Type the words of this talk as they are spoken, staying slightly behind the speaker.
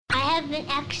I've been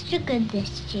extra good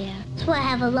this year, so I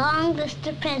have a long list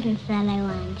of presents that I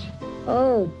want.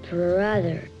 Oh,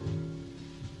 brother.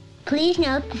 Please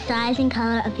note the size and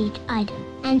color of each item,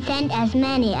 and send as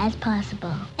many as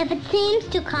possible. If it seems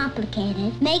too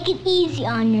complicated, make it easy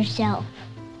on yourself.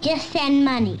 Just send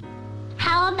money.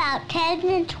 How about 10s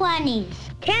and 20s?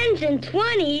 10s and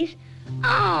 20s?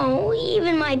 Oh,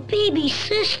 even my baby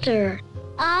sister.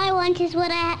 All I want is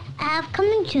what I have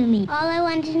coming to me. All I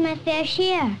want is my fair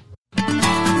share.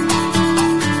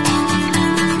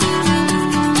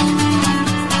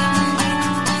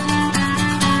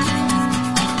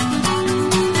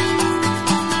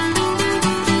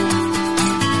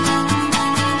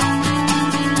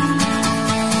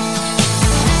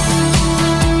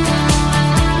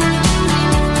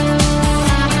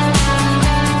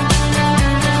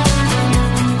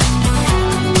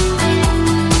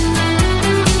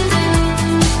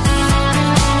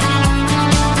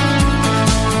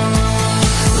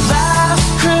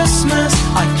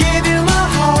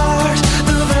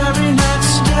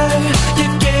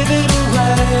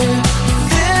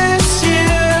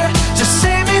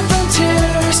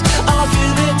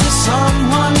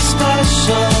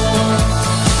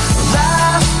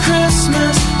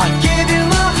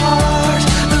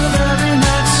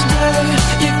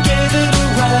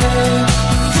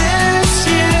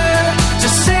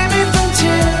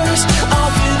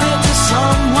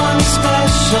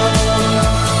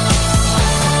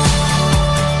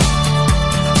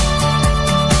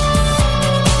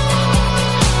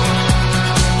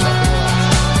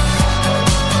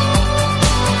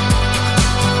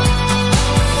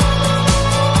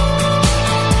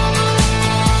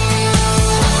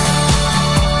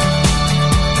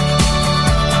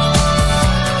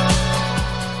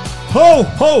 Ho,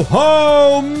 ho,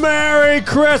 ho! Merry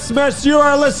Christmas! You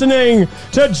are listening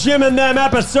to Jim and Them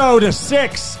episode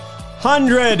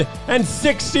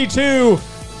 662,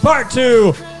 part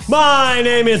 2. My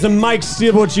name is Mike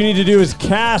Steele. What you need to do is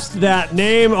cast that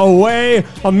name away.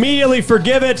 Immediately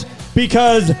forgive it,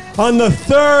 because on the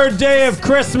third day of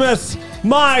Christmas,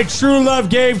 my true love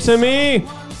gave to me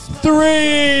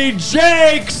 3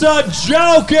 Jakes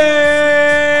a-joking!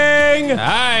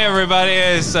 Hi, everybody.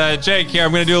 It's Jake here.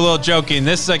 I'm going to do a little joking.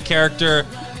 This is a character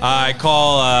I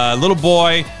call Little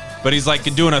Boy, but he's like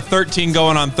doing a 13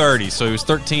 going on 30. So he was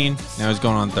 13, now he's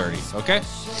going on 30. Okay?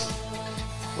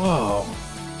 Whoa.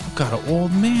 I've got an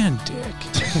old man dick.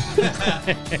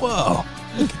 Whoa.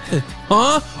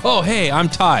 Huh? Oh, hey, I'm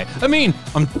Ty. I mean,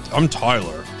 I'm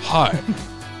Tyler. Hi.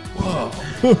 Whoa.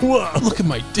 Whoa. Look at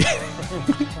my dick.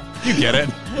 You get it.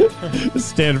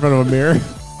 Stand in front of a mirror.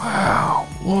 Wow.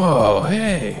 Whoa.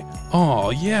 Hey.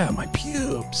 Oh, yeah, my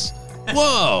pubes.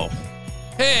 Whoa.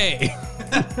 Hey.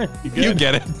 You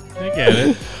get it. I get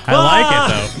it. I like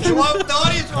it,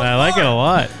 though. I like it a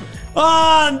lot.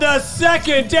 On the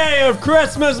second day of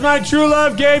Christmas, my true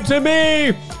love gave to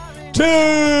me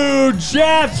 2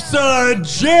 Jeffs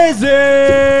a-jizzing!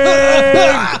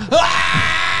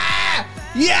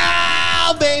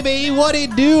 Yeah, baby, what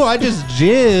it do? I just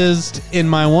jizzed in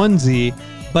my onesie,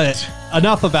 but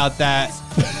enough about that.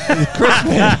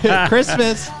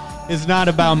 Christmas is not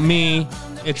about me.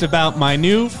 It's about my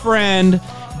new friend,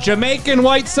 Jamaican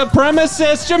white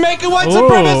supremacist. Jamaican white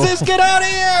supremacist, get out of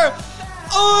here!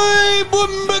 I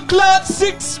Bumbaclat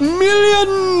 6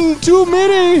 million, too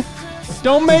many.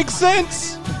 Don't make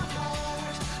sense.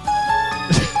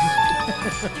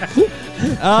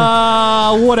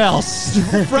 What else?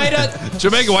 Right at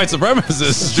Jamaican white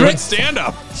supremacists doing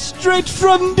stand-up. Straight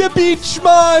from the beach,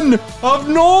 man, of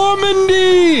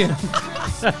Normandy.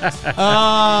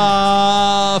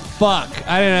 Fuck.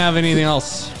 I didn't have anything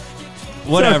else.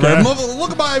 Whatever. Okay.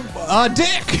 Look at my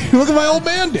dick. Look at my old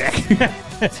man dick.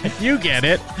 You get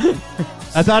it.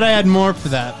 I thought I had more for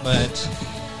that, but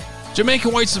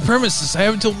Jamaican white supremacists, I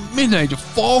have until midnight to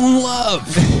fall in love.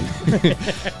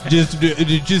 just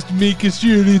making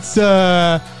sure it's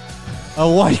a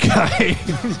white guy.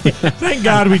 Thank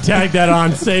God we tagged that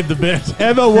on, saved the bit.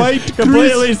 Have a white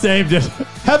Completely saved it.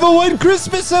 Have a white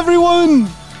Christmas, everyone.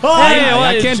 Oh, Hey,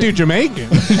 I can't do Jamaican.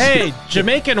 Hey,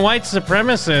 Jamaican white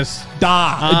supremacists.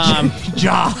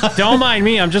 Don't mind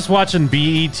me. I'm just watching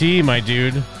BET, my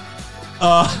dude.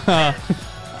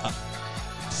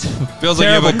 Feels like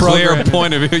you have a Terrible clear program.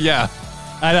 point of view. Yeah.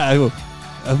 I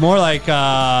more like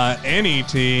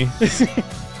NET.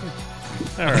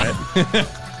 All right.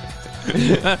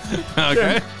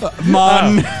 Okay.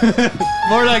 Mon.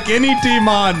 More like NET,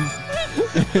 mon.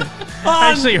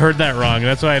 I actually heard that wrong.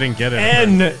 That's why I didn't get it.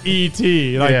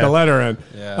 N-E-T, like Yeah. the letter N.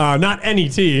 Yeah. Not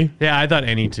N-E-T. Yeah, I thought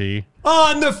NET.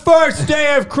 On the first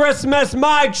day of Christmas,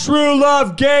 my true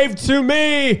love gave to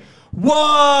me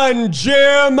one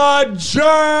Jim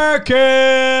Jerkin.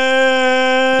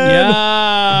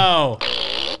 Yo!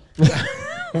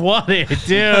 What do you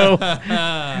do?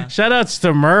 Shout outs to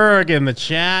Merg in the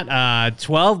chat.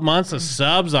 12 months of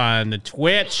subs on the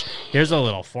Twitch. Here's a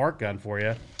little fork gun for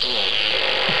you.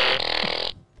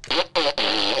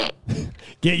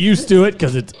 Get used to it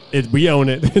because we own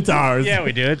it. It's ours. Yeah,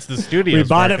 we do. It's the studio. We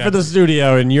bought it for the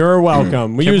studio, and you're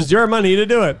welcome. We used your money to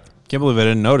do it. Can't believe I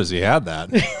didn't notice he had that.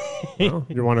 Well,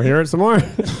 you want to hear it some more?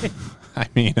 I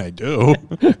mean, I do.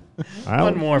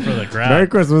 One more for the crowd. Merry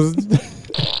Christmas.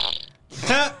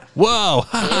 Whoa.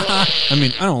 I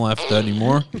mean, I don't laugh at that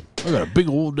anymore. I got a big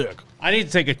old dick. I need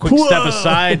to take a quick step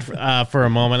aside for a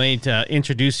moment. I need to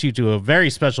introduce you to a very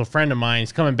special friend of mine.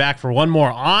 He's coming back for one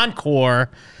more encore.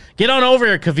 Get on over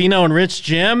here, Covino and Rich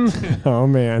Jim. Oh,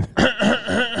 man.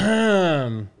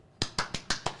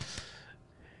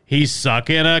 He's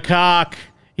sucking a cock.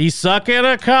 He's sucking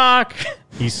a cock.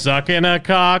 He's sucking a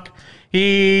cock.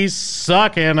 He's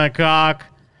sucking a cock.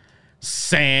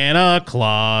 Santa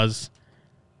Claus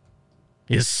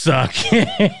is sucking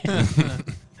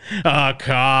a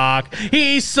cock.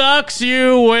 He sucks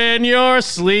you when you're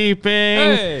sleeping.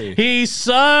 Hey. He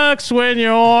sucks when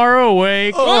you're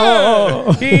awake.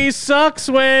 Oh. He sucks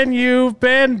when you've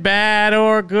been bad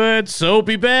or good. So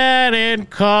be bad and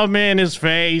come in his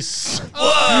face.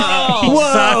 He's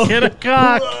sucking a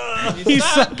cock. He's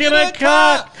sucking a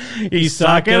cock. He's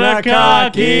sucking a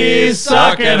cock. He's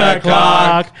sucking a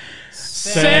cock.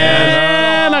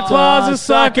 Santa Claus is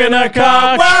sucking a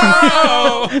cock.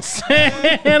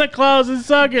 Santa Claus is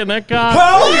sucking a cock.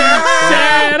 Oh, yeah.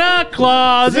 Santa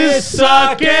Claus is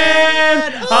sucking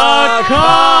a cock.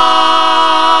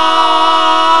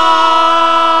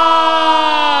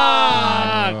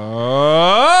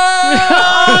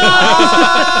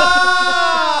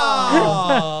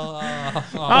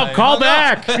 Oh, call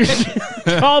back.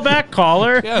 Call back,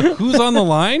 caller. Yeah, who's on the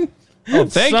line? Oh,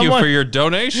 thank you for your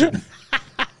donation.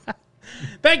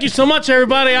 Thank you so much,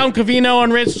 everybody. I'm Covino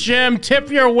and Rich Jim. Tip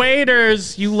your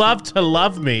waiters. You love to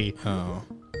love me. Oh, I'm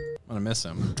going to miss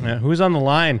him. Who's on the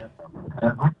line?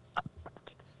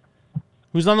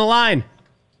 Who's on the line?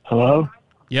 Hello?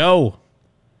 Yo.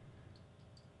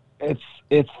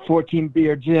 It's 14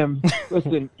 Beer Jim.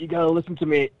 Listen, you gotta listen to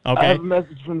me. Okay. I have a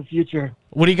message from the future.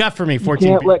 What do you got for me, 14?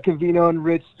 You can't let Covino and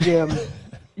Rich Jim.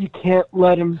 You can't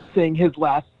let him sing his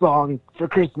last song for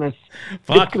Christmas.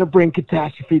 Fuck. It's gonna bring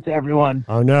catastrophe to everyone.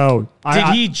 Oh, no. Did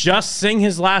he just sing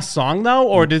his last song, though?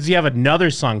 Or does he have another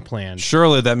song planned?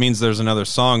 Surely that means there's another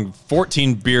song.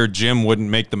 14 Beer Jim wouldn't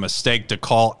make the mistake to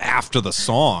call after the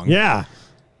song. Yeah.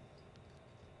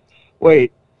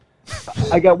 Wait,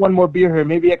 I got one more beer here.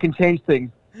 Maybe I can change things.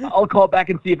 I'll call back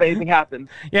and see if anything happens.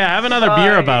 Yeah, have another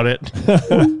beer about it.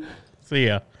 See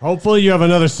ya. Hopefully you have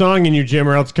another song in you, Jim,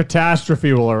 or else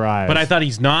catastrophe will arise. But I thought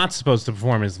he's not supposed to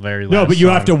perform his very last No, but you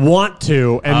song. have to want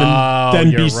to and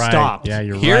then be you're right. stopped. Yeah,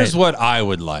 you're right. Here's what I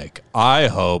would like. I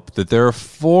hope that there are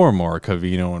 4 more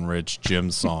Covino and Rich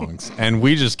Jim songs, and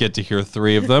we just get to hear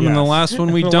 3 of them, and the Yes. last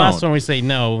one we the don't. last one we say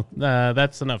no.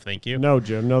 That's enough. Thank you. No,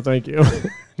 Jim. No, thank you.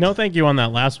 No, thank you on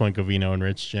that last one, Covino and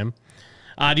Rich, Jim.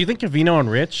 Do you think Covino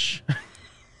and Rich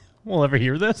will ever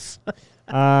hear this?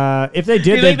 If they did, Do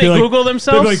you think they'd be they like, Google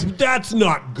themselves? They'd be like, that's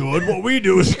not good. What we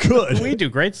do is good. We do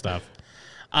great stuff.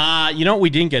 You know what we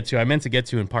didn't get to? I meant to get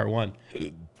to in part 1.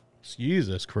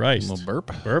 Jesus Christ. A little burp.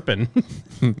 Burping.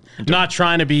 Not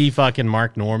trying to be fucking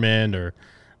Mark Normand or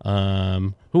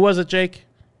who was it, Jake?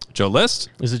 Joe List?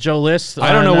 Is it Joe List?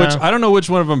 I don't know which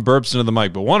one of them burps into the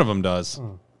mic, but one of them does.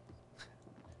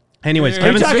 Anyways,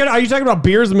 Are you talking about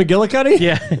beers and McGillicuddy?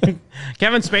 Yeah.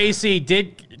 Kevin Spacey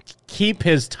did keep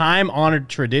his time-honored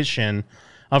tradition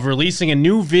of releasing a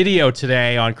new video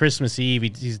today on Christmas Eve.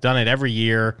 He's done it every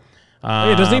year.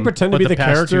 Yeah, doesn't he pretend to but be the past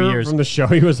 2 character years- from the show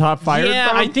he was hot fired Yeah,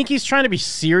 from? I think he's trying to be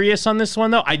serious on this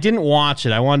one, though. I didn't watch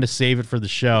it. I wanted to save it for the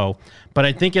show. But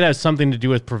I think it has something to do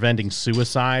with preventing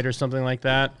suicide or something like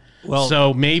that. Well-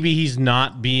 so maybe he's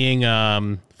not being,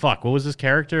 what was his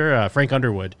character? Frank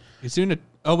Underwood. He's doing it.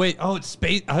 Oh, wait. Oh, it's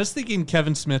space. I was thinking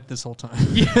Kevin Smith this whole time.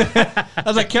 Yeah. I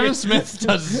was like, Kevin Smith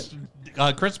does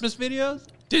Christmas videos?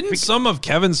 Didn't some of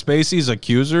Kevin Spacey's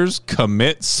accusers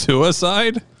commit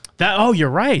suicide? You're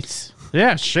right.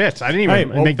 Yeah, shit. I didn't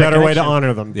even make that better way to connection.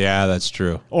 honor them. Yeah, that's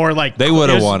true. Or like They would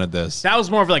have there's- wanted this. That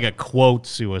was more of like a quote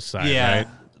suicide, Yeah. right?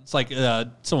 It's like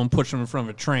someone pushed him in front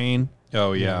of a train.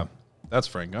 Oh, yeah. That's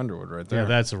Frank Underwood right there. Yeah,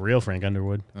 that's a real Frank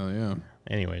Underwood. Oh, yeah.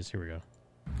 Anyways, here we go.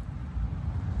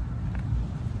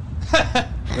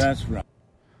 That's right.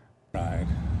 Right.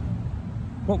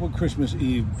 What would Christmas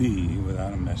Eve be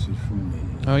without a message from me?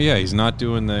 Oh, yeah, he's not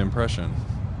doing the impression.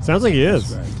 Sounds like he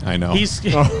is. I know. He's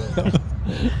I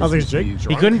was like, is Jake he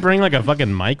drunk? couldn't bring like a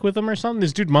fucking mic with him or something.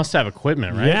 This dude must have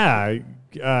equipment, right?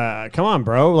 Yeah. Come on,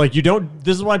 bro. Like, you don't.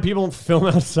 This is why people don't film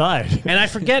outside. And I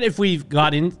forget if we've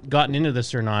gotten into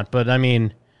this or not, but I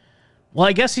mean, well,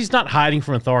 I guess he's not hiding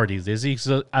from authorities, is he?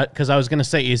 Because I was gonna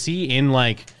say, is he in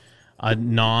like a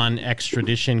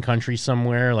non-extradition country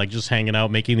somewhere, like just hanging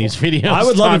out, making these videos? I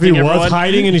would love if he taunting was everyone?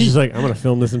 hiding and he's just like, I'm gonna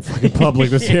film this in fucking public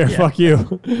this year. Yeah. Fuck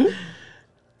you.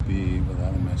 Be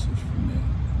without a message from me.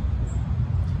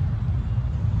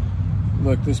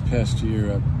 Look, this past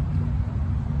year,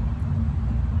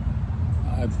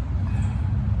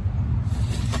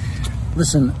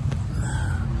 listen,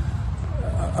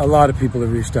 a lot of people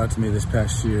have reached out to me this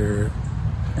past year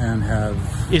and have...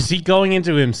 Is he going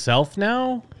into himself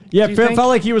now? Yeah, do it you think? felt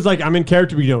like he was like, I'm in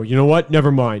character, but you know what?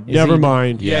 Never mind. Never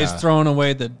mind. Yeah, he's throwing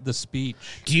away the speech.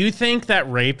 Do you think that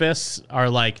rapists are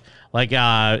like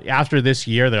after this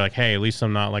year, they're like, hey, at least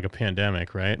I'm not like a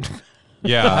pandemic, right?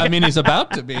 Yeah. I mean, he's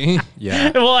about to be.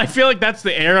 Yeah. Well, I feel like that's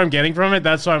the air I'm getting from it.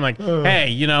 That's why I'm like,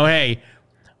 hey,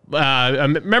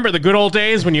 remember the good old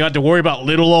days when you had to worry about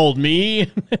little old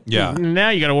me? Yeah. Now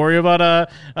you got to worry about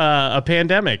a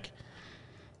pandemic.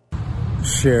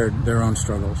 shared their own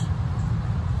struggles.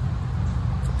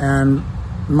 And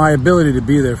my ability to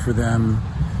be there for them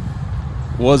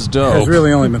Was dope. has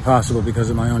really only been possible because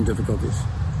of my own difficulties.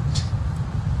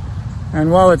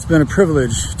 And while it's been a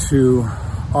privilege to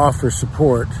offer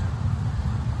support,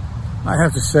 I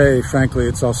have to say, frankly,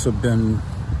 it's also been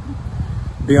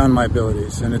beyond my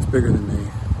abilities, and it's bigger than me.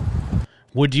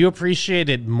 Would you appreciate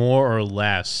it more or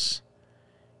less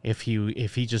if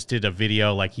he just did a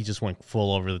video like he just went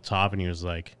full over the top and he was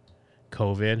like,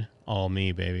 COVID, all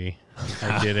me, baby.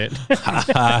 I did it.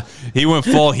 He went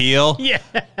full heel. Yeah.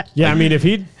 Yeah, I mean, if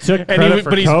he took credit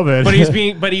for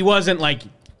COVID. But he wasn't like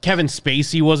Kevin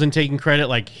Spacey wasn't taking credit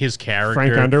like his character.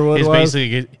 Frank Underwood is was?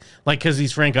 basically like because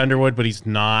he's Frank Underwood, but he's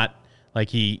not like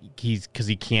he's because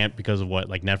he can't because of what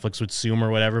like Netflix would sue him or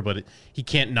whatever. But he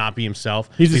can't not be himself.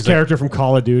 He's his like, character from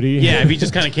Call of Duty. Yeah, if he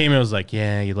just kind of came and was like,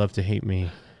 yeah, you love to hate me.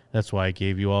 That's why I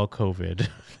gave you all COVID.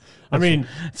 I mean,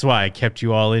 that's why I kept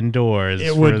you all indoors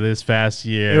for this past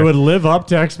year. It would live up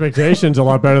to expectations a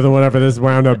lot better than whatever this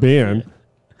wound up being.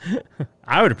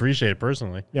 I would appreciate it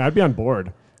personally. Yeah, I'd be on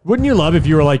board. Wouldn't you love if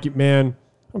you were like, man,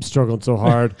 I'm struggling so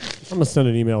hard. I'm going to send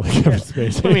an email to Kevin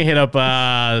Spacey. Let me hit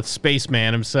up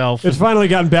Spaceman himself. It's finally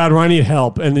gotten bad where I need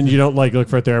help. And then you don't like look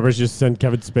for a therapist, just send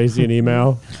Kevin Spacey an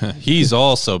email. He's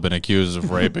also been accused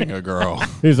of raping a girl.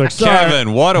 He's like, sorry.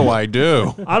 Kevin, what do I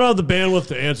do? I don't have the bandwidth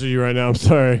to answer you right now. I'm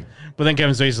sorry. But then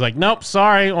Kevin Spacey's like, nope,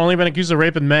 sorry. Only been accused of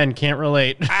raping men. Can't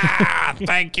relate.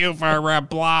 Thank you for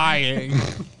replying.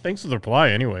 Thanks for the reply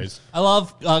anyways. I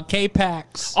love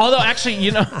K-Pax. Although, actually,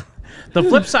 you know, the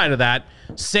flip side of that,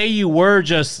 say you were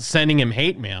just sending him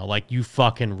hate mail, like you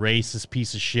fucking racist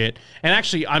piece of shit. And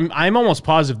actually, I'm almost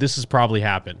positive this has probably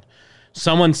happened.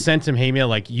 Someone sent him hate mail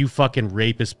like, you fucking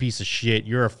rapist piece of shit.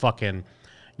 You're a pedophile.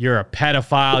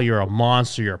 You're a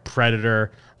monster. You're a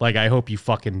predator. Like, I hope you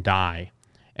fucking die.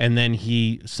 And then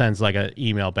he sends like an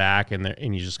email back and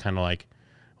you just kind of like,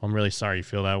 well, I'm really sorry you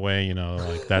feel that way. You know,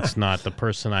 like that's not the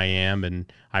person I am.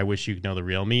 And I wish you could know the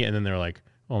real me. And then they're like,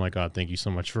 oh my God, thank you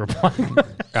so much for replying.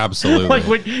 Absolutely.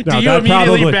 Like, do you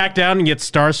immediately back down and get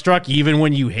starstruck even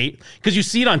when you hate? Because you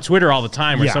see it on Twitter all the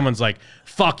time where someone's like,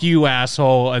 fuck you,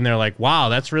 asshole. And they're like, wow,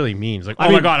 that's really mean. It's like,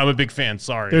 my God, I'm a big fan.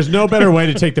 Sorry. There's no better way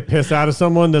to take the piss out of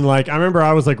someone than like, I remember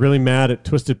I was like really mad at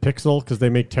Twisted Pixel because they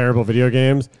make terrible video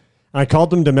games. I called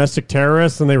them domestic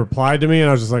terrorists, and they replied to me, and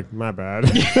I was just like, my bad.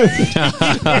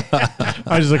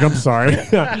 I was just like, I'm sorry.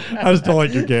 I just don't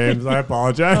like your games. I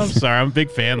apologize. I'm sorry. I'm a big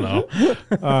fan,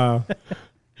 though.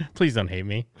 Please don't hate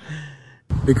me.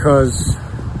 Because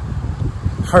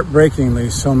heartbreakingly,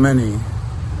 so many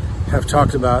have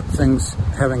talked about things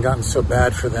having gotten so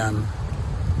bad for them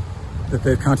that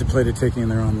they've contemplated taking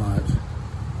their own lives.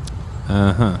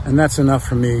 And that's enough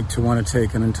for me to want to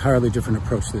take an entirely different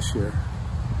approach this year.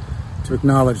 To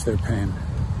acknowledge their pain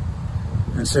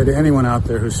and say to anyone out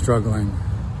there who's struggling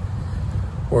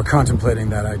or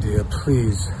contemplating that idea,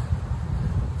 please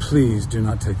do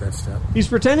not take that step. He's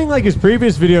pretending like his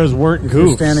previous videos weren't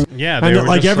goofs. Yeah, and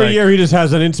like every year he just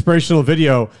has an inspirational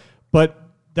video, but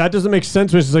that doesn't make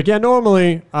sense. It's like, yeah,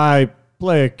 normally I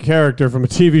play a character from a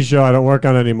TV show I don't work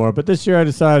on anymore, but this year I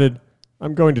decided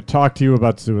I'm going to talk to you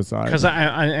about suicide. Because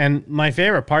and my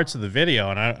favorite parts of the video,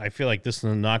 and I feel like this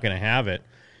is not going to have it,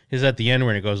 is at the end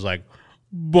when it goes like,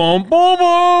 boom, boom,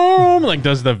 boom, like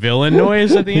does the villain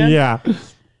noise at the end. Yeah.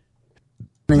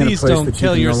 Please don't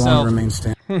kill yourself.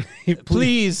 No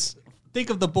Please Think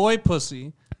of the boy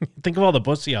pussy. Think of all the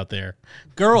pussy out there.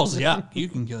 Girls, yeah, you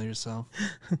can kill yourself.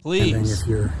 Please. If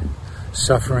you're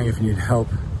suffering, if you need help,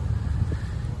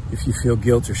 if you feel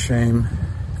guilt or shame,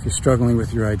 if you're struggling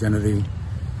with your identity,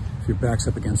 if your back's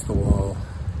up against the wall.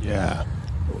 Yeah.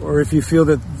 Or if you feel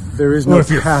that there is no Or if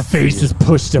your path, face is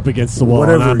pushed up against the wall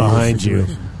and whatever I'm your behind you.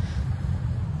 situation,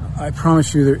 I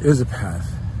promise you there is a path.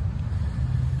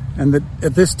 And that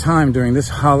at this time, during this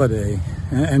holiday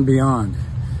and beyond,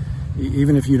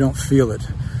 even if you don't feel it,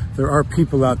 there are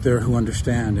people out there who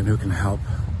understand and who can help,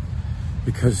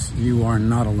 because you are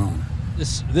not alone.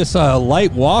 This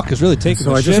light walk is really taking So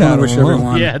the I just shit want out to of wish him.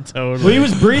 everyone. Yeah, totally. Well, he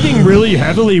was breathing really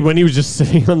heavily when he was just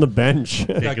sitting on the bench.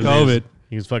 Got 'Cause COVID.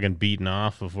 He was fucking beaten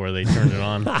off before they turned it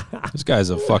on. This guy's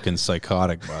a fucking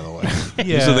psychotic, by the way. I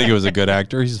Yeah. used to think he was a good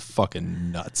actor. He's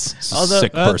fucking nuts. He's a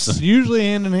sick That's person. usually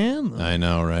hand in hand. Though. I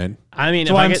know, right? I mean,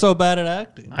 That's if why I I'm could, so bad at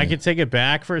acting. I could take it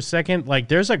back for a second. Like,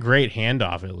 there's a great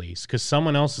handoff at least because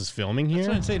someone else is filming That's what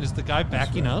here I'm saying. Is the guy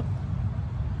backing up?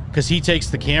 because he takes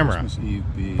the camera,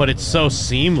 but it's so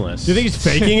seamless. Do you think he's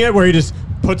faking it where he just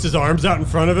puts his arms out in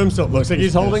front of him so it looks like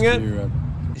he's holding it?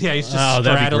 Yeah, he's just Oh, that'd be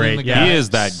straddling great, the yeah. guy. He is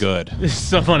that good.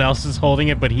 Someone else is holding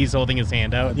it, but he's holding his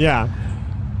hand out. Yeah.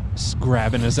 Just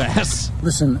grabbing his ass.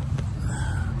 Listen,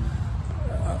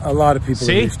 a lot of people have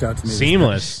See? reached out to me. this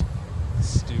Seamless.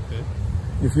 Stupid.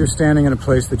 If you're standing in a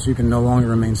place that you can no longer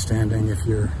remain standing, if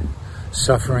you're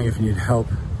suffering, if you need help,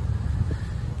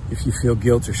 if you feel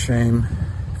guilt or shame,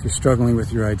 if you're struggling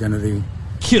with your identity,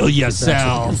 Kill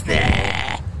yourself.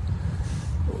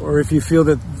 or if you feel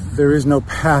that there is no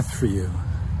path for you,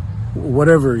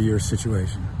 whatever your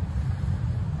situation,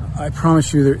 I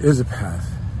promise you there is a path.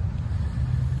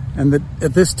 And that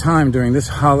at this time, during this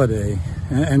holiday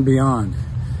and beyond,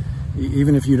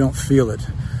 even if you don't feel it,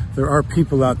 there are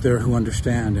people out there who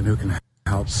understand and who can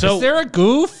help. So Is there a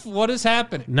goof? What is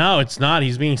happening? no, it's not.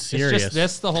 He's being serious. It's just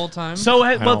this the whole time? So,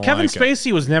 well, don't Kevin like it.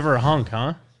 Spacey was never a hunk,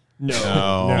 huh?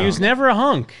 No. He was never a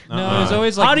hunk. no, it was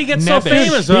always like How did he get nebbish. so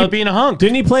famous without being a hunk?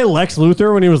 Didn't he play Lex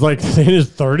Luthor when he was like in his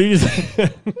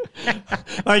 30s?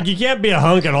 Like, you can't be a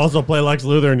hunk and also play Lex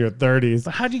Luthor in your 30s.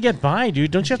 How'd you get by, dude?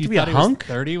 Don't you have to be a thought he was hunk?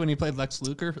 30 when he played Lex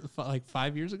Luthor like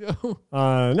 5 years ago? It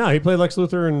No, he played Lex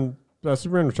Luthor in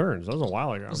Superman Returns. That was a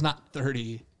while ago. was not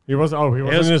 30. He was. Oh, he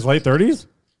wasn't was- in his late 30s.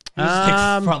 He was like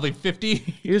Um, probably 50.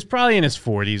 He was probably in his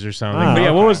 40s or something. Oh, But yeah,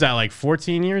 what okay. was that, like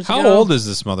 14 years How ago? old is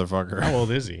this motherfucker? How old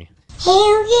is he?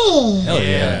 Hell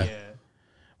yeah.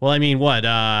 Well, I mean, what?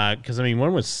 Because, I mean,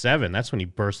 when was 7? That's when he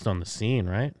burst on the scene,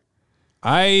 right?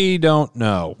 I don't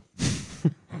know.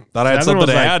 Thought I had 7 something was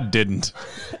to like- add, didn't.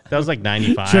 That was like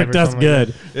 95. Tricked or us something like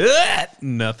good.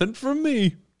 Nothing from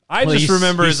me. I Well, just he's-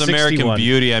 remember he's his American 61.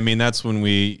 Beauty. I mean, that's when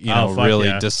we, Oh, fuck really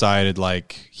yeah. decided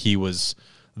like he was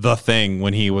the thing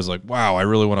when he was like, wow, I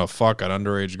really want to fuck an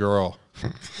underage girl.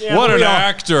 Yeah, What but an we all-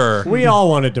 actor. We all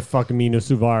wanted to fuck Amina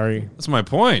Suvari. That's my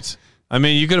point. I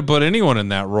mean, you could have put anyone in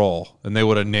that role and they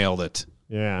would have nailed it.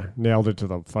 Yeah, nailed it to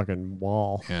the fucking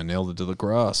wall. Yeah, nailed it to the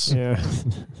cross. Yeah.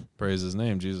 Praise his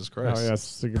name, Jesus Christ. Oh, yes,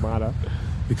 Stigmata.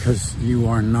 Because you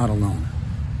are not alone.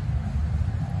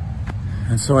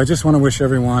 And so I just want to wish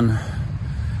everyone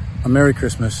a Merry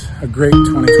Christmas, a great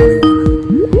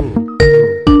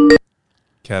 2021.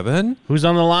 Kevin? Who's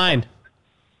on the line?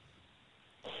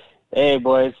 Hey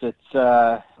boys, it's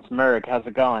Merg. How's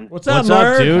it going? What's up, What's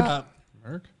up,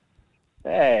 Merv? dude?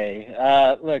 Hey,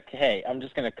 look, hey, I'm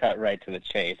just gonna cut right to the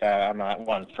chase. I'm not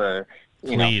one for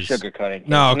Please. sugarcoating.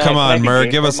 No, come on, Murr.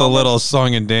 Give us a little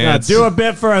song and Yeah, dance. do a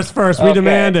bit for us first. We Okay.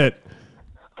 demand it.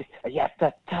 Yes,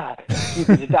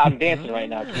 I'm dancing right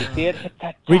now. Can you see it?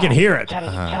 We can hear it.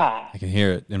 I can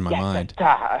hear it in my mind.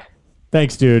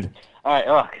 Thanks, dude. All right,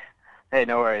 look. Hey,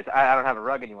 no worries. I don't have a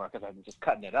rug anymore because I'm just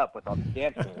cutting it up with all the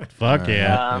dancing. Fuck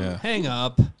yeah. Yeah. Hang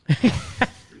up.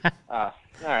 All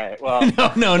right, well.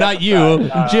 No, not you.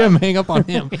 Jim, hang up on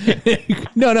him.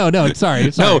 No.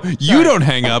 Sorry. No, you don't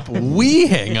hang up. We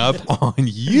hang up on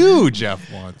you,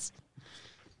 Jeff wants.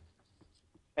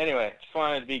 Anyway, just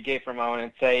wanted to be gay for a moment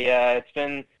and say it's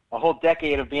been a whole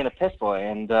decade of being a piss boy,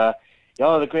 and y'all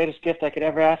are the greatest gift I could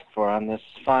ever ask for on this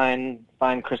fine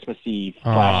Christmas Eve /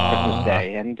 Christmas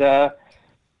Day. And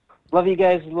love you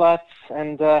guys lots,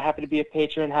 and happy to be a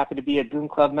patron, happy to be a Goon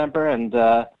Club member, and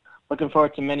looking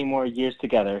forward to many more years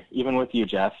together, even with you,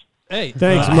 Jeff. Hey,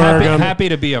 Thanks, Mergum. happy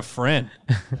to be a friend.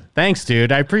 Thanks,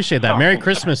 dude. I appreciate that. Merry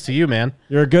Christmas to you, man.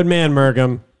 You're a good man,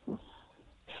 Mergum.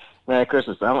 Merry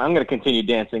Christmas. I'm going to continue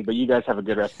dancing, but you guys have a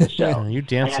good rest of the show. You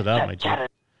danced it up, my dude.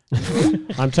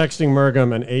 I'm texting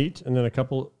Mergum an 8 and then a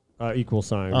couple equal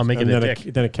signs. Oh, making and a then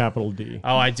dick. then a capital D.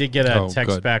 Oh, I did get a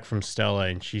text good. back from Stella,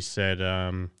 and she said,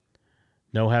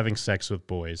 no having sex with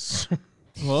boys.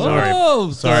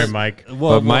 Whoa. Sorry, Mike.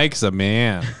 But Mike's a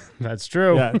man. That's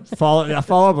true. Yeah,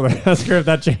 follow up with her. Ask her if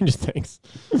that changes things.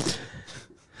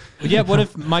 Yeah, what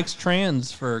if Mike's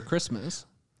trans for Christmas?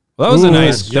 Well,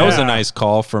 that was a nice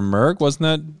call from Merg. Wasn't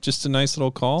that just a nice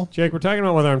little call? Jake, we're talking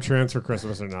about whether I'm trans for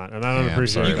Christmas or not, and I don't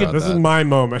appreciate sorry that. about This that. is my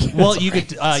moment. Well, you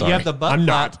could. You have the butt I'm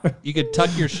flap. not. You could tuck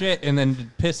your shit and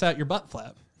then piss out your butt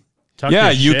flap. Tuck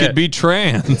Yeah, your you shit. could be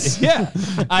trans. Yeah,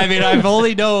 I mean, I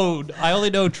only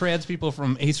know trans people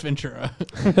from Ace Ventura.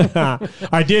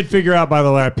 I did figure out, by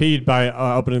the way, I peed by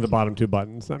opening the bottom two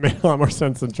buttons. That made a lot more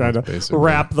sense than trying to basically.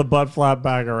 wrap the butt flap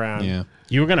back around. Yeah.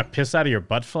 You were going to piss out of your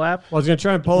butt flap? Well, I was going to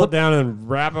try and pull it down and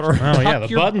wrap it around. Oh, yeah,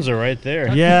 the buttons are right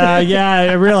there. Yeah,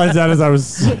 I realized that as I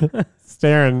was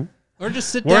staring. Or just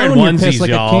sit We're down in when you piss onesies, like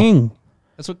y'all. a king.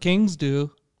 That's what kings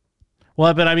do.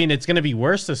 Well, but I mean, it's going to be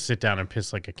worse to sit down and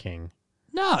piss like a king.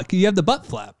 No, you have the butt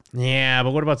flap. Yeah,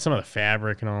 but what about some of the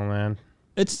fabric and all that?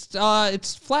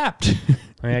 It's flapped.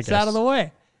 I It's out of the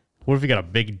way. What if you got a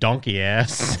big donkey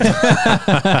ass?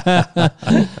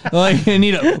 Well,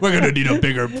 we're gonna need a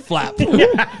bigger flap.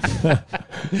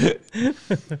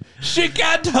 She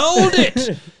can't hold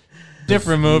it.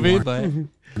 Different movie, but I'm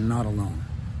not alone.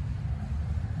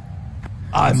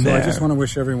 I'm So there. I just want to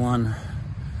wish everyone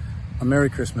a Merry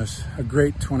Christmas, a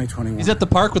great 2021. He's at the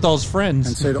park with all his friends.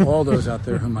 And say to all those out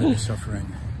there who might be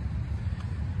suffering,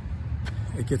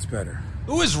 it gets better.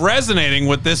 Who is resonating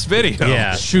with this video?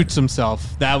 Yeah. Shoots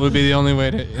himself. That would be the only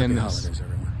way to Happy end this. holidays,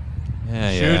 everyone.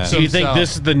 Yeah. Do you think himself.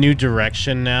 this is the new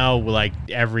direction now? Like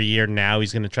every year now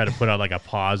he's going to try to put out like a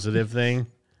positive thing?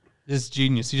 This is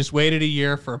genius. He just waited a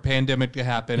year for a pandemic to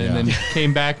happen and then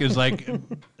came back and was like,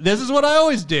 this is what I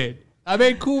always did. I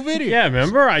made cool videos. Yeah,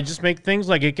 remember? I just make things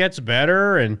like it gets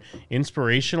better and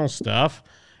inspirational stuff.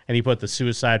 And he put the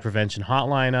suicide prevention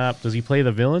hotline up. Does he play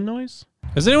the villain noise?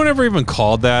 Has anyone ever even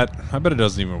called that? I bet it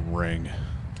doesn't even ring.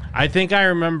 I think I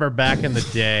remember back in the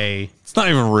day. It's not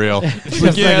even real. It's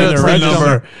like that's the the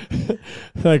number.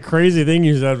 That crazy thing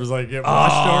you said was like, it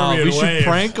washed over me we in should waves.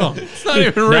 prank him. It's not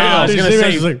even real. No, I was These going to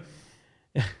things say, are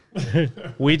just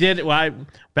like, we did. Well,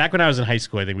 back when I was in high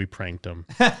school, I think we pranked him.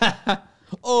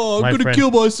 Oh, I'm My going to friend-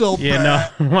 kill myself. Yeah,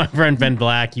 no. My friend Ben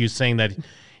Black, he was saying that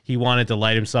he wanted to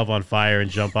light himself on fire and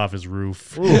jump off his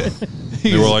roof.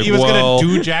 They were like, he was well, going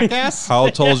to do Jackass? how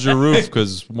tall's your roof?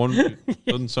 Because one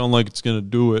doesn't sound like it's going to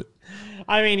do it.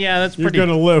 I mean, yeah, that's You're pretty.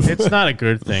 gonna live. It's not a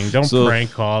good thing. Don't So-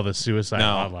 prank call the suicide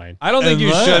hotline. I don't think you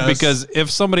should, Unless- because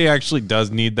if somebody actually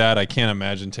does need that, I can't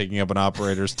imagine taking up an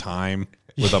operator's time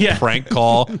with a Yeah. prank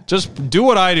call. Just do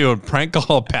what I do and prank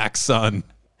call a pack son.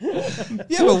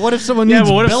 Yeah, but what if someone Yeah, needs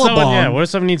but what if Billabong? someone? Yeah, what if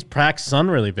someone needs Pac Sun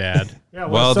really bad? yeah,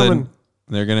 what Well, if someone, then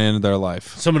they're going to end their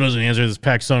life. Someone doesn't answer this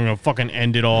Pac Sun, I'm gonna fucking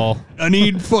end it all. I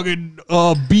need fucking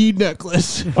bead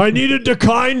necklace. I need a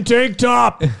Dakine tank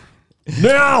top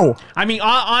now. I mean,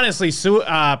 honestly,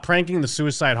 pranking the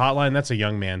suicide hotline—that's a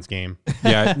young man's game.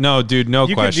 Yeah, no, dude, no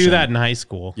You question. could do that in high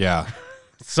school. Yeah.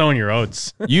 Sowing your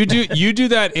oats. You do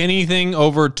that anything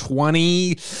over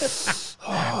 20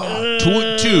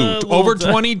 over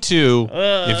 22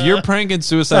 if you're pranking The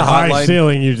suicide high hotline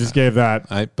ceiling you just gave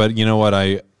that. but you know what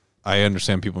I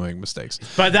understand people make mistakes.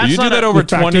 But that's you do not that a- over You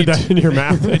factored 22 that in your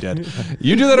math. I did.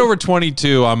 You do that over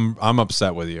 22, I'm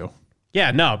upset with you.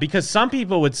 Yeah, no, because some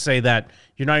people would say that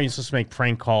you're not even supposed to make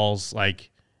prank calls like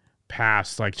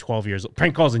past like 12 years old.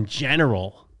 Prank calls in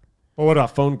general. Well, what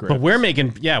about phone grips? But we're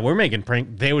making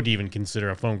prank. They would even consider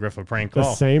a phone griff a prank the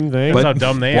call. same thing. That's how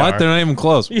dumb they What? are. They're not even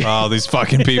close. Oh, these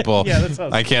fucking people. Yeah, that's how-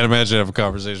 I can't imagine having a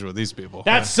conversation with these people.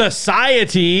 That's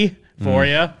society for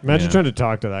you. Imagine trying to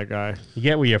talk to that guy. You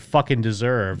get what you fucking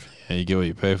deserve. Yeah, you get what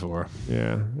you pay for.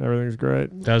 Yeah, everything's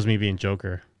great. That was me being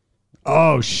Joker.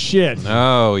 Oh shit!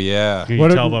 Oh, yeah. Can What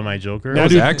you a- tell by my Joker? Now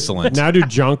was do- excellent. Now do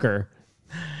Junker.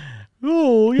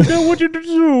 Oh, you got what you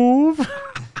deserve.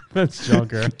 That's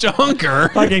Joker. Junker.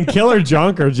 Fucking killer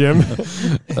Junker, Jim.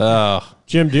 Oh.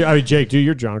 Jim, Jake, do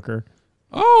your Junker.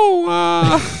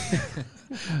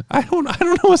 I don't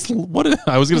know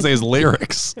I was gonna say his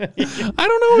lyrics. I don't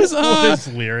know his This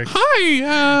lyric.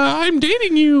 Hi, I'm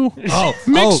dating you.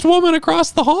 Mixed woman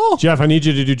across the hall. Jeff, I need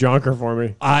you to do Junker for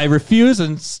me. I refuse.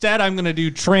 Instead, I'm going to do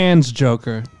trans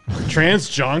Joker. Trans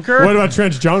Jonker? What about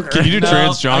Trans Junker? Can you do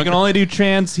trans I can Junker? only do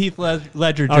trans Heath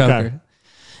Ledger Okay. Joker.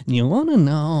 You want to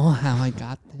know how I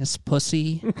got this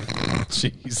pussy?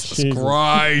 Jesus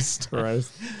Christ.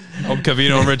 Christ. Hope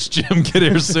Cavino and Rich Jim get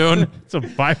here soon. It's a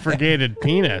bifurcated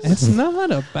penis. It's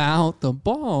not about the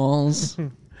balls.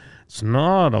 It's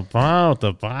not about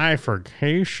the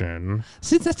bifurcation.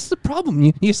 See, that's the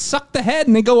problem. You suck the head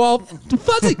and they go all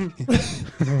fuzzy.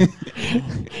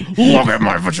 Look at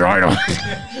my vagina.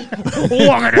 Look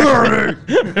at it.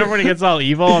 Remember when he gets all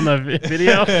evil on the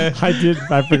video?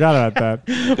 I forgot about that.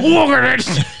 Look at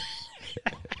it.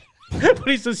 But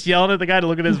he's just yelling at the guy to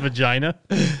look at his vagina.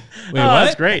 Wait, what?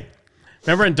 That's great.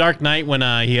 Remember in Dark Knight when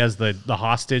he has the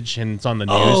hostage and it's on the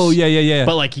news? Oh, yeah.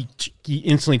 But like he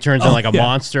instantly turns into like a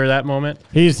monster that moment.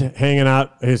 He's hanging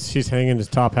out. He's hanging his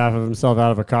top half of himself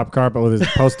out of a cop car, but with his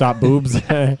post-op boobs,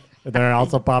 they're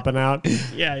also popping out.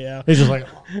 Yeah. He's just like,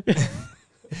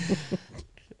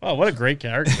 oh, what a great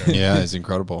character! Yeah, it's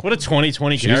incredible. What a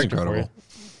 2020 character incredible.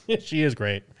 for you. She is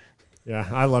great. yeah,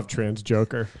 I love Trans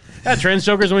Joker. Yeah, Trans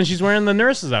Joker's when she's wearing the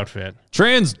nurse's outfit.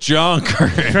 Trans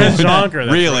Jonker. Trans Jonker.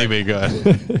 That's really right. be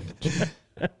good.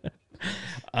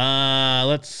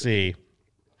 Let's see.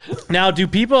 Now,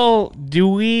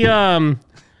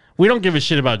 we don't give a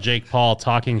shit about Jake Paul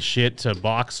talking shit to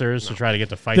boxers to try to get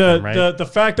to fight them, right? The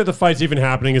fact that the fight's even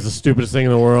happening is the stupidest thing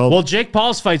in the world. Well, Jake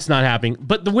Paul's fight's not happening.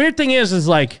 But the weird thing is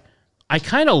like, I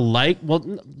kind of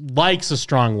like's a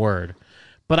strong word,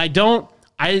 but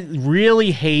I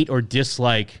really hate or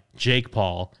dislike Jake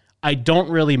Paul. I don't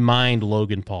really mind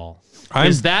Logan Paul.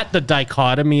 Is that the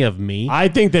dichotomy of me? I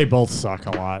think they both suck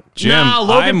a lot. Jim,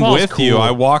 Logan I'm Paul's with cool. you.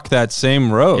 I walk that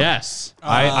same road. Yes.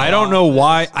 I don't know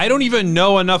why. I don't even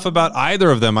know enough about either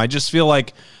of them. I just feel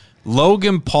like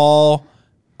Logan Paul,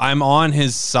 I'm on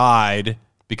his side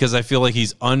because I feel like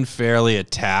he's unfairly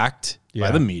attacked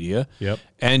by the media. Yep.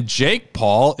 And Jake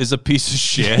Paul is a piece of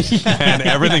shit, and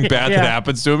everything bad that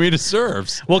happens to him, he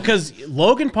deserves. Well, because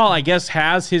Logan Paul, I guess,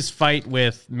 has his fight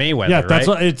with Mayweather. Yeah, that's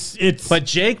right? what it's. But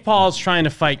Jake Paul's trying to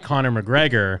fight Conor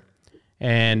McGregor,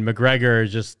 and McGregor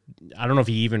just, I don't know if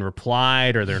he even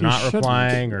replied or they're not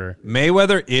replying. Or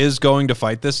Mayweather is going to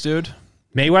fight this dude.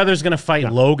 Mayweather's going to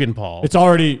fight Logan Paul.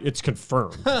 It's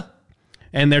confirmed.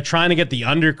 And they're trying to get the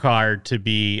undercard to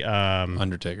be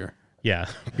Undertaker. Yeah,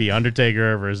 be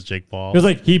Undertaker versus Jake Paul. It was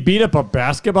like he beat up a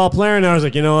basketball player, and I was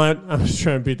like, you know what? I'm just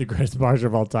trying to beat the greatest boxer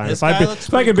of all time. If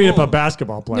I could beat up a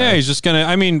basketball player, Yeah, he's just gonna.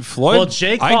 I mean, Floyd. Well,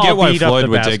 Jake Paul I get why beat up Floyd the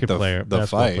would take basketball the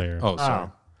fight. player. Oh, sorry.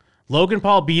 Logan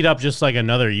Paul beat up just like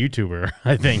another YouTuber,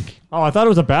 I think. Oh, I thought it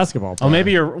was a basketball player. Oh,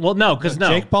 maybe you're. Well, no, because no.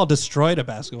 Jake Paul destroyed a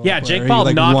basketball Yeah, player. Jake Paul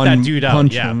He, knocked that dude out.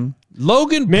 punched Yeah. him.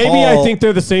 Logan Maybe Paul. I think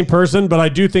they're the same person, but I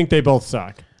do think they both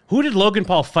suck. Who did Logan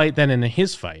Paul fight then in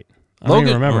his fight? I don't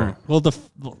even remember. Well, the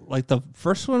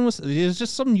first one was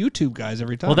just some YouTube guys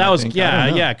every time. Well, that I was think. I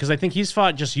don't know. because I think he's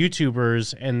fought just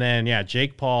YouTubers, and then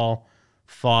Jake Paul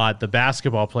fought the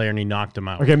basketball player and he knocked him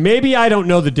out. Okay, maybe I don't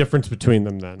know the difference between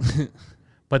them then.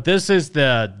 But this is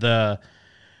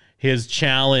his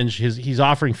challenge. He's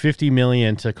offering $50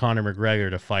 million to Conor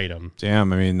McGregor to fight him.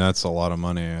 Damn, I mean that's a lot of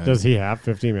money. Does he have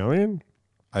 $50 million?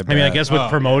 I mean, I guess with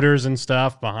promoters and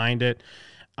stuff behind it.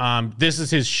 This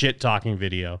is his shit talking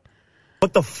video.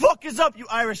 What the fuck is up, you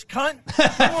Irish cunt?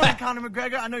 Good morning, Conor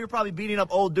McGregor. I know you're probably beating up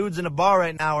old dudes in a bar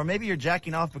right now, or maybe you're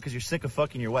jacking off because you're sick of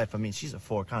fucking your wife. I mean, she's a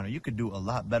 4, Conor. You could do a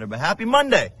lot better, but happy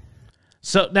Monday.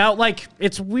 So now,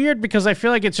 it's weird because I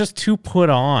feel like it's just too put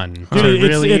on. Dude,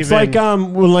 it's like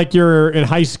when you're in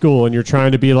high school and you're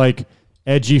trying to be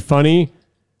edgy, funny,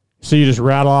 so you just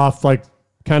rattle off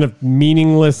kind of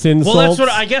meaningless insults. Well, that's what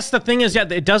I guess the thing is.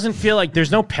 It doesn't feel like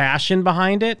there's no passion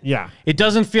behind it. Yeah, it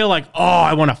doesn't feel like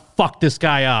I want to fuck this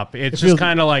guy up. It's just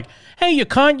kind of like, hey, you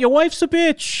cunt, your wife's a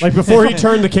bitch. Like before he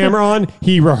turned the camera on,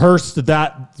 he rehearsed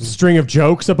that string of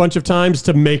jokes a bunch of times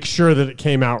to make sure that it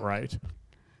came out right.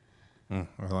 I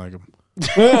like him.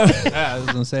 I was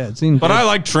gonna say I'd seen, but I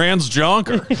like Trans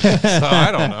Jonker, so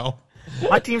I don't know.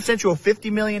 My team sent you a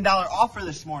 $50 million offer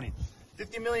this morning.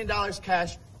 $50 million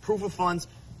cash, proof of funds.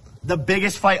 The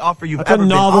biggest fight offer you've ever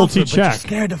been offered. But you're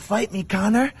scared to fight me,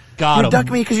 Conor. You're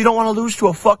ducking me because you don't want to lose to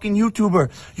a fucking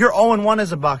YouTuber. You're 0-1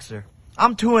 as a boxer.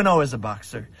 I'm 2-0 as a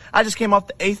boxer. I just came off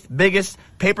the 8th biggest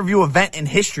pay-per-view event in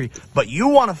history. But you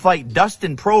want to fight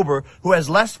Dustin Prober, who has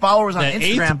less followers on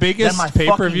Instagram than my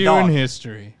pay-per-view fucking dog. in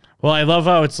history. Well, I love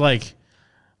how it's like,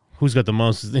 who's got the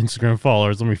most Instagram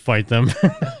followers? Let me fight them.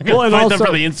 Well, and fight also, them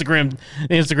for the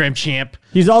Instagram champ.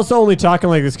 He's also only talking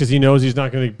like this because he knows he's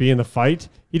not going to be in the fight.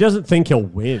 He doesn't think he'll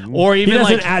win. Or even he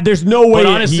doesn't there's no way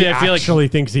honestly, he I feel actually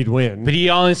thinks he'd win. But he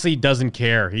honestly doesn't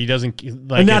care. He doesn't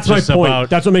and that's my point.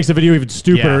 That's what makes the video even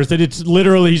stupider. Is that it's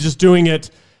literally he's just doing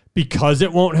it because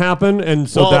it won't happen, and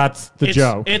so that's the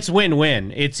joke. It's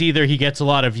win-win. It's either he gets a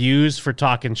lot of views for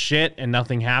talking shit and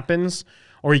nothing happens,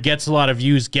 or he gets a lot of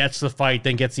views, gets the fight,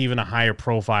 then gets even a higher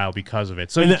profile because of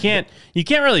it. So you can't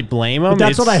really blame him. But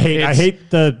that's what I hate. I hate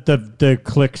the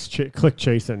click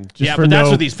chasing. Just for but that's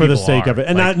what these for the people sake are. of it,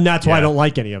 and that's why I don't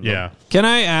like any of them. Yeah. Can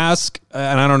I ask,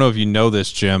 and I don't know if you know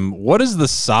this, Jim, what is the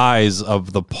size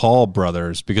of the Paul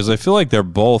brothers? Because I feel like they're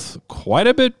both quite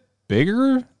a bit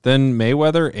bigger than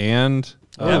Mayweather and...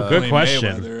 good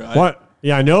question. What?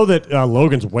 Yeah, I know that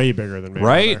Logan's way bigger than Mayweather.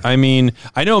 Right? I mean,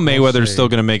 I know Mayweather's still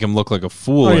going to make him look like a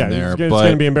fool in there, it's but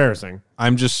going to be embarrassing.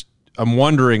 I'm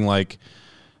wondering, like,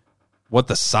 what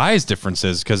the size difference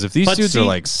is, because if these dudes are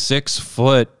like 6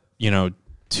 foot,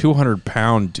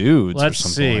 200-pound dudes Let's or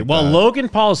something see. like Well, that. Logan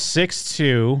Paul's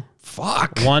 6'2".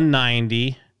 Fuck.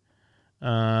 190.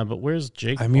 But where's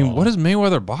Jake Paul? I mean, what does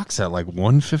Mayweather box at? Like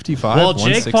 155? Well, Jake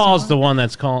 160? Paul's the one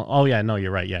that's calling. Oh, yeah, no,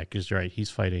 you're right. Yeah, because you're right. He's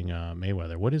fighting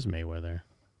Mayweather. What is Mayweather?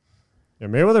 Yeah,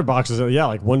 Mayweather boxes at,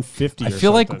 like 150 I or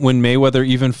feel something. like when Mayweather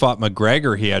even fought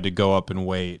McGregor, he had to go up in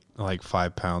weight like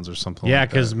 5 pounds or something Yeah, like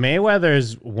that. because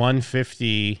Mayweather's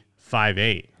 150,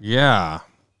 5'8". Yeah.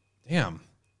 Damn.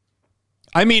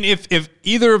 I mean, if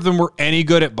either of them were any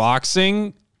good at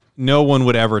boxing, no one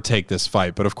would ever take this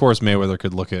fight. But of course, Mayweather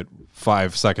could look at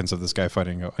 5 seconds of this guy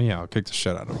fighting and go, yeah, I'll kick the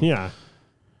shit out of him. Yeah.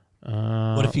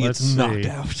 What if he gets knocked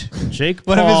out? Jake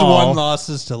What Paul. if his one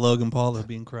losses to Logan Paul? That'd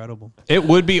be incredible. It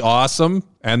would be awesome.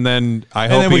 And then I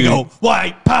hope And then we he- go,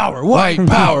 white power, white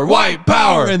power, white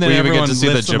power. And then we even get everyone to see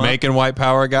the lifts him up. Jamaican white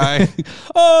power guy.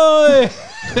 Oh,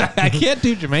 I can't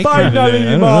do Jamaican. Finally, I don't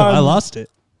know. man. I lost it.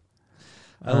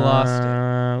 I lost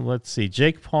it. Let's see.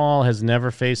 Jake Paul has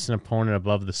never faced an opponent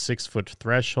above the 6 foot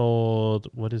threshold.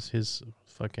 What is his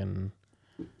fucking...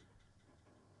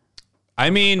 I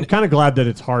mean, I'm kind of glad that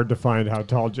it's hard to find how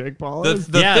tall Jake Paul the is.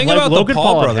 thing like about Logan the Paul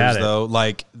Paul had brothers, had it. though,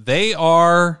 like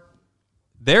they're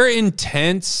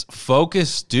intense,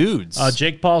 focused dudes.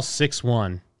 Jake Paul's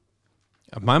 6'1".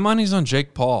 My money's on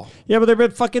Jake Paul. Yeah, but they've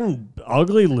been fucking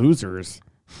ugly losers.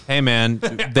 Hey, man,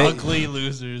 they Ugly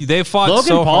losers. they fought Logan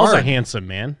so Paul's hard. a handsome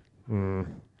man. I mean,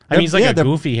 he's like a they're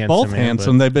goofy handsome both man.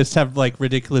 handsome. They just have like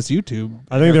ridiculous YouTube.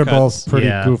 I think they're haircuts. both pretty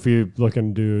Yeah. goofy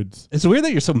looking dudes. It's weird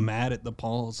that you're so mad at the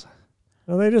Pauls.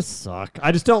 No, they just suck.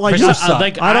 I just don't like. They I, just suck.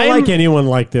 I don't like anyone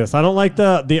like this. I don't like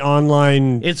the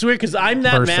online. It's weird because I'm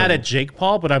that person. mad at Jake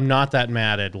Paul, but I'm not that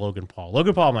mad at Logan Paul.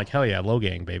 Logan Paul, I'm like, hell yeah, low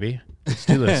gang, baby. Let's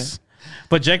do this.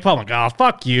 But Jake Paul, I'm like, oh,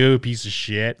 fuck you, piece of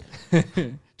shit.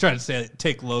 Trying to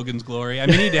take Logan's glory. I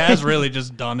mean, he has really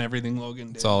just done everything Logan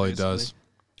did. That's all he does.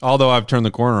 Although I've turned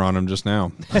the corner on him just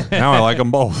now. Now I like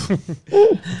them both.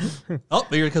 Oh,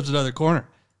 here comes another corner.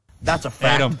 That's a Hate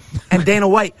fact. him. And Dana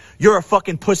White, you're a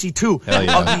fucking pussy too. Hell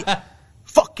yeah. Ugly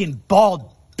fucking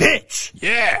bald bitch.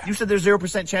 Yeah. You said there's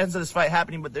 0% chance of this fight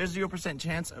happening, but there's 0%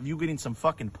 chance of you getting some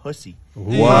fucking pussy.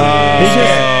 He's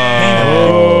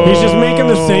just making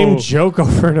the same joke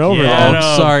over and over. Yeah. Oh, no.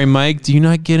 I'm sorry, Mike. Do you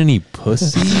not get any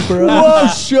pussy, bro? Whoa,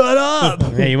 shut up.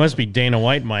 Yeah, you must be Dana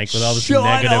White, Mike, with all this Shut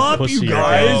negative up, pussy. you you're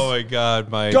guys. getting. Oh my God,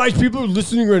 Mike. Guys, people are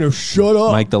listening right now. Shut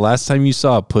up. Mike, the last time you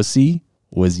saw a pussy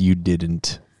was you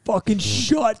didn't. Fucking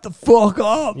shut the fuck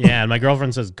up. Yeah, and my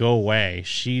girlfriend says, go away.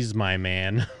 She's my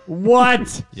man.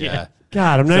 What? Yeah.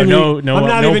 God, I'm not So even, no- I'm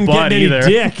not no even butt getting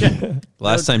any either. dick.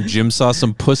 Last time Jim saw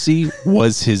some pussy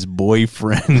was his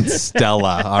boyfriend,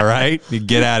 Stella. All right? You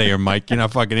get out of here, Mike. You're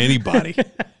not fucking anybody.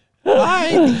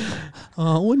 Hi.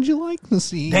 Wouldn't you like to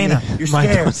see Dana, you're my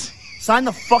scared. pussy? Sign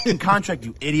the fucking contract,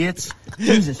 you idiots.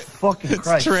 Jesus fucking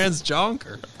Christ.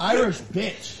 Transjonker. Irish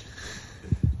bitch.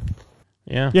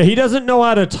 Yeah. Yeah, he doesn't know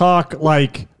how to talk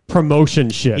like promotion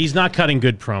shit. He's not cutting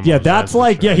good promos. Yeah, that's for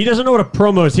like, sure. yeah, he doesn't know what a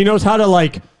promo is. He knows how to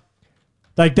like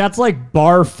that's like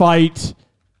bar fight.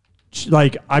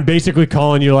 Like, I'm basically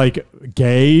calling you like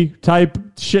gay type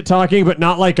shit talking, but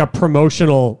not like a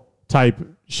promotional type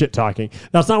shit talking.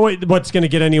 That's not what's going to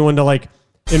get anyone to like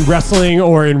in wrestling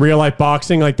or in real life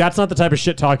boxing. Like, that's not the type of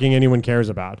shit talking anyone cares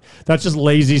about. That's just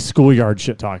lazy schoolyard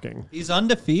shit talking. He's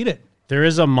undefeated. There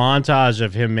is a montage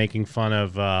of him making fun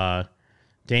of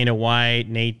Dana White,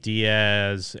 Nate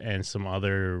Diaz, and some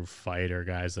other fighter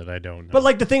guys that I don't know. But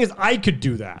like the thing is, I could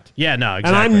do that. Yeah, no, And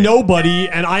exactly. I'm nobody,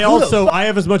 and I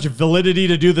have as much validity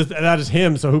to do that as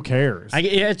him, so who cares?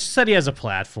 It just said he has a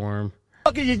platform.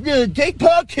 Fuck is this little Jake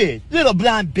Paul kid? Little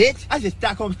blonde bitch. I just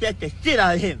Stockholm set the shit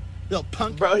out of him. Little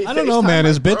punk, bro. I don't know, man.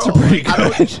 His bits are pretty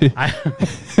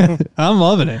good. I'm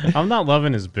loving it. I'm not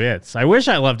loving his bits. I wish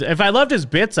I loved it. If I loved his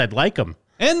bits, I'd like him.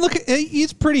 And look,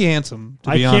 he's pretty handsome. To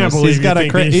I be can't honest, believe he's got you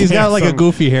a think he's got like a handsome.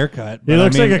 goofy haircut. He but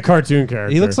looks I mean, like a cartoon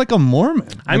character. He looks like a Mormon.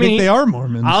 I mean, think they are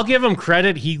Mormons. I'll give him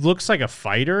credit. He looks like a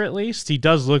fighter, at least. He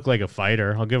does look like a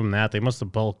fighter. I'll give him that. They must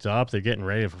have bulked up. They're getting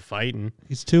ready for fighting.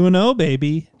 He's 2-0,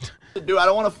 baby. Dude, I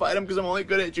don't want to fight him because I'm only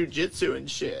good at jujitsu and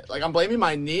shit. Like, I'm blaming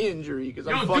my knee injury because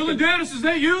I'm fucking... Dylan Dennis, is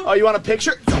that you? Oh, you want a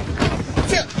picture?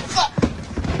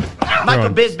 Michael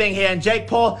Bisping here, and Jake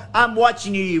Paul, I'm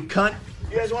watching you, you cunt.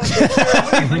 You guys want a picture?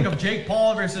 What do you think of Jake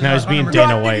Paul versus... Now he's being I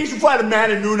Dana think White. you should fight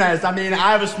Amanda Nunes. I mean,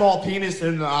 I have a small penis,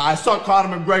 and I suck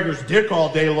Conor McGregor's dick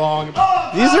all day long.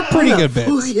 These are pretty good bits.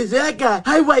 Who is that guy?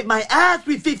 I wipe my ass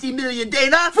with 50 million,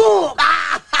 Dana. Fool!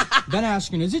 Ben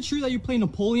Askren, is it true that you play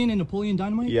Napoleon in Napoleon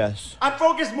Dynamite? Yes. I'm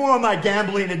focused more on my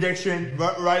gambling addiction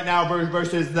right now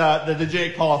versus the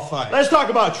Jake Paul fight. Let's talk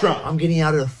about Trump. I'm getting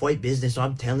out of the fight business, so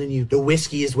I'm telling you, the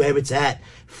whiskey is where it's at.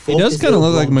 He does kind of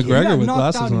look like McGregor with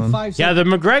glasses on. Yeah, the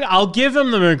McGregor. I'll give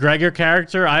him the McGregor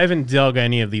character. I haven't dug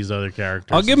any of these other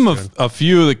characters. I'll give him a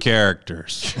few of the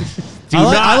characters.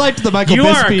 I liked the Michael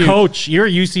Bisping. You are a coach. You're a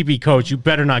UCB coach. You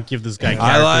better not give this guy characters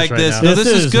I like right this. now. No, this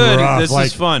is good. rough. This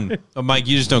is fun. Oh, Mike,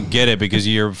 you just don't get it because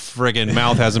your friggin'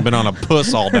 mouth hasn't been on a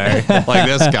puss all day like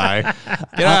this guy.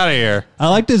 Get out of here. I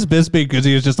liked his Bisping because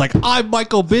he was just like, I'm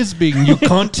Michael Bisping, you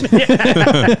cunt.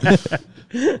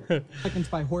 Seconds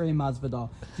by Jorge Masvidal.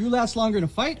 Do you last longer in a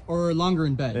fight or longer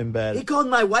in bed? In bed. He called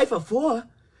my wife a whore,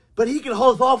 but he can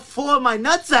hold all 4 of my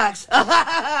nutsacks.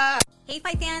 Hey,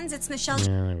 Fight fans, it's Michelle. Yeah,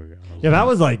 there we go. Yeah, that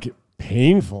was like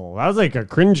painful. That was like a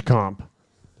cringe comp.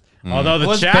 Although the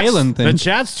What's chat's, Balin think? the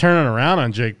chat's turning around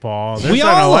on Jake Paul. They're We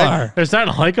starting to all like, are. They're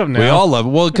starting to like him now. We all love it.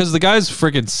 Well, because the guy's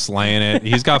freaking slaying it.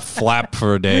 He's got flap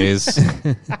for days.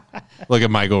 Look at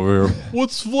Mike over here.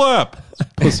 What's flap? It's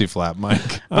pussy flap,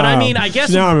 Mike. But I mean, I guess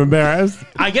Now I'm embarrassed.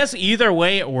 I guess either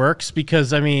way it works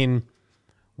because I mean,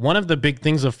 one of the big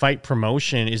things of fight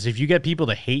promotion is if you get people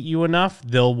to hate you enough,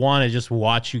 they'll want to just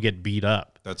watch you get beat up.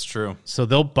 That's true. So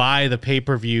they'll buy the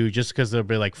pay-per-view just because they'll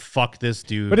be like, "Fuck this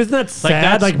dude." But isn't that sad?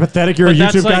 that's- Like pathetic. You're a but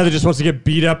that's YouTube guy like- that just wants to get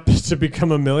beat up to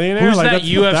become a millionaire. Who's like, that that's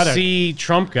UFC pathetic.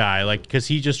 Trump guy? Like, because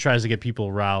he just tries to get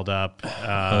people riled up.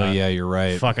 Oh, yeah, you're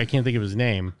right. Fuck, I can't think of his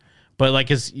name. But like,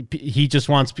 he just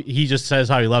says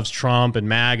how he loves Trump and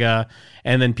MAGA,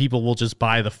 and then people will just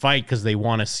buy the fight because they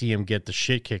want to see him get the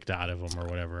shit kicked out of him or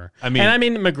whatever. I mean,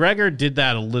 McGregor did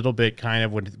that a little bit, kind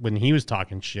of when he was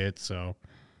talking shit. So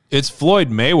It's Floyd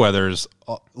Mayweather's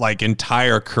like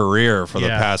entire career for the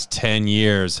Yeah. past 10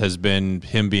 years has been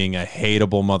him being a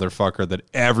hateable motherfucker that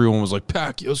everyone was like,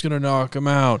 Pacquiao's going to knock him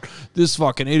out. This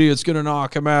fucking idiot's going to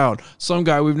knock him out. Some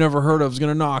guy we've never heard of is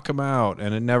going to knock him out.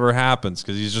 And it never happens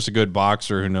because he's just a good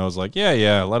boxer who knows like,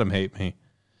 yeah, let him hate me.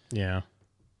 yeah.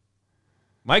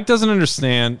 Mike doesn't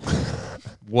understand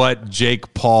what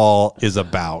Jake Paul is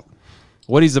about.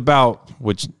 What he's about,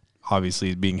 which obviously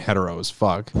is being hetero as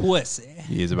fuck. Pussy.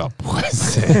 He is about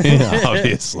pussy,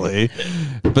 obviously.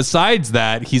 Besides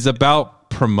that, he's about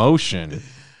promotion.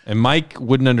 And Mike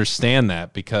wouldn't understand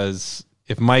that because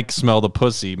if Mike smelled a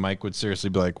pussy, Mike would seriously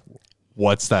be like,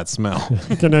 what's that smell?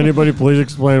 Can anybody please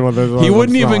explain what this? He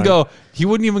wouldn't even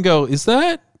go, is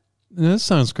that, that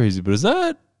sounds crazy, but is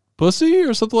that pussy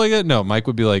or something like that? No, Mike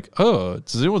would be like, oh,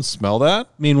 does anyone smell that?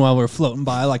 Meanwhile, we're floating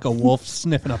by like a wolf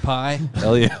sniffing a pie.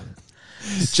 Hell yeah.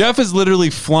 Jeff is literally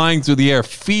flying through the air,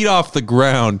 feet off the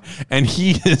ground, and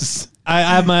he is... I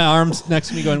have my arms next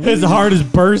to me going... His heart is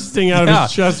bursting out of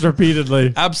his chest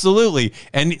repeatedly. Absolutely.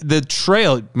 And the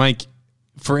trail, Mike,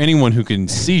 for anyone who can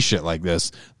see shit like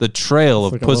this, the trail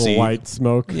of Like a pussy... little white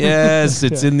smoke. Yes,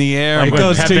 it's in the air. Like It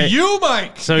goes Pepe- to you,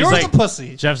 Mike. So You're he's like the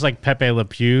pussy. Jeff's like Pepe Le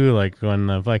Pew, like when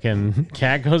the fucking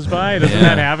cat goes by. Doesn't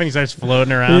that happen? He starts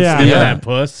floating around, sniffing that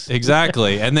puss.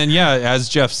 Exactly. And then, as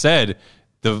Jeff said,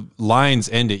 the lines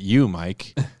end at you,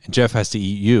 Mike. And Jeff has to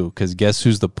eat you because guess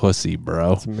who's the pussy,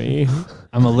 bro? It's me.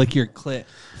 I'm going to lick your clit,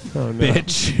 Oh, no.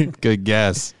 bitch. Good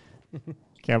guess.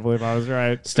 Can't believe I was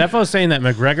right. Stefo's saying that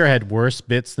McGregor had worse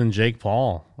bits than Jake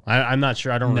Paul. I'm not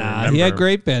sure. I don't really remember. He had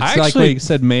great bits. I like actually- when he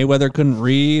said Mayweather couldn't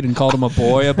read and called him a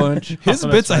boy a bunch. His Oh,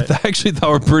 bits that's I actually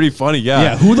thought were pretty funny.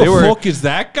 Yeah. Who the They were- fuck is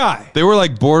that guy? They were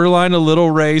like borderline a little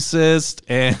racist,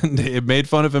 and it made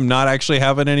fun of him not actually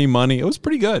having any money. It was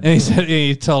pretty good. And he said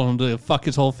he told him to fuck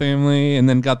his whole family, and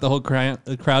then got the whole crowd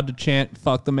to chant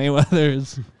 "fuck the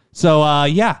Mayweathers." So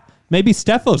maybe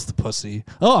Stefo's the pussy.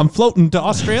 Oh, I'm floating to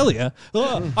Australia.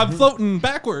 Oh, I'm floating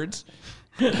backwards.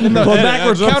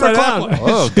 Backwards, upside down.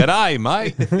 Oh, g'day,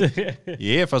 mate.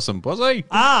 Yeah, for some pussy.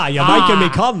 You're making me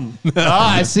come.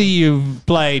 I see you've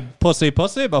played pussy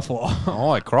before.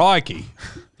 Oh, crikey.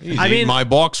 He's eating my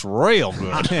box real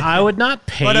good. I would not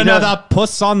pay. But to- another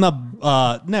puss on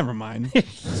the. Never mind.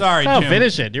 Sorry, Oh, Jim.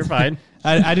 finish it. You're fine.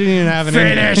 I didn't even have an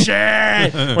Finish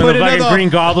it. When Put the fucking another- Green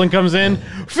Goblin comes in,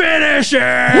 finish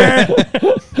it.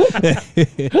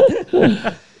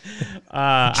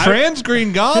 Trans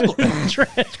Green Goblin.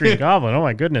 Trans Green Goblin. Oh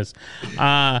my goodness.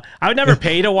 I would never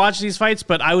pay to watch these fights,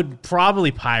 but I would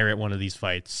probably pirate one of these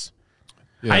fights.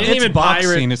 Yeah. I didn't even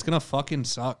pirate. It's gonna fucking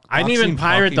suck. I didn't even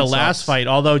pirate the last sucks. fight,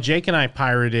 although Jake and I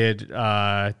pirated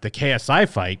the KSI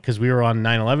fight because we were on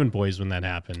 9/11 Boys when that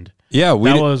happened. Yeah,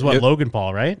 that was Logan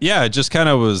Paul, right? Yeah, it just kind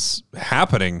of was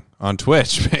happening on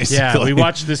Twitch, basically. Yeah, we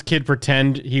watched this kid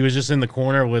pretend he was just in the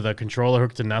corner with a controller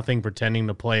hooked to nothing, pretending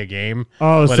to play a game.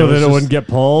 Oh, but so that it wouldn't get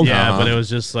pulled? Yeah, but it was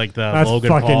just like the That's Logan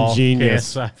fucking Paul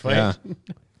genius. KSI fight. Yeah.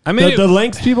 I mean, the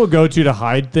lengths people go to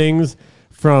hide things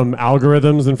from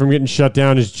algorithms and from getting shut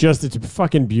down is just, it's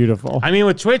fucking beautiful. I mean,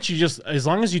 with Twitch, you just, as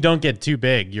long as you don't get too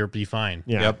big, you'll be fine.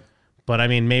 Yeah. Yep. But I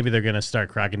mean, maybe they're going to start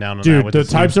cracking down on that Dude, with the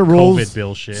this types new of rules, COVID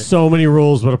bill shit. so many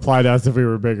rules would apply to us if we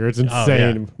were bigger. It's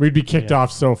insane. yeah. We'd be kicked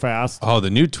off so fast. Oh,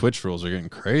 the new Twitch rules are getting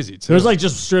crazy, too. There's like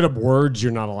just straight up words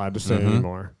you're not allowed to say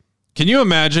anymore. Can you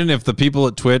imagine if the people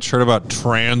at Twitch heard about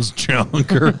trans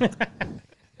junker?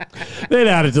 They'd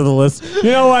add it to the list. You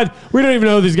know what? We don't even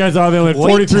know who these guys are. They only have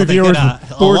 43 viewers.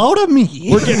 Hello to me.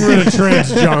 We're getting rid of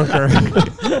trans junker.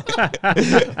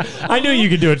 I knew you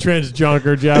could do a trans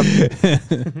junker, Jeff.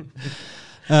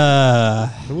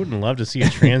 Who wouldn't love to see a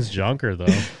trans junker, though?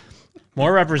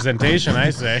 More representation, I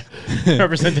say.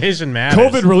 Representation matters.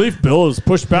 COVID relief bill is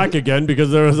pushed back again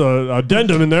because there was an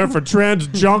addendum in there for trans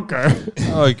junker.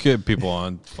 Oh, I get people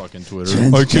on fucking Twitter.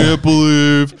 I can't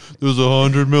believe there's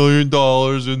 $100 million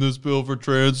in this bill for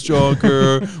trans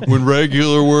junker when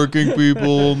regular working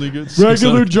people only get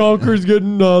Regular junkers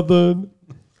getting nothing.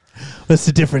 What's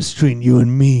the difference between you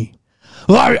and me?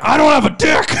 Well, I don't have a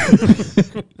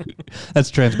dick. That's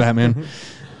trans Batman.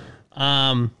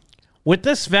 With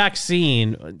this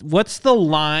vaccine, what's the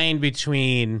line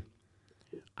between,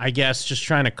 I guess, just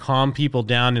trying to calm people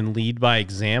down and lead by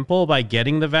example by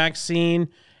getting the vaccine,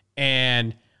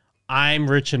 and I'm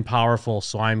rich and powerful,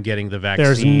 so I'm getting the vaccine.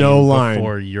 There's no line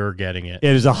before you're getting it.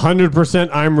 It is 100%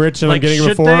 I'm rich and Like, I'm getting it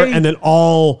should before, they- and then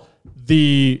all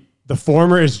the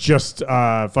former is just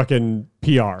fucking PR.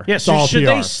 Yeah, It's so all should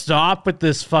PR. they stop with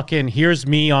this fucking here's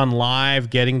me on live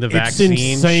getting the It's vaccine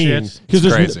insane. shit?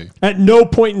 Because at no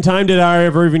point in time did I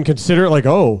ever even consider it like,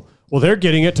 oh, well, they're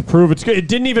getting it to prove it's good. It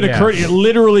didn't even Yeah. occur. It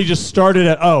literally just started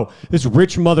at, oh, this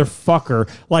rich motherfucker.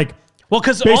 Like, well,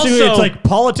 because basically also, it's like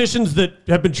politicians that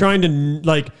have been trying to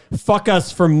like fuck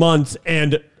us for months,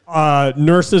 and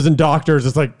nurses and doctors.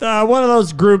 It's like one of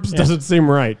those groups doesn't seem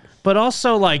right. But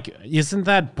also, like, isn't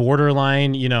that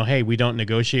borderline, hey, we don't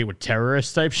negotiate with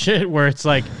terrorists type shit, where it's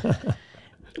like,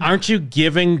 aren't you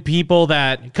giving people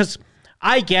that, because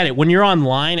I get it. When you're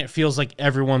online, it feels like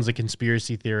everyone's a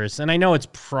conspiracy theorist. And I know it's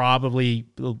probably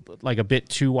like a bit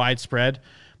too widespread,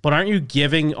 but aren't you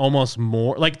giving almost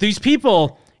more, like these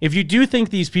people, if you do think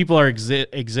these people are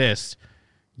exist,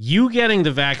 you getting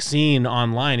the vaccine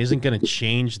online isn't going to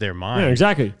change their mind. Yeah,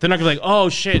 exactly. They're not going to be like, oh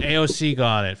shit, AOC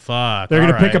got it. Fuck. They're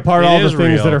going to pick apart all the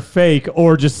things that are fake,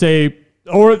 or just say,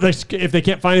 or if they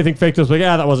can't find anything fake, they'll be like,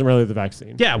 that wasn't really the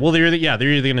vaccine. Yeah, well, they're either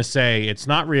going to say it's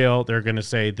not real. They're going to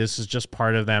say this is just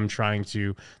part of them trying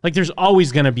to, like, there's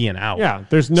always going to be an out. Yeah,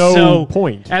 there's no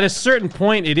point. At a certain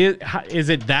point, is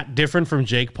it that different from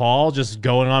Jake Paul just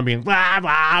going on being, blah,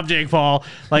 blah, I'm Jake Paul?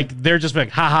 Like, they're just like,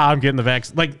 haha, I'm getting the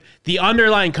vaccine. Like, the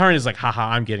underlying current is like, haha,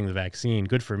 I'm getting the vaccine.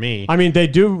 Good for me. I mean, they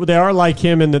are like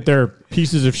him in that they're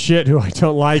pieces of shit who I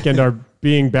don't like and are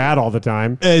being bad all the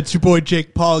time. It's your boy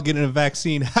Jake Paul getting a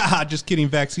vaccine. Haha, just kidding.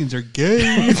 Vaccines are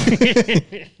gay.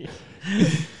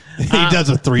 He does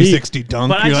a 360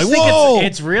 dunk. But You're I like, just think whoa.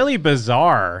 it's really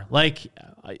bizarre. Like,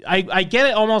 I get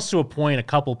it almost to a point, a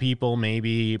couple people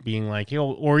maybe being like,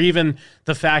 or even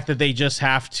the fact that they just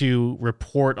have to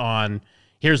report on,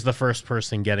 here's the first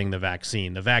person getting the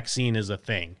vaccine. The vaccine is a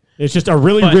thing. It's just a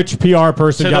really rich PR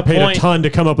person got paid a ton to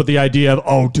come up with the idea of,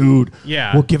 oh, dude,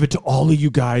 we'll give it to all of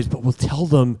you guys, but we'll tell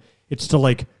them it's to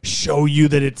like show you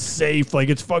that it's safe. Like,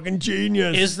 it's fucking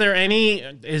genius. Is there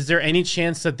any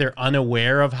chance that they're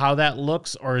unaware of how that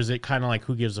looks, or is it kind of like,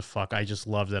 who gives a fuck? I just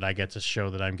love that I get to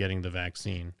show that I'm getting the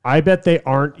vaccine. I bet they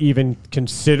aren't even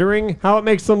considering how it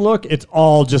makes them look. It's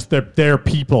all just their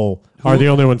people are the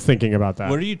only ones thinking about that.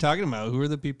 What are you talking about? Who are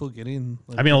the people getting?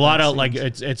 Like, I mean, a lot of like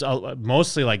it's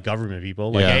mostly like government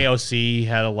people. Like AOC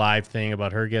had a live thing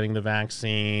about her getting the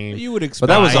vaccine. You would expect,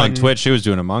 but that was on Twitch. She was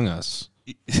doing Among Us.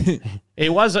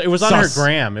 It was on her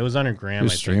gram. It was on her gram.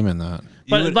 Who's streaming that?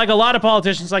 But like a lot of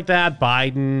politicians like that,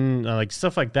 Biden, like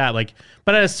stuff like that. Like,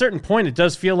 but at a certain point, it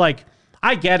does feel like,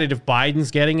 I get it. If Biden's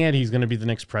getting it, he's going to be the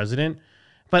next president.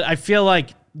 But I feel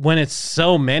like when it's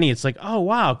so many, it's like, oh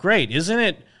wow, great! Isn't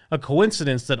it a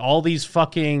coincidence that all these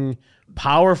fucking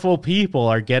powerful people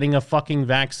are getting a fucking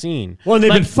vaccine. Well, and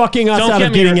they've been fucking us out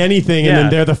of getting anything, and then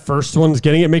they're the first ones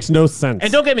getting it. It makes no sense.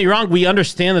 And don't get me wrong, we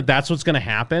understand that that's what's going to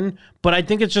happen, but I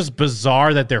think it's just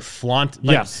bizarre that they're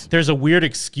Yes. There's a weird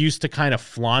excuse to kind of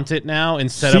flaunt it now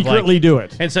instead Secretly of do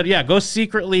it. Instead, go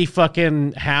secretly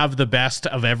fucking have the best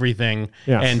of everything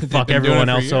and fuck been doing everyone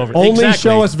it for else over. Only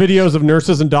show us videos of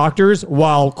nurses and doctors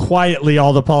while quietly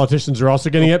all the politicians are also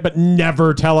getting it, but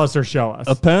never tell us or show us.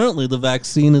 Apparently, the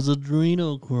vaccine is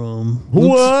adrenochrome.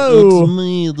 Whoa! It's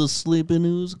me, the sleepy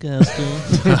newscaster.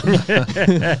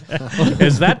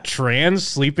 Is that trans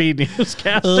sleepy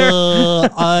newscaster?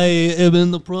 I am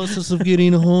in the process of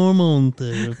getting hormone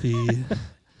therapy.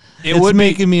 It's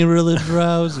making me really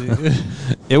drowsy.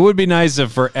 It would be nice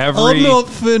if for every... I'm not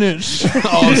finished.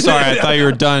 Oh, sorry. I thought you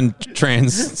were done,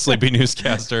 trans sleepy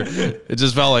newscaster. It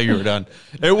just felt like you were done.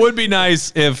 It would be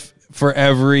nice if for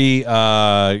every,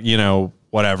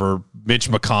 whatever, Mitch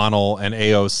McConnell and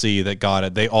AOC that got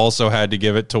it, they also had to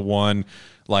give it to one,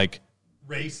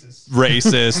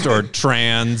 racist or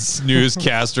trans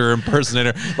newscaster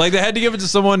impersonator. Like, they had to give it to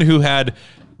someone who had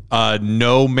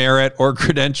no merit or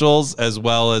credentials, as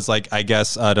well as, I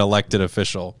guess, an elected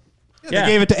official. They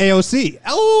gave it to AOC.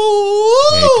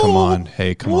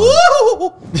 Hey, come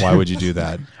on. Why would you do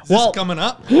that? Is this coming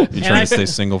up? You trying to stay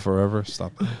single forever?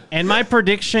 Stop. And my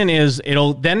prediction is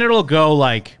it'll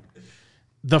go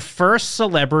the first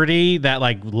celebrity that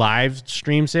live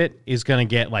streams it is going to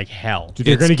get hell. Dude,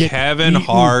 they're going to get Kevin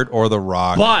Hart or The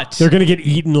Rock. But they're going to get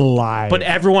eaten alive. But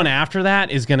everyone after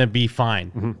that is going to be fine.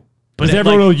 Mm-hmm. Because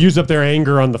everyone will use up their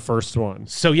anger on the first one.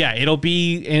 So it'll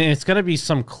be, and it's going to be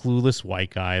some clueless white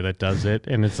guy that does it.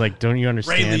 And it's don't you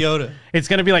understand? Ray Liotta. It's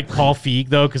going to be Paul Feig,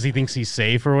 though, because he thinks he's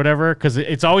safe or whatever. Because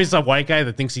it's always a white guy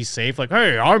that thinks he's safe.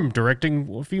 Hey, I'm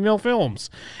directing female films.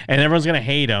 And everyone's going to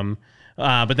hate him.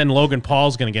 But then Logan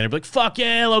Paul's going to get it. Like, fuck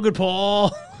yeah, Logan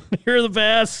Paul. You're the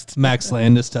best. Max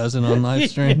Landis does it on live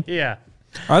stream. Yeah.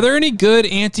 Are there any good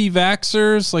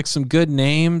anti-vaxxers? Some good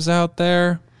names out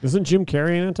there? Isn't Jim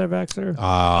Carrey an anti-vaxxer?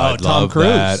 I'd Tom love Cruise.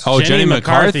 that. Oh, Jenny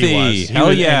McCarthy.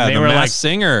 Hell yeah, the Masked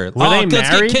Singer. Were they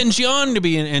let's married? get Ken Jeong to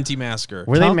be an anti-masker.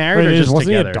 Were they married or just wasn't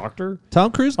together? he a doctor?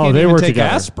 Tom Cruise Oh, can't they even were take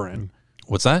together. aspirin.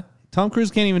 What's that? Tom Cruise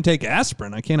can't even take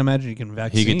aspirin. I can't imagine he can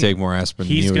vaccine. He could take more aspirin.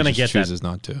 He's going to get chooses that.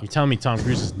 not to. You telling me Tom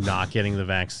Cruise is not getting the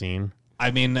vaccine?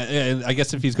 I mean, I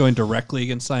guess if he's going directly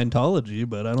against Scientology,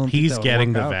 but I don't think He's that would getting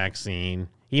work the out. vaccine.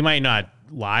 He might not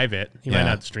live it. He might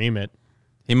not stream it.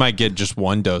 He might get just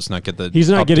one dose, not get the He's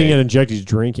not getting update. it injected. He's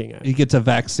drinking it. He gets a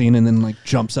vaccine and then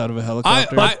jumps out of a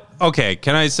helicopter. Okay,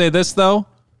 can I say this though?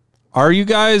 Are you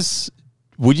guys?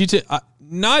 Would you take?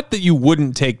 Not that you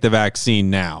wouldn't take the vaccine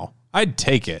now. I'd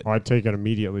take it. Oh, I'd take it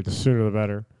immediately. The sooner the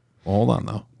better. Well, hold on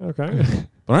though. Okay.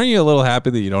 But aren't you a little happy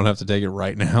that you don't have to take it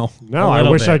right now? No, I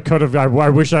wish I could have. I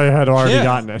wish I had already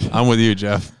gotten it. I'm with you,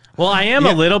 Jeff. Well, I am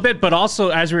a little bit, but also,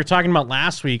 as we were talking about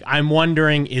last week, I'm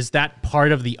wondering, is that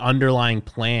part of the underlying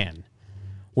plan?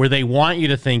 Where they want you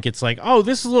to think it's oh,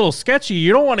 this is a little sketchy.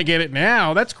 You don't want to get it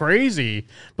now. That's crazy.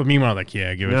 But meanwhile, give it to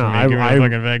me. Give me the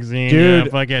fucking vaccine.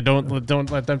 Dude, fuck yeah.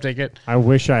 Don't let them take it. I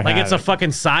wish I had it's a fucking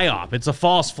psyop. It's a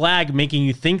false flag making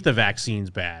you think the vaccine's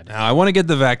bad. Now, I want to get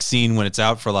the vaccine when it's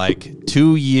out for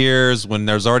 2 years, when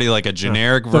there's already a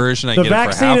generic version. I the get it for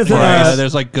vaccine half isn't price.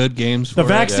 There's good games for The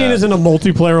vaccine isn't a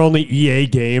multiplayer only EA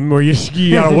game where you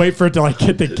gotta wait for it to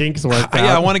get the kinks worked out.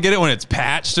 Yeah, I want to get it when it's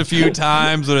patched a few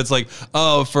times. When it's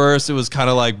first it was kind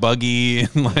of buggy and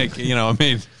it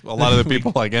made a lot of the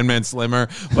people N-Man slimmer.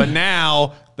 But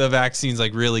now the vaccine's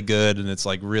really good and it's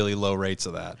really low rates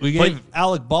of that. We gave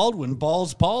Alec Baldwin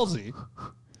balls palsy.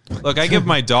 Look, I give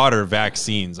my daughter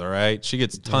vaccines, all right? She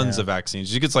gets tons of vaccines.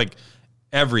 She gets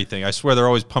everything. I swear they're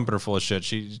always pumping her full of shit.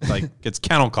 She gets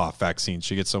kennel cough vaccines.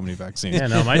 She gets so many vaccines. Yeah,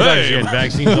 no, my daughter's getting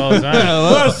vaccines all the time.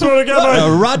 I swear to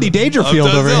God, Rodney Dangerfield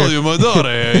I'm over telling here. you, my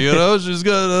daughter, she's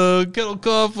got kennel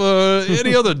cough,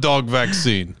 any other dog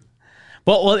vaccine.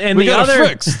 Well, and We got it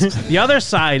fixed. the other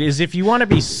side is if you want to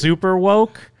be super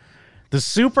woke, the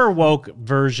super woke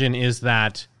version is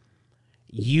that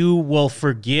you will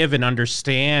forgive and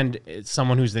understand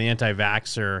someone who's the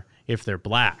anti-vaxxer if they're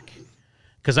black.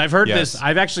 Because I've heard this,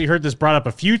 I've actually heard this brought up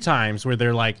a few times where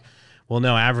they're well,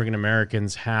 no, African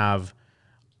Americans have,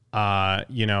 a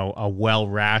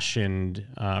well-rationed,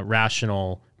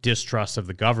 rational distrust of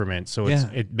the government. So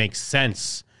it makes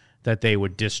sense that they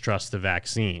would distrust the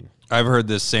vaccine. I've heard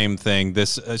this same thing.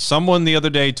 This someone the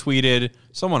other day tweeted,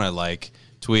 someone I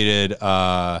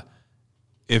tweeted,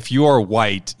 if you are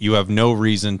white, you have no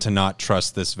reason to not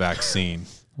trust this vaccine.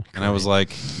 And I was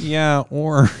yeah,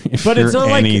 or if but it's you're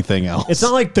not anything else. It's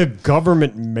not like the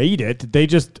government made it. They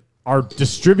just are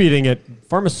distributing it.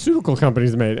 Pharmaceutical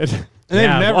companies made it.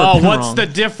 What's the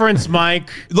difference, Mike?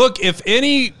 Look, if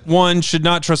anyone should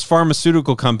not trust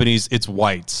pharmaceutical companies, it's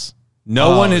whites.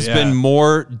 No one has been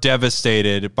more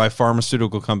devastated by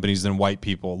pharmaceutical companies than white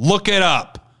people. Look it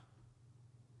up.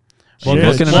 Well,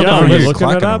 looking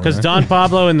it up because Don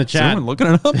Pablo in the chat. Someone looking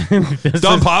it up?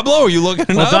 Don Pablo, are you looking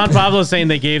it up? Don Pablo is saying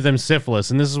they gave them syphilis,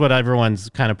 and this is what everyone's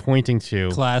kind of pointing to.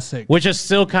 Classic. Which is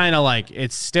still kind of like,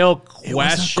 it's still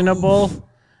questionable.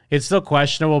 It's still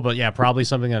questionable, but yeah, probably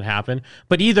something that happened.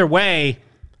 But either way,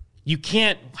 you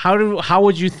can't, how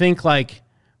would you think like,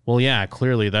 well, yeah,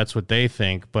 clearly that's what they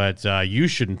think, but you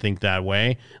shouldn't think that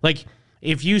way. Like,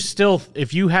 if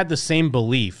you had the same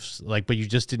beliefs, like, but you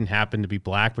just didn't happen to be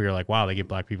black, but you're like, wow, they give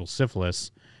black people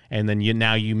syphilis, and then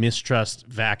you mistrust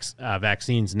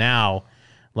vaccines now,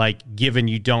 like, given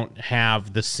you don't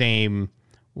have the same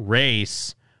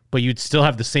race, but you'd still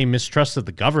have the same mistrust of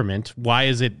the government. Why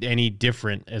is it any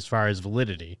different as far as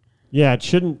validity? Yeah, it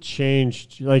shouldn't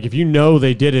change. Like, if you know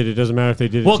they did it, it doesn't matter if they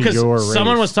did it to your race.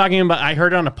 Someone was talking about, I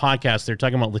heard it on a podcast, they're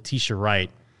talking about Letitia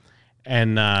Wright.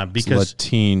 And because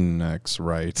Latinx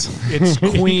right, it's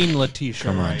Queen Letitia.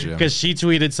 Come on, Jim. Because she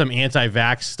tweeted some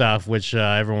anti-vax stuff, which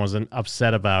everyone was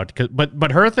upset about.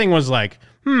 But her thing was like,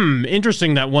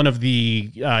 interesting that one of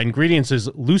the ingredients is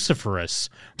luciferase.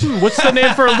 What's the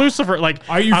name for Lucifer? Like,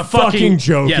 are you fucking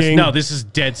joking? Yes, no, this is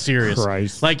dead serious.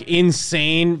 Christ. Like,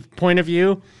 insane point of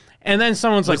view. And then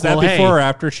someone's was like, that before or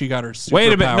after she got her superpowers?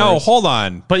 Wait a minute, no, hold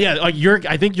on. But yeah, like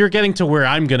I think you're getting to where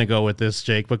I'm gonna go with this,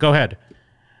 Jake. But go ahead.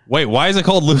 Wait, why is it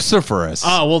called luciferase?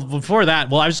 Oh, well, before that,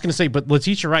 I was just going to say, but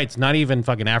Letitia Wright's not even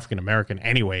fucking African-American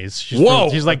anyways.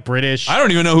 She's like British. I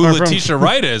don't even know who Letitia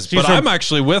Wright is, but I'm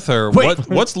actually with her. Wait,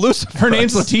 what's luciferase? Her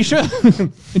name's Letitia,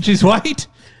 and she's white?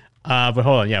 But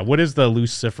hold on, yeah, what is the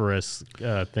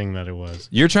luciferase thing that it was?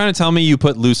 You're trying to tell me you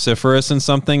put luciferase in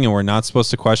something and we're not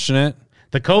supposed to question it?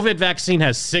 The COVID vaccine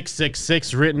has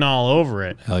 666 written all over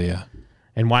it. Hell yeah.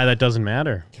 And why that doesn't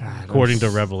matter, according to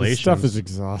Revelation. Stuff is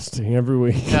exhausting every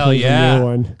week. Hell yeah.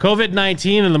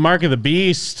 COVID-19 and the mark of the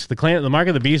beast. The mark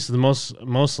of the beast is the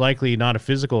most likely not a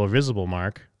physical or visible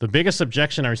mark. The biggest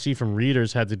objection I received from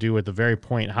readers had to do with the very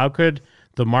point. How could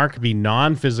the mark be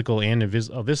non-physical and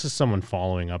invisible? Oh, this is someone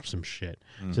following up some shit.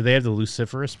 So they have the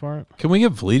luciferase part? Can we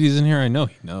get Vlides in here? I know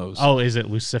he knows. Oh, is it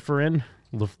Luciferin?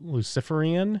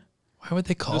 Luciferian? Why would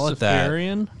they call it that?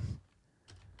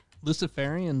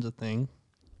 Luciferian's a thing.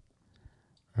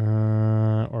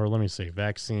 Or let me see,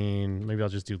 vaccine. Maybe I'll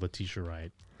just do Letitia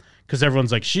Wright, because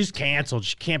everyone's like, she's canceled.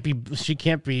 She can't be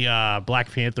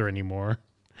Black Panther anymore.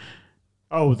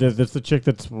 Oh, that's the chick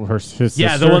that's his sister?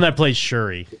 Yeah, the one that plays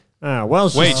Shuri. Well,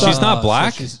 she's not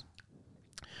black.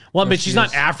 But she's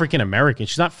not African American.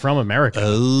 She's not from America.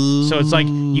 Oh. So it's like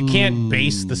you can't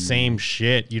base the same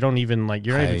shit. You don't even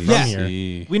you're not even from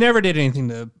here. We never did anything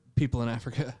to people in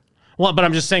Africa. Well, but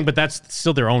I'm just saying, but that's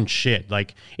still their own shit.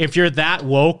 Like, if you're that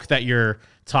woke that you're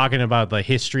talking about the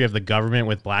history of the government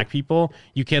with black people,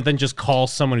 you can't then just call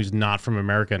someone who's not from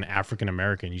America an African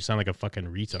American. You sound like a fucking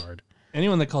retard.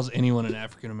 Anyone that calls anyone an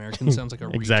African American sounds like a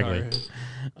exactly.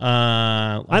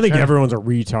 retard. I think everyone's a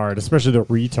retard, especially the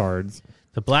retards.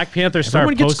 The Black Panther star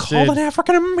posted... Everyone gets called an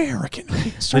African American.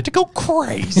 Start to go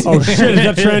crazy. Oh, shit. Is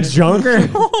that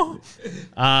transjunker?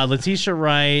 Letitia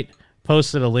Wright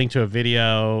posted a link to a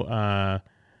video,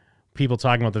 people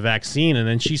talking about the vaccine, and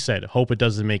then she said, hope it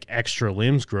doesn't make extra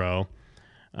limbs grow.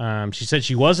 She said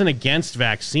she wasn't against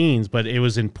vaccines, but it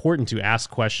was important to ask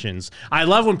questions. I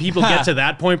love when people get to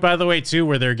that point, by the way, too,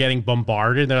 where they're getting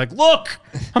bombarded. They're like, look,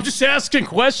 I'm just asking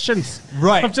questions.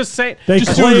 Right. I'm just saying. They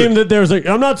claim that there's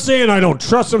I'm not saying I don't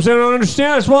trust them, I'm saying I don't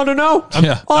understand. I just wanted to know.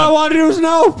 All I want to do is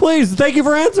know. Please. Thank you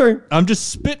for answering. I'm just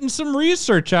spitting some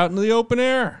research out into the open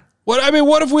air.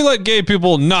 What if we let gay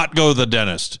people not go to the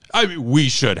dentist? I mean, we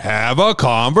should have a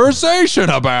conversation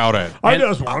about it. I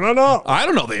just want to know. I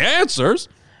don't know the answers.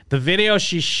 The video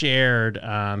she shared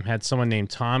had someone named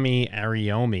Tommy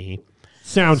Ariomi.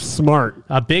 Sounds smart.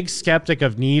 A big skeptic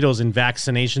of needles and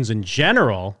vaccinations in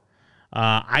general.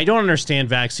 I don't understand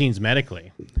vaccines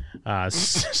medically.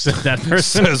 Said that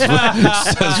person.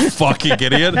 says fucking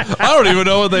idiot. I don't even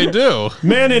know what they do.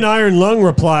 Man in Iron Lung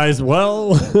replies,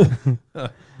 well...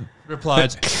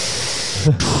 replies...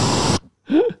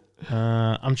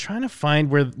 I'm trying to find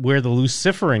where the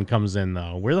luciferin comes in,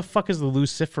 though. Where the fuck is the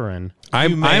luciferin? I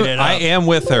am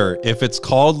with her. If it's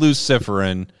called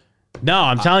luciferin, no,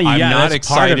 I'm telling you, I'm not that's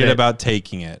excited about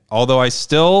taking it. Although I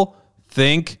still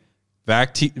think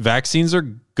vaccines are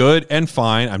good and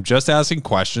fine. I'm just asking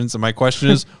questions, and my question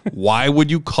is, why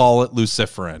would you call it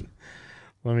luciferin?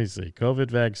 Let me see.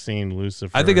 COVID vaccine,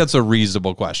 luciferin. I think that's a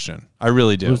reasonable question. I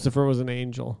really do. Lucifer was an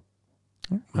angel.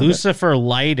 Lucifer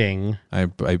Lighting. I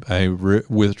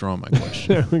withdraw my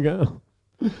question. There we go.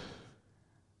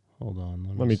 Hold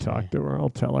on. Let me talk to her. I'll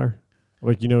tell her.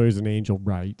 Like, he's an angel,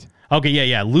 right? Okay,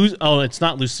 yeah. It's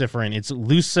not Luciferin. It's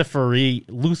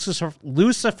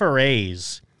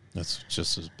luciferase. That's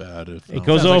just as bad. It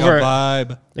goes over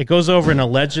vibe. It goes over an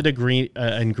alleged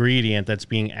ingredient that's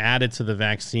being added to the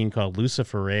vaccine called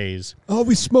luciferase. Oh,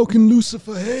 we smoking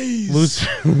Lucifer Haze.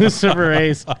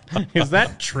 Luciferase. Is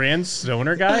that trans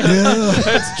stoner guy? Yeah.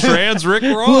 That's trans Rick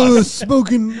Ross. Oh, we're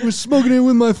smoking it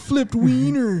with my flipped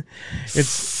wiener.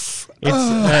 It's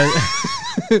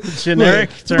generic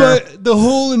term. The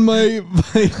hole in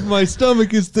my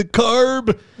stomach is the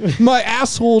carb. My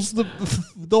asshole's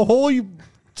the hole you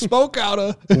smoke out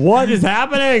of. What is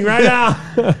happening right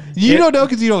now? You don't know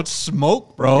because you don't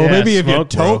smoke, bro. Yeah, Maybe if you smoke,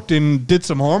 toked and did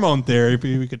some hormone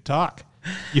therapy, we could talk.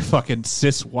 You fucking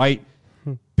cis white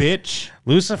bitch.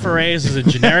 Luciferase is a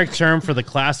generic term for the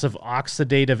class of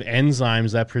oxidative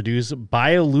enzymes that produce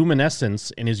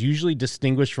bioluminescence and is usually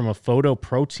distinguished from a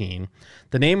photoprotein.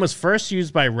 The name was first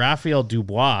used by Raphael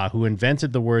Dubois, who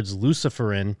invented the words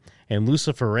luciferin and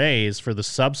luciferase for the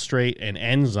substrate and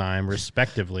enzyme,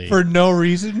 respectively. For no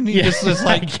reason? He just was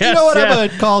like, guess, you know what, I'm going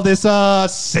to call this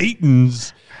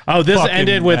Satan's. Oh, this fucking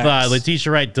ended with mess.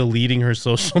 Letitia Wright deleting her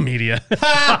social media.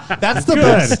 That's the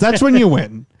best. That's when you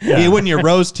win. Yeah. When you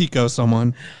rose Tico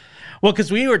someone. Well, because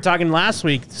we were talking last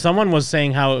week, someone was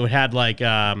saying how it had like...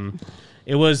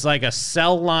 it was like a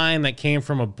cell line that came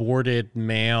from aborted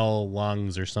male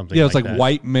lungs or something. Yeah, it was like that.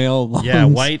 white male lungs. Yeah,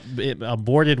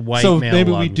 aborted white so male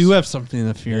maybe lungs. we do have something in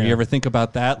the fear. Yeah. You ever think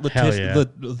about that? Hell yeah.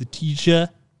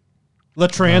 Letitia?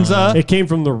 Latranza? It came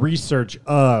from the research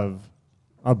of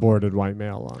aborted white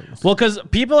male lungs. Well, because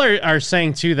people are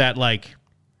saying too that like,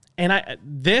 and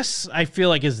I feel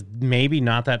like is maybe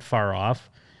not that far off,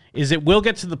 is it will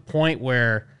get to the point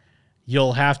where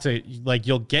you'll have to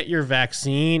you'll get your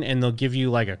vaccine and they'll give you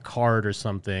like a card or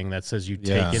something that says you've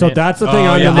taken so it. that's the thing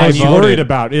I'm the most worried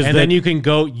about is and that then you can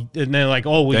go and they're like,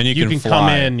 oh, then you can come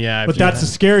in. Yeah. But that's the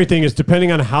scary thing is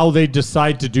depending on how they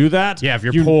decide to do that. Yeah, if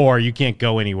you're poor, you can't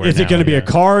go anywhere. Is it going to be a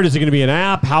card? Is it going to be an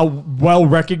app? How well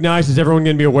recognized is everyone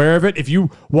going to be aware of it? If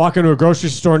you walk into a grocery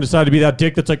store and decide to be that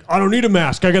dick that's like, I don't need a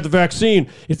mask, I got the vaccine.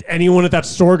 Is anyone at that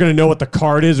store going to know what the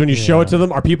card is when you show it to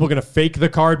them? Are people going to fake the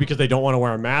card because they don't want to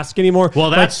wear a mask anymore?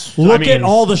 Well, that's look at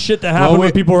all the shit that happened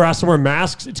when people were asked to wear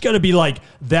masks. It's going to be like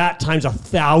that times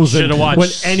 1,000 when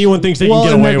anyone thinks they can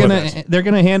get away with it. They're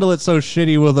going to handle it so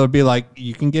shitty where they'll be like,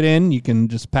 you can get in, you can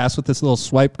just pass with this little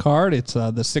swipe card. It's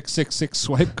the 666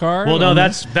 swipe card. Well, no,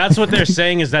 that's what they're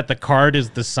saying is that the card is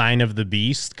the sign of the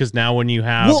beast because now when you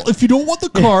have... Well, if you don't want the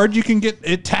card, you can get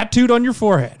it tattooed on your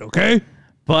forehead, okay?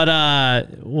 But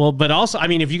also, I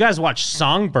mean, if you guys watch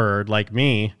Songbird like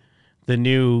me, the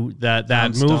new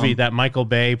that movie that Michael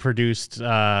Bay produced,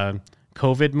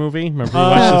 COVID movie. Remember we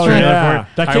watched the trailer for it?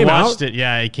 That came I watched out? it.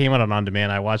 Yeah, it came out on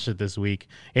demand. I watched it this week.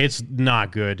 It's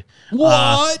not good.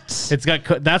 What? It's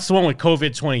got that's the one with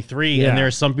COVID-23, and there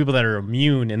are some people that are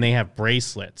immune and they have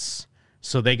bracelets.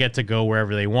 So they get to go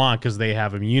wherever they want because they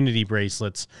have immunity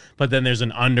bracelets. But then there's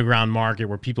an underground market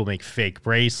where people make fake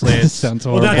bracelets. Sounds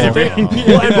Well, horrible. that's the thing.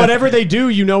 Well, and whatever they do,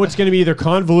 you know it's going to be either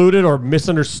convoluted or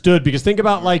misunderstood. Because think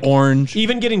about like orange,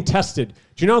 even getting tested.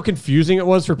 Do you know how confusing it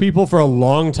was for people for a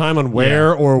long time on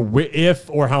where or if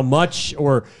or how much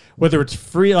or whether it's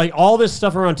free? Like all this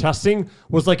stuff around testing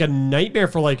was like a nightmare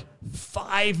for like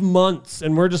 5 months.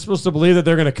 And we're just supposed to believe that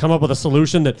they're going to come up with a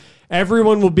solution that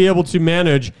everyone will be able to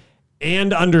manage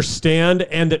and understand,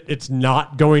 and that it's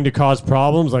not going to cause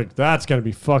problems. Like, that's going to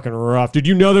be fucking rough. Did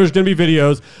you know there's going to be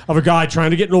videos of a guy trying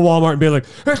to get into Walmart and be like,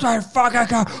 it's my fucking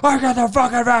car. I got the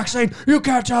fucking vaccine. You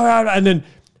can't tell me. And then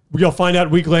you'll find out a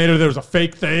week later there was a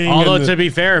fake thing. Although, to be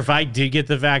fair, if I did get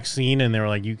the vaccine and they were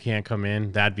like, you can't come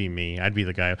in, that'd be me. I'd be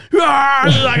the guy,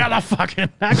 I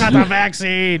got the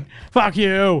vaccine. Fuck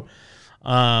you.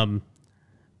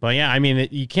 But yeah, I mean,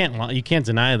 you can't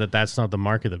deny that that's not the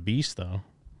mark of the beast, though.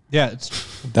 Yeah,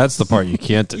 that's the part you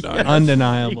can't deny.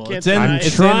 Undeniable. You It's can't in, deny it's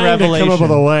it. in trying Revelation. to come up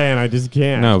with a way, and I just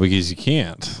can't. No, because you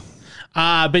can't.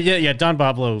 But yeah, Don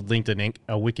Pablo linked a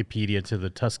Wikipedia to the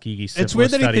Tuskegee syphilis It's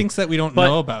weird that he study. thinks that we don't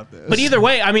know about this. But either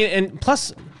way, I mean, and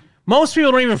plus, most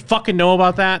people don't even fucking know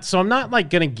about that. So I'm not like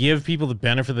gonna give people the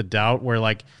benefit of the doubt where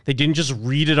like they didn't just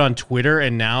read it on Twitter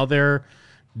and now they're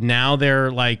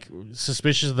like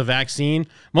suspicious of the vaccine.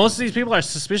 Most of these people are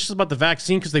suspicious about the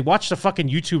vaccine because they watched a fucking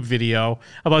YouTube video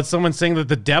about someone saying that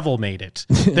the devil made it.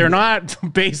 They're not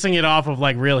basing it off of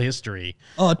like real history.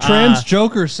 Oh, trans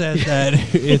Joker said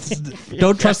that it's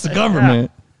don't trust the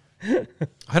government.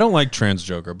 I don't like Trans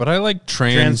Joker, but I like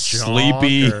Trans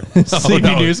Sleepy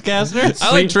Sleepy Newscaster.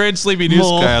 I like Trans Sleepy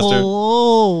Newscaster.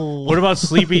 What about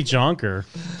Sleepy Jonker?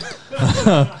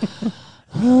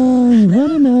 I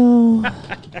don't know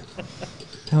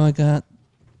how I got.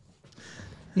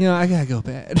 I gotta go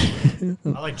bad.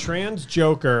 I like Trans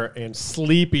Joker and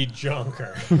Sleepy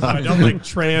Junker. I don't like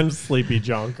Trans Sleepy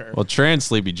Junker. Well, Trans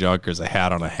Sleepy Junker is a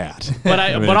hat on a hat. But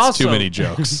mean, but it's also too many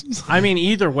jokes. I mean,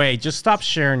 either way, just stop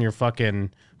sharing your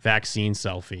fucking vaccine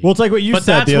selfie. Well, it's like what you But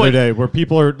said that's the other day, where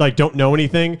people are like, don't know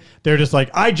anything. They're just like,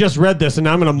 I just read this, and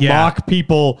I'm going to mock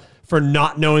people for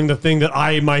not knowing the thing that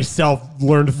I myself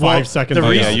learned 5 seconds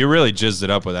ago. Yeah, you really jizzed it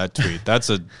up with that tweet. That's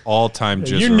an all-time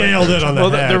jizz. You nailed it on the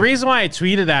head. The reason why I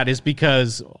tweeted that is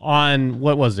because on,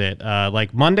 what was it,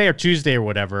 like Monday or Tuesday or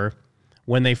whatever,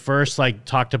 when they first like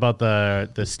talked about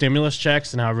the stimulus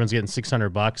checks and how everyone's getting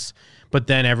 $600, but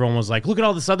then everyone was like, look at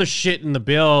all this other shit in the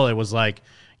bill. It was like,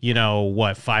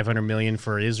 what, $500 million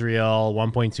for Israel,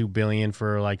 $1.2 billion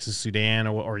for like Sudan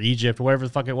or Egypt, or whatever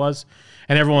the fuck it was.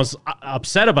 And everyone was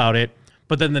upset about it.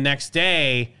 But then the next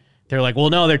day, they're like, well,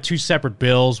 no, they're two separate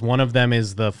bills. One of them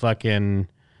is the fucking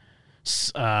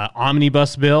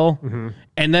omnibus bill. Mm-hmm.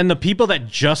 And then the people that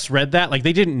just read that, like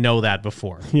they didn't know that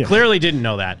before. Yeah. Clearly didn't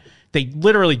know that. They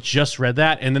literally just read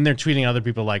that. And then they're tweeting other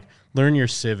people like, learn your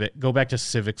civic, go back to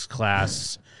civics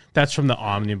class. That's from the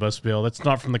omnibus bill. That's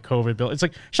not from the COVID bill. It's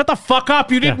like, shut the fuck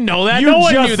up. You didn't know that. No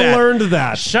one knew that. Learned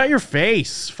that. Shut your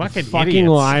face. Fucking idiots.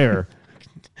 Liar.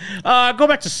 Go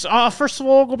back to, first of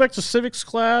all, go back to civics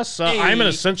class. I'm an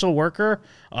essential worker.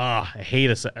 I hate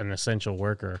an essential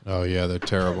worker. Oh, yeah, they're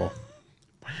terrible.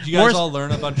 Did you guys all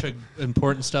learn a bunch of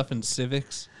important stuff in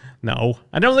civics? No.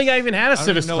 I don't think I even had a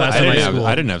civics class in my school.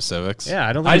 I didn't have civics. Yeah,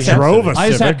 I don't think I drove a civic. I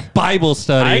just had Bible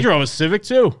study. I drove a civic,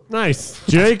 too. Nice.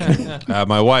 Jake?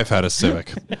 My wife had a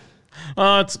civic.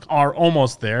 It's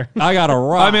almost there. I got a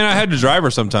rock. I mean, I had to drive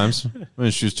her sometimes when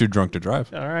she was too drunk to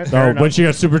drive. All right. So when she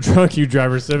got super drunk, you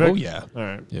drive her Civic? Oh, yeah. All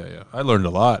right. Yeah. I learned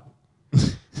a lot.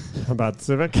 About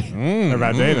Civic? Or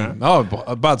about Dana? Oh,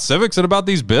 about civics and about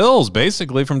these bills,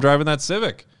 basically, from driving that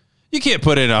Civic. You can't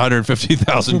put in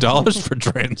 $150,000 for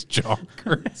Trans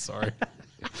Joker. Sorry.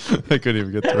 I couldn't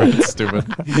even get through it. It's stupid.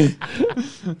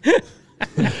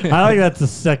 I think that's the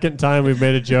second time we've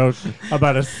made a joke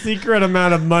about a secret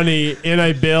amount of money in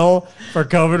a bill for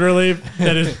COVID relief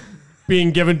that is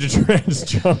being given to Trans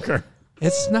Joker.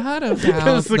 It's not about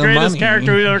because it's the greatest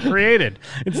character we've ever created.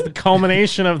 It's the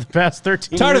culmination of the past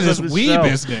 13 Tired years of this wee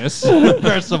business,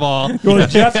 first of all. Well,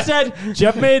 Jeff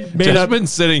made Jeff's up. been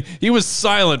sitting. He was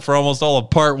silent for almost all of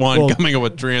part one, coming up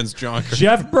with Trans Jonker.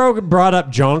 Jeff brought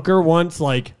up Jonker once,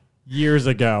 like years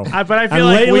ago. But I feel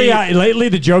like lately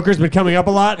the Joker's been coming up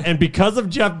a lot, and because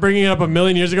of Jeff bringing it up a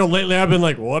million years ago, lately I've been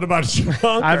like, what about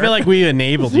Jonker? I feel like we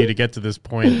enabled you to get to this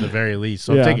point at the very least,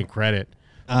 so I'm taking credit.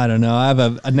 I don't know. I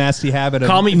have a nasty habit of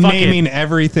naming naming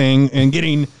everything and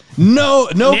getting no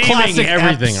naming classic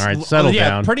everything. All right, settle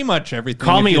down. Pretty much everything.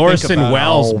 Call me Orson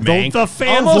Welles. Mank. The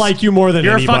fans like you more than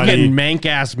you're anybody. Fucking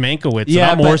Mank-ass Mankowitz.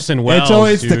 Yeah, I'm Orson Welles. It's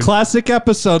always dude. the classic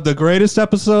episode, the greatest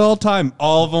episode of all time.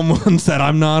 All of them ones that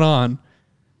I'm not on.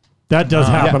 That does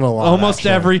happen a lot. Almost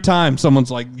actually. every time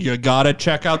someone's like, you gotta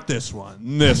check out this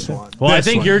one, this one. Well, this I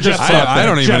think one. you're just. I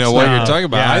don't even know what you're talking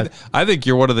about. Yeah. I think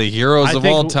you're one of the heroes of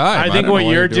all time. I think what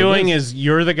you're doing is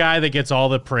you're the guy that gets all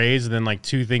the praise, and then like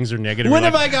two things are negative. When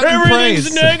You're have like, I gotten everything's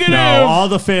praise? negative? No, all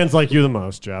the fans like you the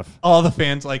most, Jeff. All the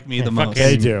fans like me the most.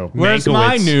 They do. Where's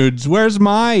my Mankiewicz. nudes? Where's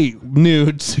my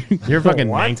nudes? You're fucking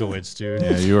Mankiewicz, dude.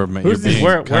 Yeah, you're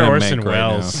We're Orson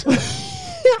Welles.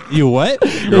 You what?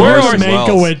 We're Orson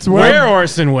Mankiewicz. We're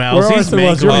Orson Welles. We're He's Orson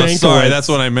Welles. You're Mankiewicz. Oh, sorry, that's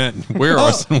what I meant. We're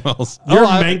Orson Welles. You're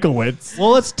Mankiewicz.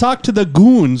 Well, let's talk to the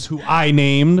goons who I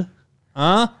named.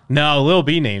 Huh? No, Lil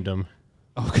B named him.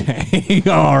 Okay.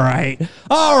 All right.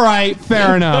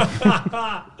 Fair enough.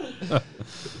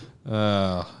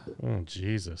 Oh,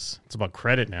 Jesus. It's about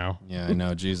credit now. Yeah, I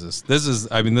know. Jesus. This is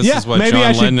what maybe John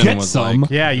I should Lennon get was some.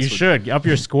 like. Yeah, you should. Up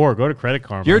your score. Go to Credit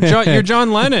Karma. You're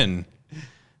John Lennon.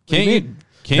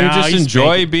 Can't you just he's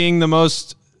enjoy being the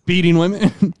most beating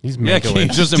women? He's Yeah, can you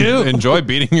just enjoy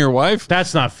beating your wife?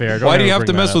 That's not fair. Don't Why do you ever have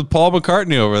to bring mess that up. with Paul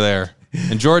McCartney over there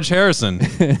and George Harrison?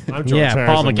 I'm George Yeah, Harrison.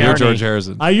 Paul You're McCartney. George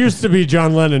Harrison. I used to be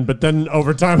John Lennon, but then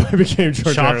over time I became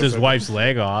George Chopped Harrison. his wife's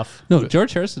leg off. No,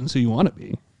 George Harrison's who you want to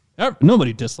be.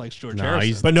 Nobody dislikes George No, Harrison.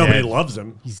 he's But nobody dead. loves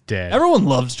him. He's dead. Everyone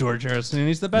loves George Harrison, and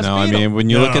he's the best No, Beatle. I mean, when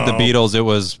you look at the Beatles, it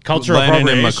was Cultural Lennon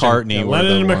and appropriation. McCartney. Yeah, were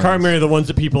Lennon the and McCartney ones. are the ones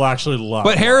that people actually love.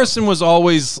 But Harrison was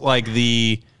always like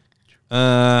the,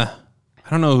 I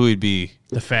I don't know who he'd be.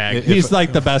 The fag. He's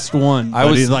like the best one.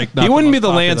 He's like he wouldn't be the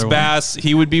Lance Bass.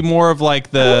 He would be more of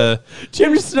like the.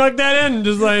 Jim just snuck that in,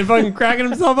 just like fucking cracking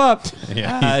himself up.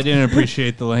 Yeah, I didn't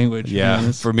appreciate the language.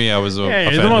 Yeah, for me, I was. Yeah,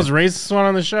 you're the most racist one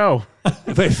on the show. But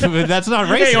that's not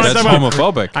racist. Yeah, that's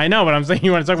homophobic. I know, but I'm saying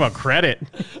you want to talk about credit.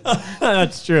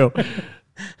 That's true.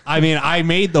 I mean, I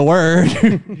made the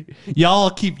word. Y'all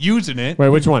keep using it. Wait,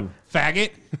 which one?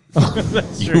 Faggot.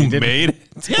 That's true. You made it.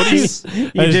 Yes. He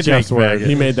did Jeff's word.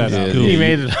 He made that up. He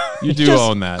made it. You do Just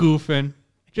own that. Goofing.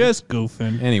 Just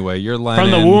goofing. Anyway, you're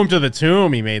Lennon. From the womb to the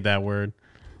tomb, he made that word.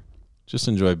 Just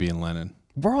enjoy being Lennon.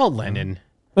 We're all Lennon.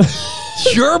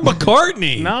 You're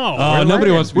McCartney. No,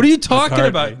 nobody wants to be What are you talking McCartney.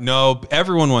 about? No,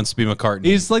 everyone wants to be McCartney.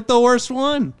 He's like the worst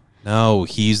one. No,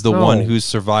 he's the one who's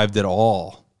survived it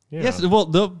all. Yeah. Yes, well,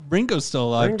 the Ringo's still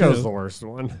alive. Ringo's too. the worst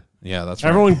one. Yeah, that's right.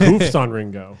 Everyone goofs on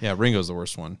Ringo. Yeah, Ringo's the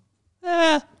worst one.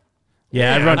 Yeah,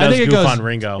 everyone I does think it goof goes- on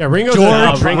Ringo. Yeah, Ringo's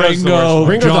George, Ringo's Ringo,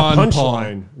 Ringo's John a Paul.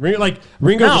 punchline.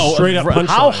 Ringo's a straight up punchline.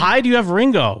 How high do you have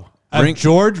Ringo?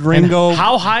 George, Ringo.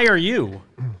 How high are you?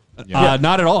 Not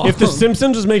at all. If The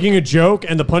Simpsons was making a joke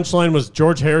and the punchline was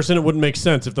George Harrison, it wouldn't make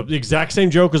sense. If the exact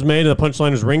same joke was made and the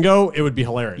punchline was Ringo, it would be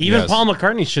hilarious. Even Yes. Paul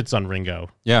McCartney shits on Ringo.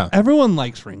 Yeah. Everyone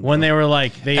likes Ringo. When they were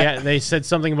like, they said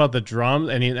something about the drums,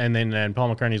 and then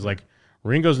Paul McCartney's like,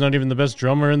 Ringo's not even the best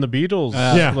drummer in the Beatles.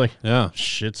 Yeah. Like, Yeah.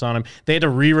 shits on him. They had to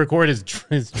re-record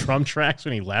his drum tracks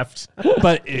when he left.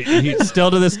 But he,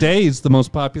 still to this day, he's the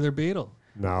most popular Beatle.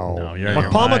 No, you're out of but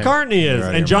your Paul mind. McCartney is, You're out of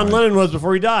and your John mind. Lennon was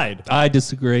before he died. I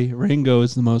disagree. Ringo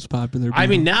is the most popular Beatle. I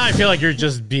mean, now I feel like you're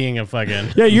just being a fucking...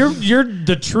 Yeah, you're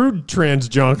the true trans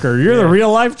junker. You're the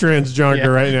real life trans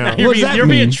junker right now. You're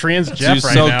being trans Jeff It's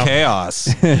right so now.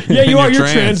 chaos. Yeah, you are. You're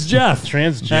trans. trans Jeff.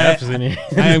 Trans Jeff is in here.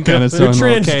 I am kind of so You're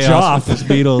trans chaos Joff. with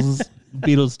this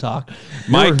Beatles talk.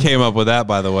 Mike came up with that,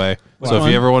 by the way. So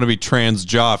if you ever want to be trans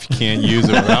Joff, you can't use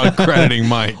it without crediting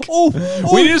Mike.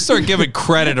 We need to start giving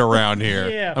credit around here.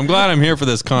 Yeah. I'm glad I'm here for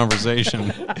this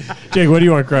conversation. Jake, what do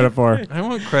you want credit for? I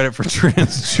want credit for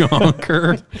trans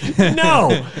junker.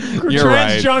 No, You're trans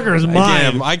right. junker is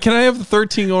mine. Can I have the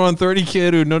 13 going on 30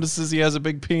 kid who notices he has a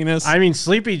big penis? I mean,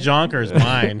 Sleepy Jonker is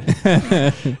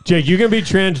mine. Jake, you can be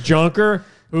trans junker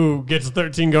who gets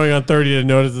 13 going on 30 and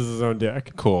notices his own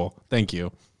dick. Cool. Thank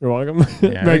you. You're welcome.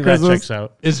 Yeah, I Merry think that Christmas. checks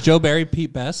out. Is Joe Barry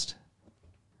Pete Best?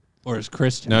 Or is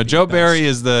Christian? No, Pete Joe Best? Barry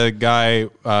is the guy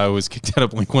who was kicked out of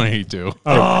Blink-182.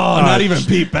 Oh, not even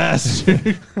Pete Best.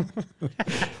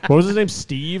 What was his name?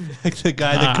 Steve? The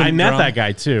guy that I couldn't met drum. that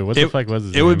guy, too. What the fuck was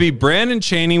his name? It would be Brandon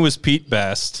Chaney was Pete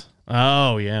Best.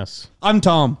 Oh, yes. I'm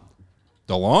Tom.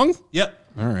 DeLong? Yep.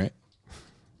 All right.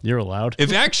 You're allowed.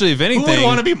 If anything, Who would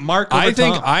want to be Mark over I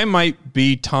think Tom? I might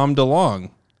be Tom DeLong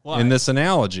Why? in this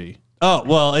analogy. Oh,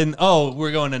 well,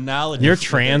 we're going analogy. You're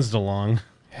trans DeLong.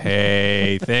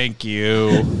 Hey, thank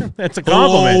you. That's a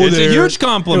compliment. It's a huge It was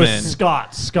compliment.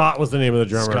 Scott. Scott was the name of the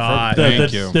drummer. Scott.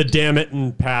 Thank you. The damn it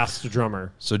and past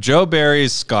drummer. So Joe Barry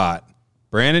is Scott.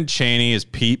 Brandon Chaney is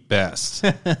Pete Best.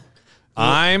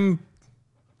 I'm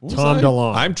Tom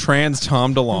DeLonge. I'm trans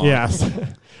Tom DeLong. Yes.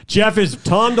 Jeff is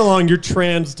Tom DeLonge. You're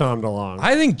trans Tom DeLonge.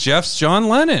 I think Jeff's John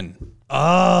Lennon.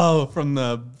 Oh, from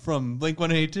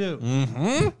Blink-182.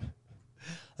 Mm-hmm.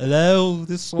 Hello,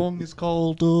 this song is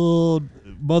called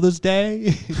Mother's Day.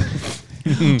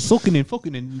 Sucking and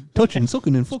fucking and touching,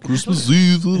 sucking and fucking. Christmas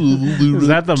Eve. Is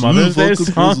that the Mother's Day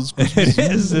song? It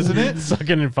is, isn't it?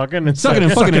 Sucking and fucking and Sucking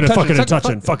and fucking and fucking and touching.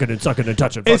 touching. Fucking and sucking and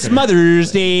touching. It's fucking.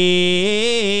 Mother's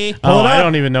Day. Oh, it I up.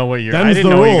 don't even know what you're... I Them's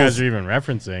didn't the know what you rules. guys are even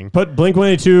referencing. Put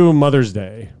Blink-182 Mother's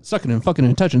Day. Sucking and fucking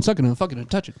and touching, sucking and fucking and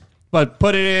touching. But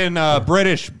put it in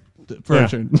British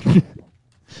version.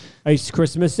 It's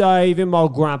Christmas Eve and my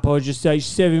grandpa just ate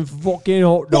 7 fucking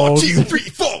hot dogs. 1, 2, 3,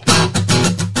 4.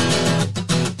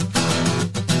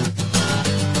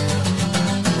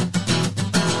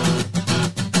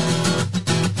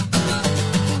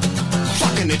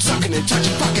 Fucking and sucking and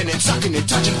touching, fucking and sucking and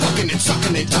touching, fucking and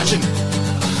sucking and touching.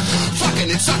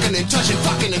 Fucking and sucking and touching,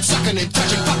 fucking and sucking and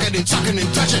touching, fucking and sucking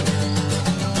and touching.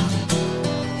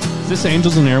 Is this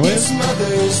Angels and Airwaves? It's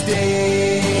Mother's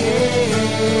Day.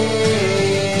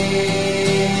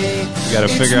 You got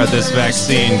to figure out this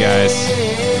vaccine, guys.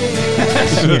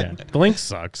 Yeah, Blink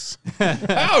sucks.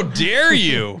 How dare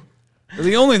you? They're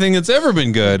the only thing that's ever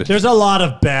been good. There's a lot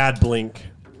of bad Blink.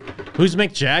 Who's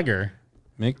Mick Jagger?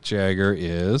 Mick Jagger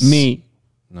is Me.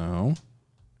 No.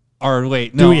 Or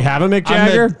wait, no. Do we have a Mick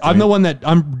Jagger? I'm the one that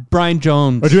I'm Brian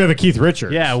Jones. Or do we have a Keith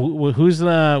Richards? Yeah, who's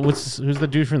the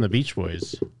dude from the Beach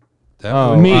Boys? That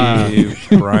would be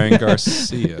Brian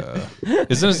Garcia.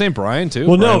 Isn't his name Brian too?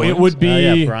 Well, no, Brian it would be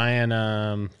yeah,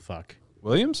 Brian. Fuck.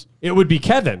 Williams. It would be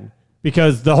Kevin.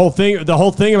 because the whole thing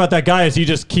about that guy is he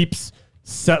just keeps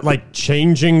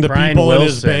changing the Brian people in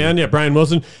his Wilson. band. Yeah, Brian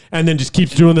Wilson, and then just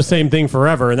keeps doing the same thing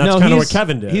forever, and that's kind of what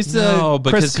Kevin did. He's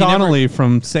Chris Connolly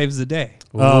from Saves the Day.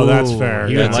 Oh, that's fair.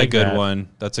 That's a good one.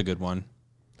 That's a good one.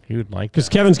 He would like because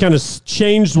Kevin's kind of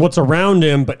changed what's around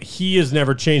him, but he has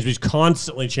never changed. He's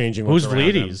constantly changing. What's Who's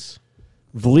around him. Vlides?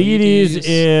 Vlides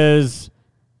is.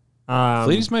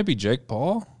 Vlides might be Jake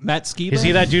Paul. Matt Skiba. Is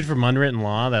he that dude from Unwritten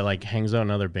Law that like hangs out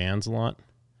in other bands a lot?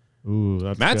 Ooh,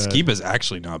 that's Matt good. Skiba's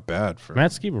actually not bad.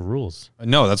 Matt Skiba rules.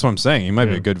 No, that's what I'm saying. He might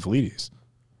be a good Vlides.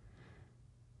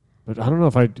 But I don't know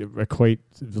if I equate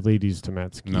Vlides to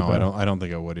Matt Skiba. No, I don't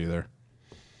think I would either.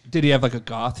 Did he have like a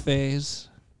goth phase?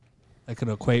 I could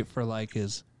equate for like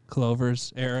his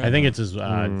Clovers era. I think it's his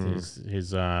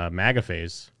MAGA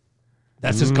phase.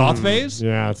 That's his goth phase.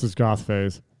 Yeah, it's his goth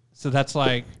phase. So that's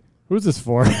like. Who's this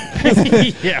for?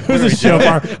 Yeah, who's this show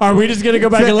for? Are we just gonna go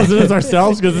back and listen to this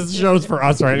ourselves because this show's for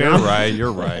us right now?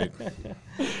 You're right.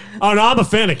 Oh no, I'm a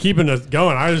fan of keeping us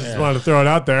going. I just wanted to throw it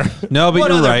out there. No, but what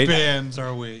you're other right. bands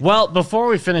are we? Well, before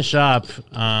we finish up,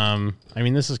 I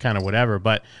mean, this is kind of whatever,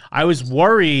 but I was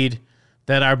worried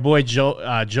that our boy John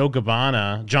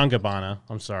Gabbana,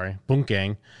 I'm sorry, Boom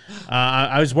Gang,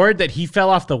 I was worried that he fell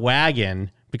off the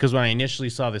wagon because when I initially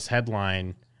saw this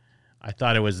headline, I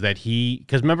thought it was that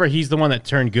because remember, he's the one that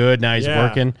turned good, now he's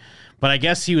working, but I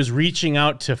guess he was reaching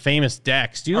out to Famous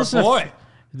Dex. Do you listen to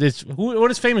what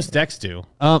does Famous Dex do?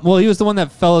 Well, he was the one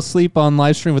that fell asleep on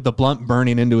live stream with the blunt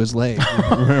burning into his leg.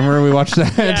 Remember we watched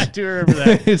that? Yeah, I do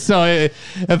remember that. So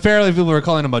apparently people were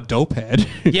calling him a dope head.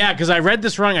 Yeah, because I read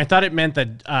this wrong. I thought it meant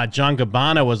that John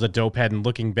Gabbana was a dope head and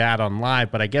looking bad on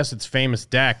live, but I guess it's Famous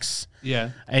Dex.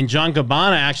 Yeah. And John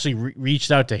Gabbana actually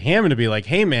reached out to him to be like,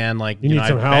 hey, man, like, you know, need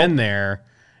some I've help? been there,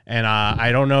 and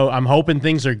I don't know. I'm hoping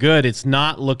things are good. It's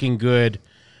not looking good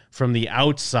from the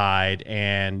outside,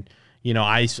 and... You know,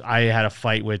 I had a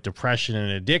fight with depression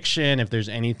and addiction. If there's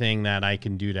anything that I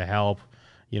can do to help,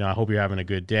 you know, I hope you're having a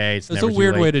to do. It's a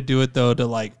weird way to do it, though, to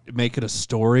like make it a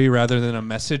story rather than a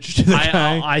message to the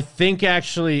guy. I think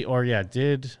actually, or yeah,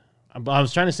 I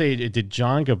was trying to say, did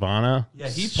John Gabbana? Yeah,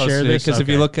 he share posted it this? because if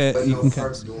you look at, you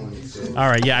can. All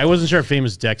right, yeah, I wasn't sure if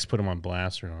Famous Dex put him on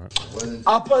blast or not.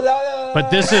 But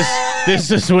this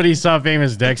is what he saw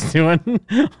Famous Dex doing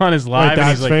on his live. Wait, and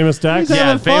that's he's like, Famous Dex? He's Yeah,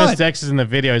 having Famous fun. Dex is in the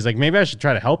video. He's like, maybe I should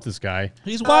try to help this guy.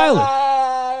 He's wild.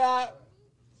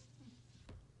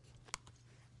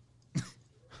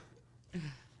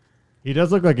 He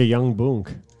does look like a young Boonk.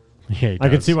 Yeah, he I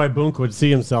can does. see why Boonk would see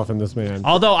himself in this man.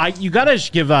 Although you gotta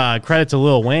give credit to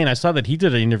Lil Wayne. I saw that he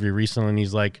did an interview recently, and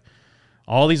he's like,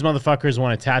 all these motherfuckers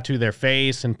want to tattoo their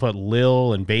face and put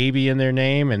Lil and Baby in their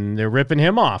name, and they're ripping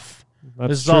him off.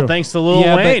 This is all thanks to Lil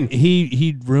Wayne. But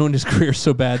he ruined his career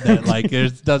so bad that like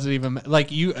it doesn't even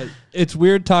like you. It's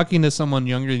weird talking to someone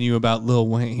younger than you about Lil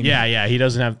Wayne. Yeah, he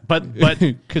doesn't have, but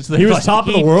because He was top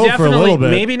of the world for a little bit.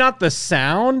 Maybe not the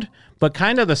sound, but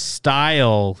kind of the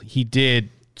style he did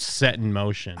set in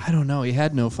motion. I don't know. He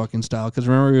had no fucking style because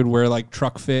remember he would wear like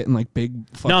truck fit and like big.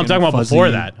 Fucking No, I'm talking about fuzzy-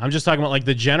 before that. I'm just talking about like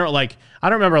the general. Like I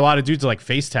don't remember a lot of dudes with, like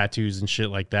face tattoos and shit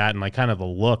like that, and like kind of the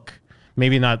look.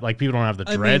 Maybe not like people don't have the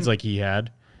I dreads mean- like he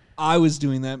had. I was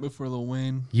doing that before Lil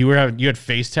Wayne. You had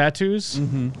face tattoos.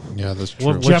 Mm-hmm. Yeah, that's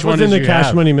true. Which Jeff one was in did the you Cash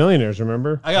have? Money Millionaires,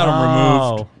 remember? I got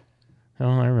him removed.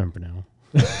 Oh, I remember now.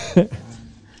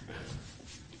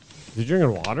 You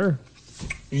drinking water?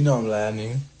 You know I'm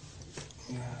lying.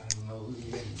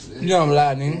 You know I'm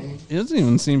lying. It doesn't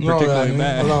even seem No, particularly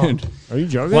man, hold on. bad. Are you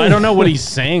joking? Well, I don't know what he's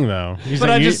saying though. He's But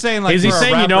like, I'm just saying, like, is he for a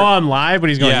saying you know rapper- I'm live? But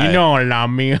he's going, Yeah. you know I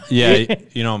me. Yeah,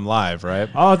 you know I'm live, right?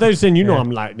 Oh, I thought you were saying, you know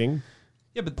I'm lightning.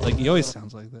 Yeah, but like he always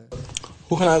sounds like that.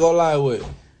 Who can I go live with?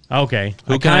 Okay,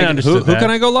 Who I can kinda I understood who that.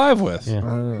 can I go live with? Yeah.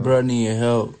 Bro, I need your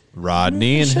help.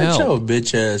 Rodney and Shut help. your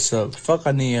bitch ass up. Fuck,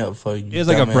 I need help for you. He has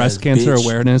like a dumbass breast cancer bitch.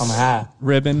 awareness I'm high.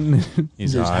 ribbon.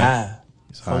 He's Just high. high.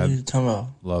 He's Fuck high. you talking about?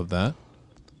 Love that.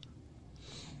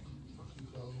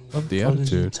 Love the What are you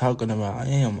attitude. talking about?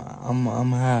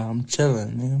 I'm high. I'm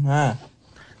chilling. Nigga. I'm high.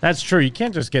 That's true. You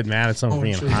can't just get mad at someone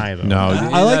being high though. No,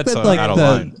 I like that's that. Like out of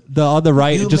line. the on the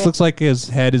right, it just looks like his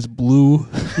head is blue.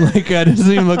 Like it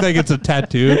doesn't even look like it's a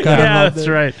tattoo. Kind Yeah, of that's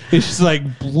right. It's just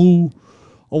like blue,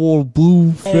 a little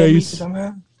blue face. Hey, I'm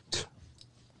high.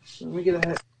 Let me get a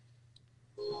hat.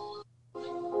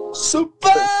 Super!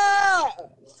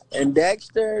 And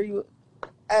Dexter,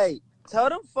 hey, tell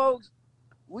them folks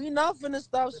we not finna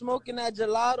stop smoking that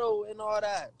gelato and all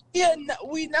that. Yeah,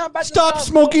 we not about Stop to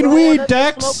smoking smoking weed, all that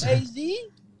Dex. smoke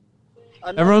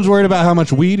AZ? Everyone's worried about how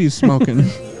much weed he's smoking. He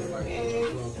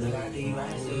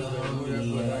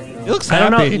looks I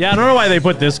don't know. happy. Yeah, I don't know why they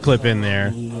put this clip in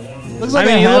there. Looks like I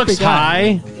mean, a he happy looks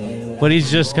guy. high. But he's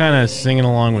just kind of singing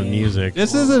along with music.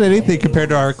 This isn't anything compared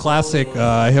to our classic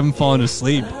him falling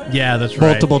asleep. Yeah, that's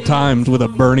right. Multiple times with a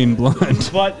burning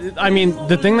blunt. But, I mean,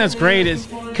 the thing that's great is,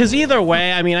 because either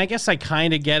way, I mean, I guess I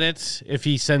kind of get it if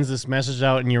he sends this message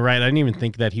out, and you're right, I didn't even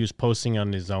think that he was posting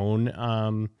on his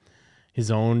own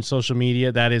social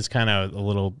media. That is kind of a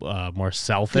little more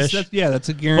selfish. That's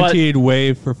a guaranteed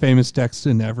way for Famous Dex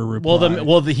to never reply.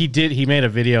 He made a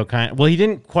video he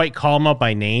didn't quite call him up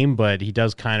by name, but he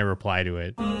does kind of reply to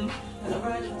it.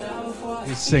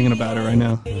 He's singing about it right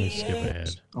now. Let me skip ahead.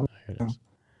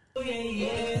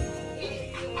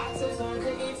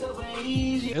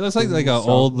 It looks like an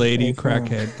old lady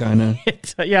crackhead kind of.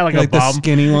 Yeah, like a bum. The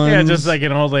skinny one. Yeah, just like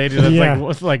an old lady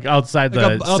that's like outside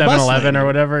the 7-Eleven or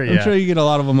whatever. I'm sure you get a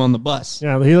lot of them on the bus.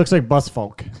 Yeah, he looks like bus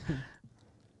folk.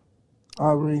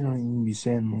 I really don't even be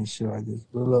saying much shit like this.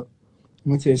 But look,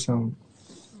 let me tell you something.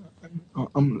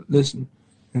 I'm listening,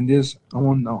 and this I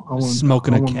want to know. I want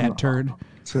smoking a cat turd.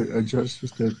 To address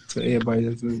this to everybody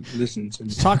that's listening to me.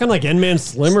 He's talking like N-Man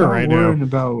Slimmer right now. Stop worrying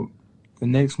about the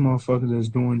next motherfucker that's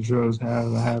doing drugs,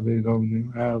 however it go,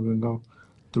 nigga, however it go.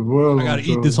 The world. I gotta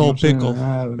eat this whole pickle.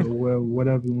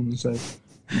 Whatever you want to say.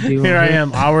 Here I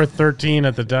am, hour 13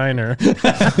 at the diner.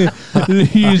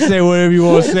 You say whatever you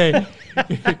want to say.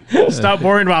 Stop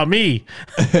worrying about me.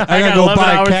 I got go 11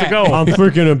 buy a hours cat. to go. I'm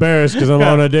freaking embarrassed because I'm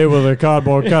on a date with a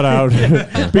cardboard cutout.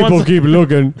 People keep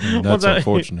looking. That's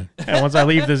unfortunate. Once I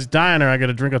leave this diner, I got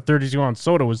to drink a 32-ounce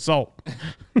soda with salt.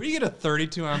 Where do you get a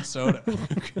 32-ounce soda?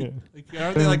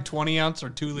 Aren't they like 20 ounce or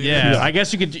 2 liters? Yeah, I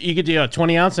guess you could do a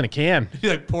 20 ounce in a can.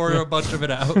 You like pour a bunch of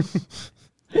it out.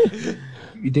 You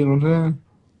think what I'm saying?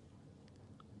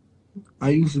 I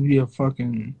used to be a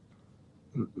fucking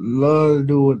love to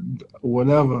do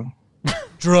whatever.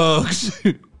 Drugs.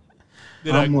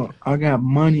 I got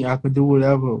money. I could do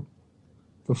whatever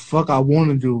the fuck I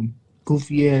want to do.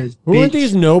 Goofy ass. Who bitch. are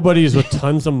these nobodies with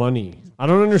tons of money? I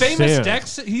don't understand. Famous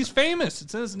Dex. He's famous.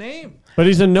 It's his name. But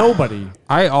he's a nobody.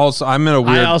 I'm in a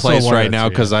weird place right now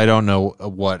because I don't know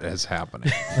what is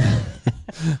happening.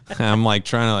 I'm like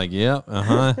trying to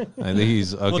I think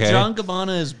he's okay. Well, John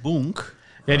Gabbana is Boonk.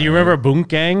 Yeah, do you remember Boonk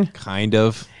Gang? Kind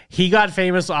of. He got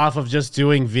famous off of just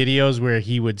doing videos where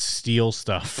he would steal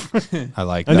stuff. I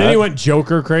like that. And then he went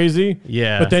Joker crazy.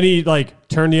 Yeah. But then he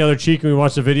turned the other cheek and we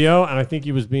watched the video, and I think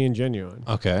he was being genuine.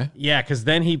 Okay. Yeah, because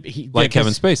then he like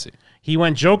Kevin Spacey. He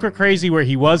went Joker crazy where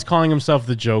he was calling himself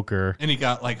the Joker. And he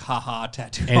got like haha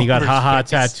tattoos. And he got haha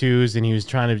tattoos, and he was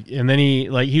trying to, and then he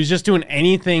was just doing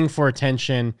anything for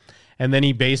attention, and then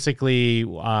he basically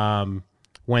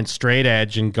went straight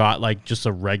edge and got just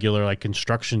a regular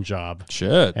construction job.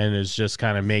 Shit. And is just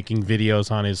kind of making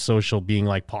videos on his social, being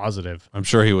positive. I'm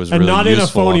sure he was and really not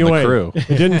useful in a phony on the way. crew. It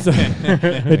didn't.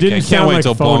 It didn't Can't sound wait like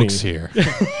till phony. Bonk's here.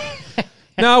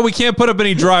 No, we can't put up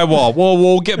any drywall. Well,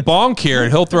 we'll get Bonk here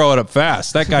and he'll throw it up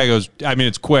fast. That guy goes,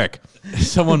 it's quick.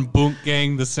 Someone Boonk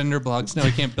Gang the cinder blocks. Now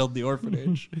he can't build the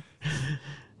orphanage.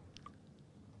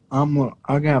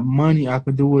 I got money. I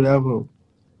could do whatever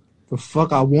the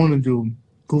fuck I want to do.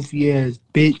 Goofy ass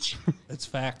bitch. That's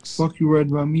facts. Fuck you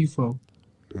worried about me for?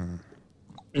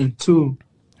 And 2,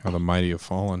 How the mighty have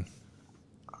fallen.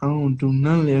 I don't do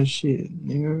none of that shit,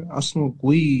 nigga. I smoke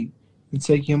weed and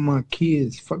take care of my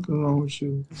kids. Fuck wrong with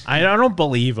you? I don't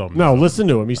believe him. No, listen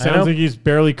to him. He sounds like he's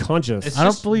barely conscious. I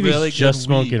don't believe he's just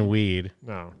smoking weed.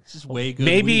 No. It's just way good.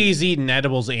 Maybe weed. he's eating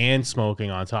edibles and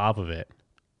smoking on top of it.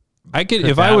 I could Could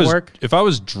if that I was work? if I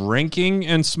was drinking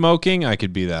and smoking, I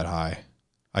could be that high.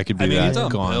 I could be that he's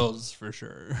on gone. pills for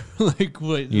sure. What?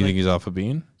 You think he's off a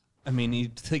bean? I mean,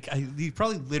 he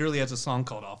probably literally has a song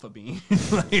called "Off a Bean."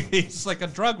 He's like a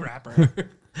drug rapper.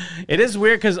 It is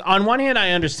weird because on one hand,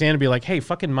 I understand to be like, hey,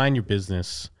 fucking mind your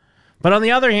business. But on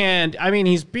the other hand,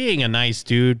 he's being a nice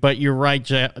dude. But you're right,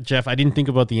 Jeff. I didn't think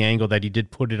about the angle that he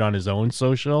did put it on his own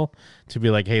social to be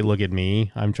like, hey, look at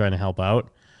me. I'm trying to help out.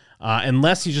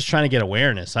 Unless he's just trying to get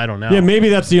awareness. I don't know. Yeah, maybe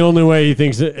that's the only way he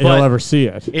thinks he'll ever see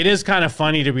it. It is kind of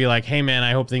funny to be like, hey, man,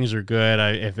 I hope things are good.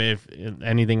 If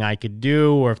anything I could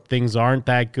do or if things aren't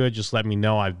that good, just let me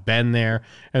know. I've been there.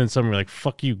 And then someone like,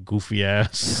 fuck you, goofy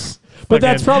ass. But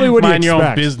that's probably what you mind your own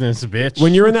expect. business, bitch.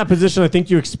 When you're in that position, I think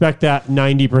you expect that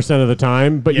 90% of the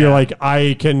time. But you're like,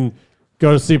 I can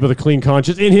go to sleep with a clean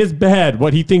conscience. In his bed,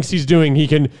 what he thinks he's doing, he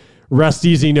can rest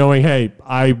easy knowing, hey,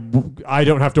 I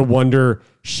don't have to wonder,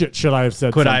 should I have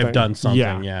said Could something? I have done something?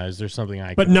 Yeah. Yeah. Is there something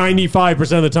I But could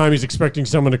 95% of the time, he's expecting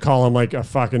someone to call him like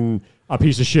a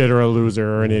piece of shit or a loser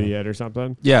or an idiot or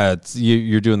something. Yeah, it's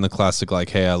you're doing the classic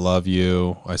hey, I love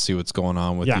you. I see what's going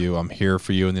on with you. I'm here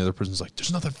for you. And the other person's like,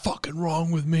 there's nothing fucking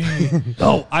wrong with me.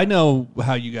 Oh, I know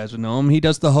how you guys would know him. He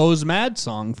does the Hose Mad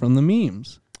song from the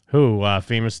memes. Who?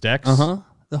 Famous Dex?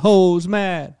 The Hose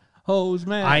Mad. Hose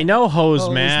Mad. I know Hose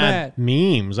Mad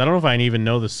memes. I don't know if I even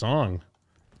know the song.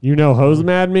 You know Hose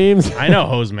Mad memes? I know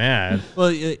Hose Mad. Well,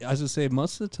 I was gonna say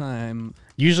most of the time.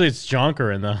 Usually it's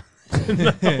Jonker in the,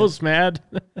 Hose Mad.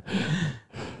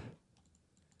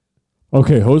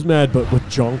 Okay, Hose Mad, but with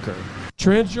Jonker.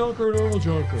 Trans Jonker or normal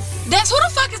Jonker? That's who the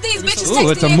fuck is these bitches Ooh,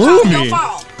 texting it's a me and calling movie. your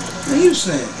phone? Man, you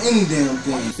saying any damn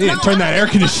thing. Yeah, turn that air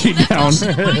conditioning down. Hoes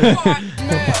mad,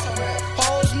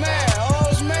 hoes mad,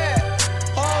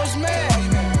 hoes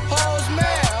mad, hoes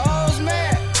mad, hoes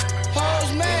mad,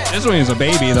 hoes mad. This one is a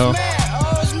baby though.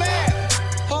 Hoes mad,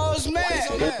 hoes mad,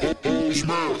 hoes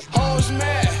mad, hoes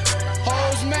mad,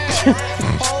 hoes mad,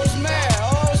 hoes mad,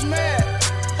 hoes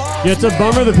mad. Yeah, it's a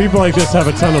bummer that people like this have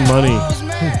a ton of money.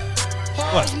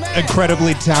 What?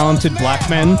 Incredibly talented black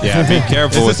men. Yeah, be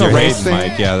careful with Is this your a race hate, thing?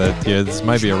 Mike. Yeah, this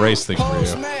might be a race thing for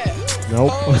you.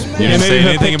 Nope. You didn't say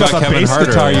anything about Kevin Hart.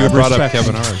 You I brought up respect.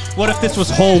 Kevin Hart. What if this was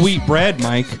whole wheat bread,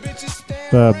 Mike?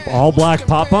 The all black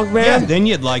pop punk Yeah, band? then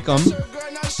you'd like them.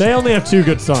 They only have 2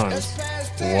 good songs.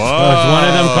 Oh, is one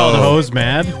of them called Hose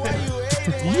Mad?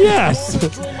 Yes.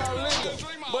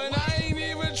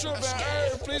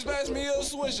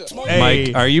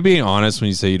 Mike, are you being honest when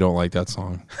you say you don't like that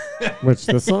song? Which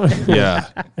the song? Yeah,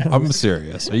 I'm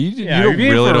serious. Are you? Yeah, you are don't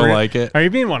being really for don't real? like it? Are you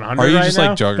being 100 Or are you right just now?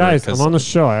 like Juggernaut? Guys, I'm on the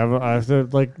show. I have to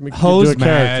like do Hose a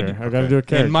character. Mad. I got to do a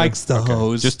character. And Mike's the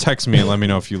hose. Just text me and let me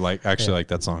know if you actually like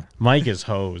that song. Mike is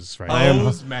Hose right I am now.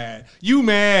 Hose mad. You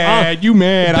mad. You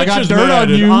mad. I got Bitches dirt mad on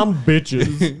and you. I'm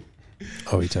bitches.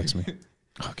 Oh, he texted me.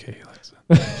 Okay, he likes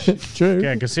it. True.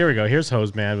 Yeah, because here we go. Here's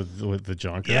Hose Mad with the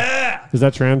Jonker. Yeah. Is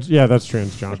that trans? Yeah, that's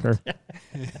trans Jonker.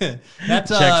 That's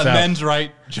Checks out. men's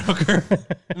right Joker.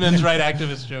 Men's right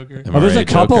activist Joker. Oh, there's a Right,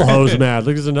 couple Joker. Hose Mad.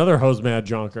 Look, there's another Hose Mad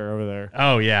Jonker over there.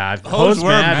 Oh, yeah. Hose Hose were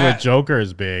Mad mad. with Joker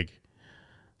is big.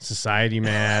 Society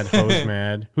Mad, Hose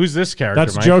Mad. Who's this character,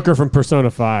 That's Mike? Joker from Persona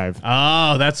 5.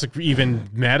 Oh, that's even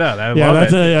meta. I Yeah, love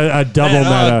that's it. a double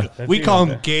meta. That's We even call him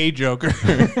better. gay Joker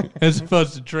as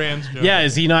opposed to trans Joker. Yeah,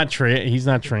 is he not he's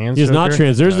not trans? He's not Joker?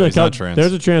 trans. There's No, a he's not trans.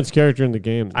 there's a trans character in the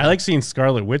game. I like seeing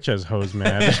Scarlet Witch as Hose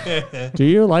Mad. Do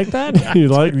you like that? you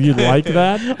like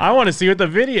that? I want to see what the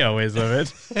video is of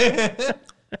it.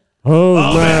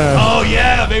 Hose Mad. Oh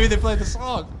yeah, maybe they played the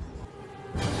song.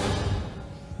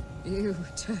 You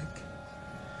took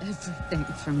everything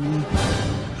from me.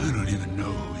 I don't even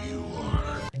know who you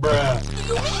are.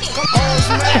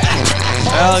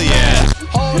 Hell yeah!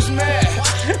 Hoes mad,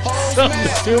 hoes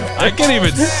mad, I can't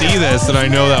even see this, and I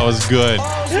know that was good.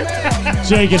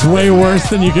 Jake, it's way worse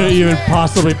than you could even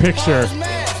possibly picture.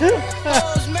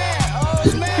 hoes mad,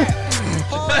 hoes mad,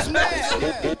 hoes mad.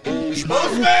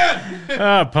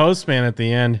 Postman at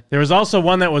the end. There was also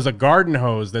one that was a garden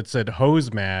hose that said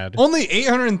Hose Mad. Only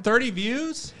 830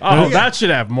 views. Oh, that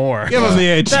should have more. Give him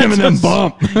the Jim and them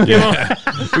bump. Yeah.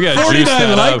 We got to juice 49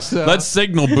 that likes, up. Let's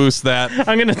signal boost that.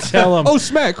 I'm gonna tell him. Oh,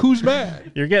 smack! Who's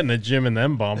mad? You're getting the Jim and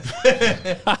them bump.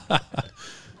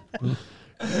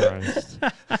 Christ.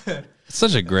 It's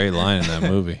such a great line in that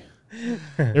movie.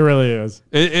 It really is.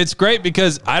 It's great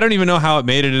because I don't even know how it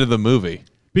made it into the movie.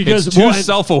 Because it's too well,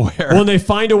 self-aware. When they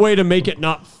find a way to make it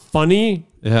not funny,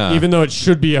 Yeah. even though it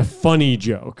should be a funny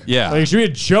joke. Yeah. Like, it should be a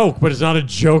joke, but it's not a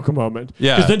joke moment.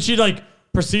 Yeah. Because then she like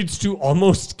proceeds to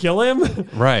almost kill him.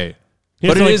 Right. He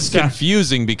But has it to, is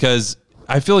confusing because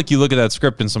I feel like you look at that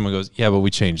script and someone goes, yeah, but we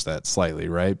changed that slightly,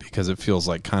 right? Because it feels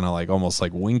like kind of like almost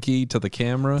like winky to the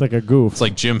camera. It's like a goof. It's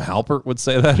like Jim Halpert would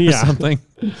say that or Yeah. something.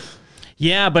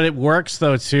 Yeah, but it works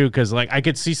though too, because like I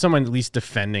could see someone at least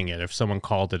defending it if someone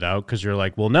called it out, because you're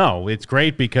like, well, no, it's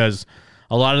great because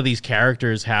a lot of these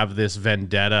characters have this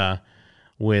vendetta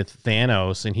with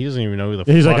Thanos, and he doesn't even know who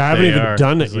the He's fuck like, I haven't they even are.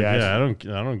 done it He's like, yet. yeah,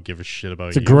 I don't give a shit about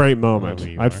It's you. a great I don't know moment. who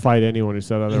you I'd are. fight anyone who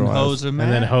said otherwise. Hose are And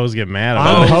mad. then Hose get mad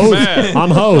I'm about it. hose. mad. I'm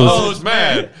hose. Hose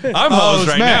mad. I'm hose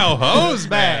right now. Hose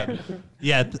mad.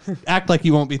 Yeah, act like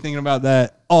you won't be thinking about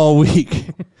that all week.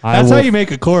 I That's how will- you make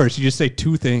a chorus. You just say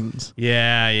two things.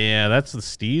 Yeah, that's the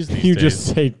steez these You days. just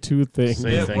say two things.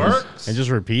 Say It things works. and just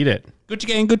repeat it. Gucci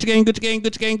gang, Gucci gang, Gucci gang,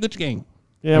 Gucci gang, Gucci gang.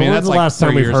 Yeah, I mean, when's that's the like last time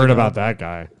 3 we've years heard ago. about that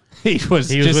guy? He was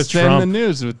He was just with in the Trump.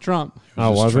 news with Trump. Oh,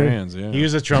 was he? Trans, yeah. He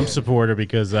was a Trump supporter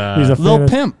because He's a Lil fan of-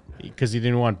 Pimp. because he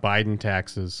didn't want Biden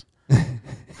taxes.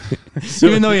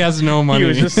 Even though he has no money. He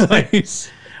was just like,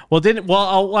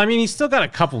 I mean, he's still got a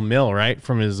couple mil, right,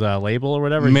 from his label or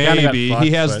whatever. He kinda got maybe. fucked,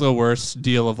 He has but the worst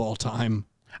deal of all time.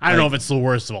 I don't know if it's the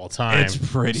worst of all time. It's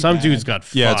pretty Some bad. dude's got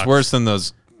fucked. Yeah, it's worse than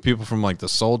those people from like the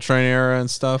Soul Train era and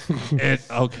stuff.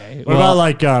 Okay. What about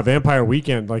like Vampire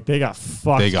Weekend? Like they got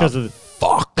fucked They got because of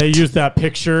fucked. They used that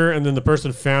picture, and then the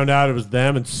person found out it was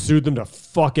them and sued them to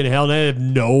fucking hell. And they had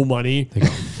no money. They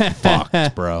got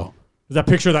fucked, bro. Is that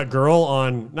picture of that girl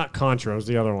on, not Contra, it was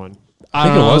the other one. I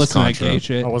think it was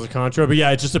Contra. Oh, was it Contra? But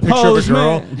yeah, it's just a picture of a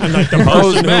girl. And like the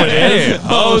Hose person who man. it is. Hey,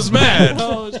 Hose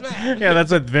Mad. Yeah,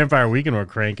 that's what Vampire Weekend we're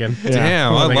cranking.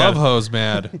 Damn, I love Hose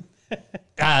Mad.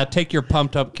 Take your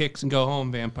pumped up kicks and go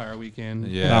home, Vampire Weekend.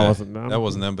 Yeah, That wasn't them. That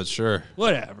wasn't them, but sure.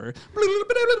 Whatever.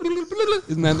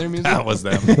 Isn't that their music? That was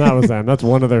them. That was them. That's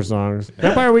one of their songs.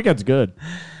 Vampire Weekend's good.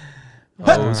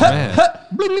 Hose Mad.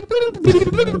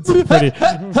 It's pretty.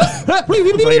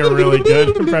 It's like a really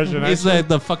good impression. He's like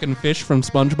the fucking fish from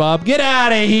SpongeBob. Get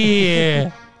out of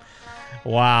here.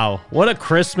 Wow, what a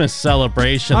Christmas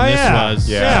celebration Oh, this yeah. was.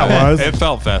 Yeah, it was. It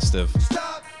felt festive.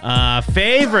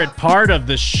 Favorite part of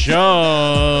the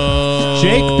show.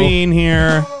 Jake being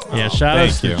here. Yeah, shout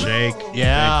outs Thank to you. Jake.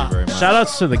 Yeah. Thank you very much. Shout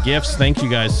outs to the gifts. Thank you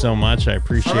guys so much. I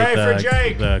appreciate Hooray for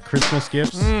Jake. the Christmas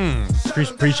gifts.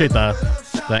 Appreciate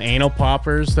the anal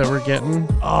poppers that we're getting.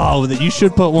 Oh, that you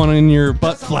should put one in your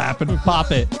butt flap and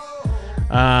pop it.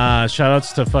 Shout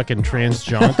outs to fucking Trans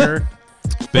Jonker.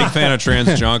 Big fan of Trans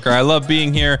Jonker. I love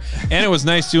being here. And it was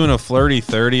nice doing a flirty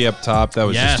 30 up top. That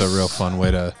was just a real fun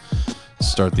way to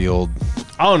start the old...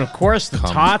 Oh, and of course, the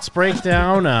Tots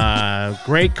breakdown.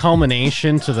 Great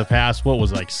culmination to the past, what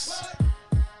was like...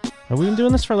 Have we been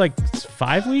doing this for like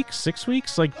 5 weeks, 6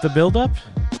 weeks? Like the build-up?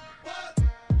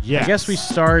 Yeah. I guess we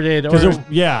started...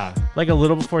 yeah. Like a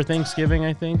little before Thanksgiving,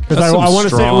 I think. Because I want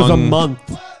to say it was a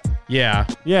month. Yeah.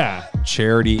 Yeah.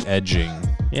 Charity edging.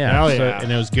 Yeah, Hell so- yeah.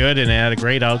 and it was good, and it had a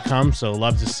great outcome, so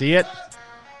love to see it.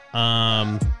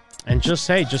 And just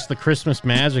the Christmas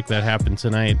magic that happened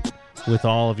tonight with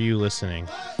all of you listening.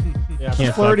 Yeah,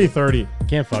 Can't flirty fuck- 30.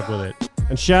 Can't fuck with it.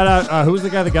 And shout out, who was the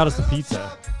guy that got us the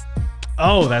pizza?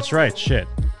 Oh, that's right. Shit.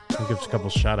 I'll give us a couple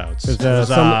shout outs. 'Cause, It was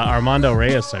some- Armando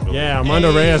Reyes, I believe. Yeah,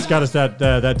 Armando Reyes got us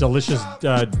that delicious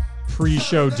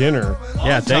pre-show dinner.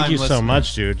 Yeah, thank you so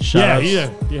much, dude. Shout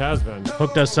outs. He has been.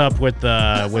 Hooked us up with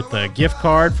the gift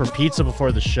card for pizza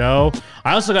before the show.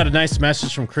 I also got a nice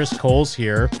message from Chris Coles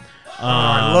here.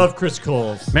 I love Chris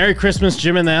Coles. Merry Christmas,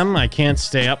 Jim and them. I can't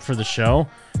stay up for the show.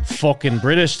 Fucking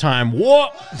British time.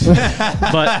 What?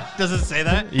 But does it say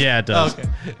that? yeah, it does. Okay.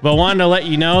 But wanted to let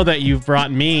you know that you've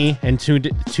brought me and to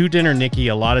dinner Nikki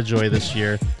a lot of joy this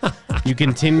year. You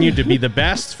continue to be the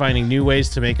best, finding new ways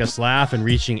to make us laugh and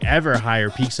reaching ever higher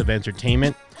peaks of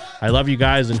entertainment. I love you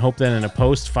guys and hope that in a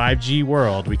post 5G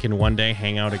world we can one day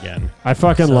hang out again. I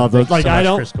fucking love those. thanks Like so I much,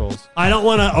 don't, Chris Coles. I don't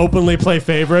want to openly play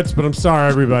favorites, but I'm sorry,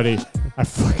 everybody. I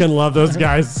fucking love those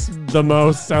guys the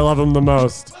most. I love them the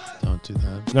most. Don't do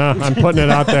that. No, I'm putting it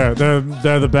out there.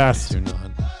 They're the best. Do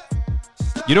not.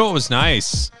 You know what was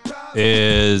nice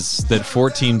is that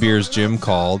 14 Beers Jim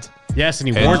called. Yes, and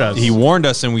he warned us. He warned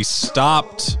us, and we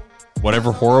stopped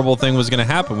whatever horrible thing was going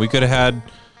to happen. We could have had...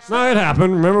 No, it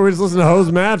happened. Remember, we just listened to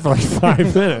Hose Mad for like 5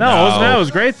 minutes. That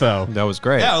was great, though. That was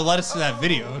great. Yeah, let us see that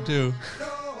video, too.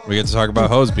 We get to talk about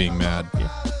Hose being mad.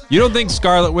 You don't think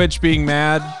Scarlet Witch being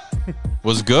mad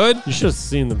was good? You should have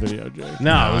seen the video, Jake.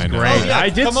 No, it was I know. great. Oh, yeah, I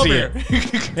did come see over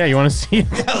it. Yeah, you want to see it?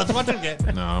 Yeah, let's watch it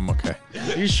again. No, I'm okay.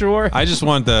 You sure? I just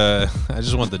want the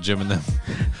Jim and them.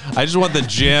 I just want the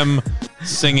Jim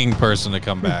singing person to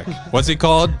come back. What's he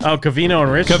called? Oh, Cavino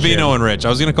and Rich. Cavino and Rich. I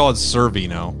was gonna call it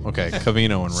Servino. Okay,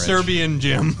 Cavino and Rich. Serbian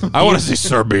Jim. I want to see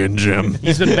Serbian Jim.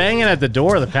 He's been banging at the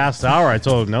door the past hour. I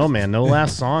told him, no, man, no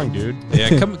last song, dude.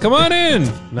 Yeah, come on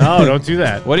in. No, don't do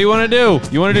that. What do you want to do?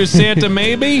 You want to do Santa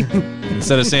Maybe?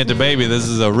 Instead of Santa Baby, this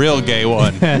is a real gay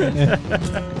one.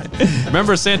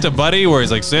 Remember Santa Buddy, where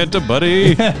he's like, Santa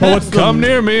Buddy, come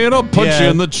near me and I'll punch you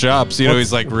in the chops. You know,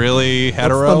 he's like really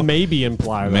hetero. What's the maybe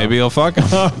imply, though? Maybe he'll fuck him.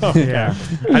 Yeah.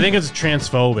 I think it's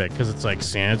transphobic because it's like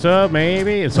Santa,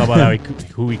 maybe. It's all about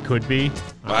who he could be.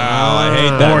 Wow, I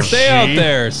hate that. Or Stay she. out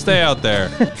there. Stay out there.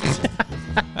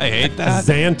 I hate that.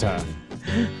 Xanta.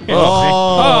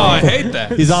 Oh, I hate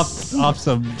that. He's off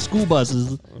some school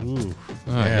buses. Ooh.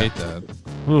 Oh, I hate that.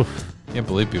 Oof. Can't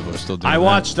believe people are still doing I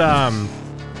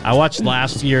that. watched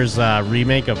last year's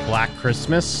remake of Black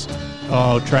Christmas.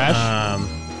 Oh, trash.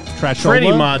 Trash.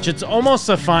 Pretty much. It's almost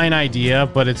a fine idea,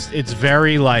 but it's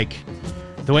very like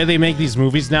the way they make these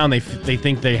movies now, and they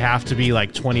think they have to be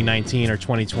like 2019 or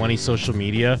 2020 social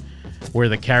media, where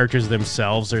the characters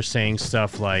themselves are saying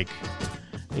stuff like,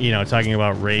 you know, talking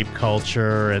about rape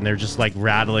culture, and they're just like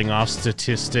rattling off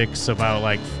statistics about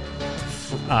like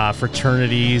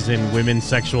fraternities and women's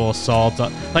sexual assault,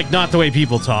 like not the way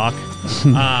people talk.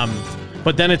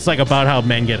 But then it's like about how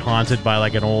men get haunted by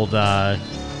like an old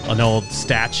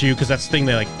statue, because that's the thing,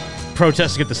 they like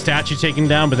protests to get the statue taken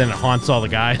down, but then it haunts all the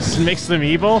guys and makes them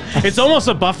evil. It's almost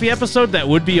a Buffy episode that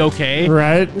would be okay,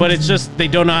 right? But it's just they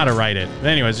don't know how to write it. But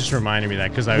anyways, just reminded me of that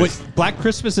because I was Black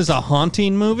Christmas is a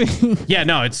haunting movie. yeah,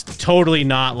 no, it's totally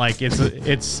not like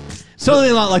it's. Totally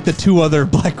not like the two other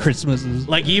Black Christmases.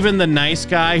 Like even the nice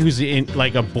guy who's in,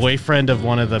 like a boyfriend of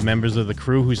one of the members of the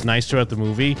crew who's nice throughout the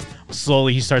movie,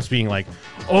 slowly he starts being like,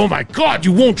 "Oh my God,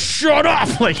 you won't shut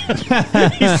up!" Like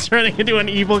he's turning into an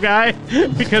evil guy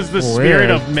because the spirit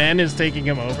of men is taking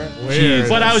him over. Weird.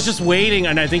 But I was just waiting,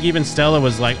 and I think even Stella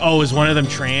was like, "Oh, is one of them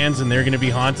trans and they're going to be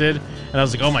haunted?" And I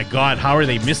was like, "Oh my God, how are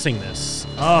they missing this?"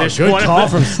 Oh, good call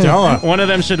from Stella. One of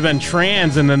them should have been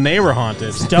trans, and then they were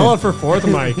haunted. Stella for fourth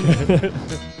mic.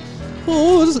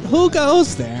 Who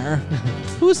goes there?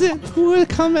 Who's it? Who would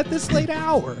come at this late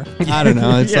hour? I don't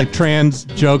know. It's like trans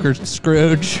Joker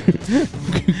Scrooge.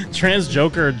 Trans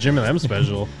Joker Jim and them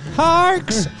special.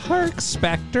 Hark,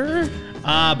 Spectre.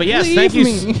 But yes,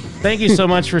 Leave thank you so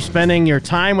much for spending your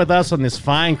time with us on this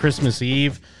fine Christmas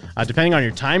Eve. Depending on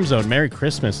your time zone, Merry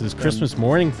Christmas. It's Christmas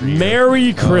morning for you.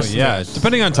 Merry Christmas. Yeah,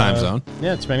 depending on time zone.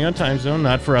 Yeah, depending on time zone.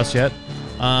 Not for us yet.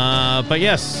 But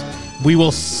yes, we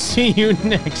will see you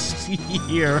next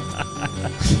year.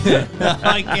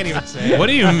 I can't even say it. What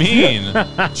do you mean?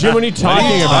 Jim, what are you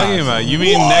talking about? You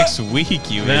mean next week,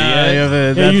 you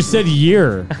idiot. Yeah, you said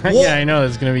year. Yeah, I know.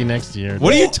 It's going to be next year.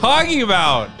 What are you talking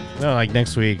about? No, like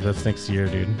next week. That's next year,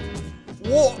 dude.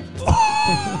 Whoa.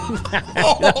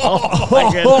 Oh my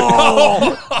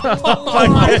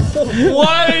goodness.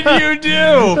 What did you do?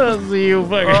 I'll see you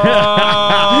fucking.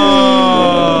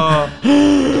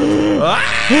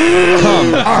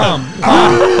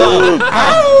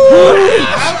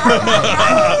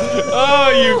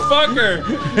 Oh, you fucker.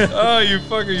 Oh, you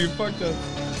fucker. You fucked up.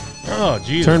 Oh,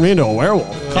 Jesus. Turned me into a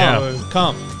werewolf.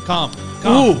 Come.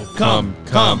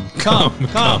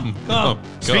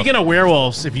 Speaking of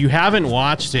werewolves, if you haven't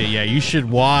watched it yet, you should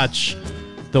watch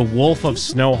The Wolf of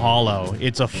Snow Hollow.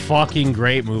 It's a fucking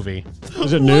great movie.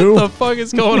 Is it new? What the fuck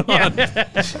is going on?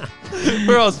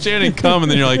 We're all chanting "come,"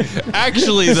 and then you're like,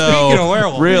 actually, though, Speaking of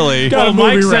werewolf. really? Well,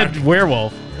 Mike said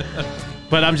werewolf.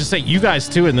 But I'm just saying, you guys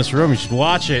too in this room, you should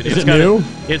watch it. Is it new?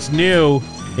 It's new.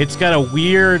 It's got a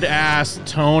weird ass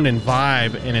tone and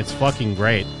vibe, and it's fucking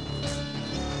great.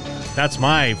 That's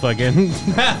my fucking.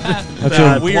 That's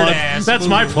a weird plug. ass That's movie.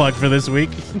 my plug for this week.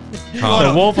 Come.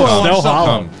 The Wolf of Snow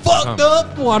Hollow. Fucked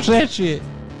up. Watch that shit.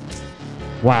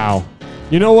 Wow.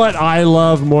 You know what I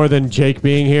love more than Jake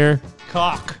being here?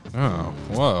 Cock. Oh,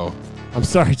 whoa. I'm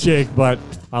sorry, Jake, but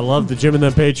I love the Jim and the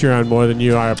Patreon more than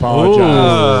you. I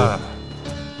apologize.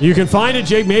 You can find it,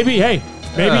 Jake. Maybe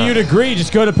you'd agree.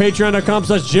 Just go to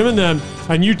patreon.com/Jim and them,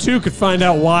 and you too could find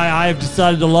out why I've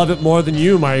decided to love it more than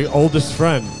you, my oldest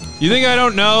friend. You think I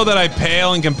don't know that I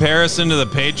pale in comparison to the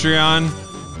Patreon?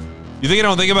 You think I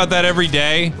don't think about that every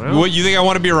day? Well, What, you think I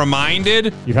want to be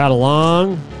reminded? You've had a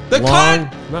long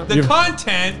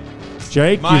content.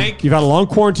 Jake, Mike. you've had a long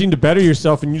quarantine to better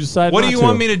yourself, and you decided What not do you to.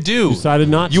 want me to do? You decided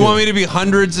not You to. want me to be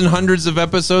hundreds and hundreds of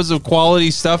episodes of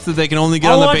quality stuff that they can only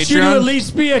get I on the want Patreon? you to at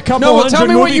least be a couple No, well, hundred tell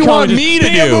me what movie you want commentaries. me to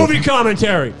Be a do. movie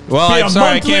commentary. Well, Be I'm a sorry,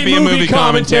 I monthly can't be a movie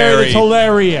commentary. That's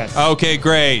hilarious. Okay,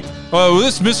 great. Oh,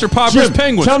 this is Mr. Popper's Jim,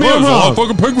 Penguins. tell me Oh, I'm there's a lot wrong. of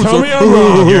fucking penguins. Tell me I'm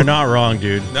wrong. You're not wrong,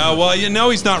 dude. No, well, you know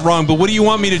he's not wrong, but what do you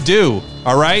want me to do?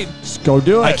 All right? Just go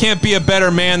do it. I can't be a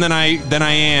better man than I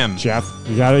am. Jeff,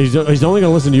 he's only going to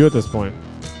listen to you at this point.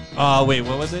 Wait,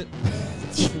 what was it?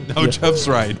 No, Jeff's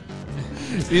right.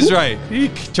 He's right. He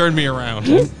turned me around.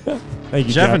 Thank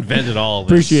you, Jeff invented all of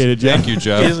this. Appreciate it, Jeff. Thank you, He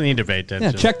Jeff. doesn't need to pay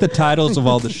attention. Yeah, check the titles of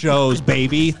all the shows,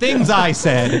 baby. Things I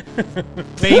said.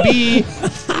 Baby.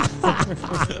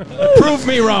 Prove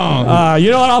me wrong.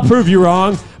 You know what? I'll prove you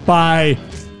wrong by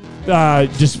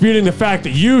disputing the fact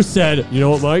that you said, you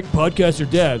know what, Mike? Podcasts are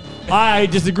dead. I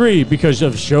disagree because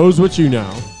of Shows What You Know.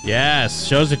 Yes,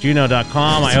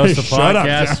 showsthatyouknow.com. I host a Shut up,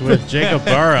 podcast Jeff. with Jacob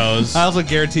Burrows. I also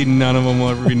guarantee none of them will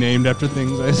ever be named after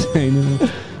things I say.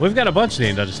 We've got a bunch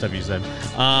named after stuff you said.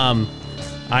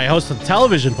 I host a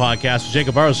television podcast with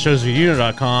Jacob Burrows,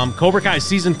 showsthatyouknow.com. Cobra Kai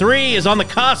Season 3 is on the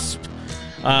cusp.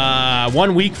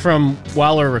 1 week from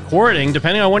while we're recording.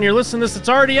 Depending on when you're listening to this, it's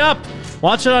already up.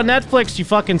 Watch it on Netflix, you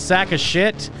fucking sack of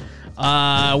shit.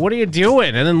 What are you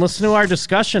doing? And then listen to our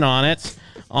discussion on it.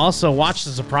 Also, watch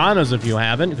The Sopranos if you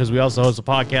haven't, because we also host a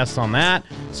podcast on that.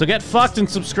 So get fucked and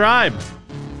subscribe.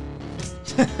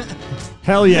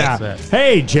 Hell yeah. That's it.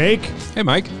 Hey, Jake. Hey,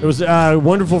 Mike. It was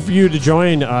wonderful for you to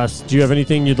join us. Do you have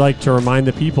anything you'd like to remind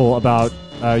the people about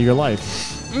your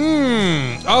life?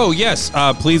 Oh, yes.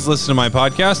 Please listen to my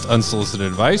podcast, Unsolicited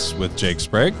Advice, with Jake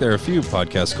Sprague. There are a few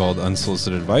podcasts called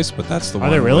Unsolicited Advice, but that's the one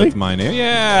there really? with my name.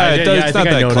 Yeah, it's not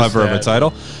that clever of a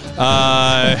title.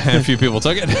 And a few people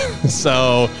took it.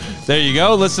 So there you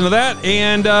go. Listen to that.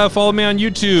 And follow me on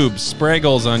YouTube,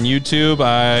 Spraggles on YouTube.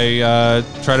 I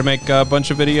try to make a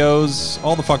bunch of videos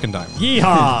all the fucking time.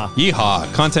 Yeehaw.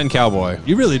 Yeehaw. Content cowboy.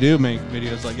 You really do make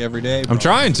videos like every day, bro. I'm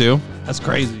trying to. That's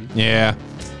crazy. Yeah.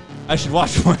 I should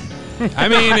watch one. I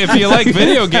mean, if you like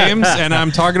video games and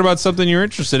I'm talking about something you're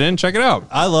interested in, check it out.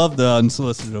 I love the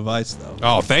Unsolicited Advice, though.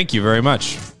 Oh, thank you very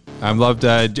much. I'd love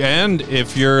to. And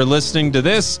if you're listening to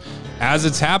this as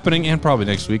it's happening, and probably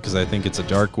next week because I think it's a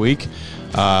dark week,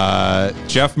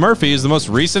 Jeff Murphy is the most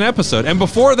recent episode. And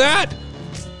before that,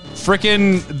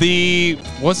 frickin'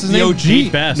 what's his name? OG.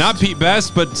 Pete Best. Not Pete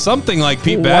Best, but something like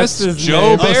Pete What's Best. his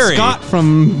Joe name? Barry. Scott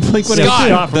from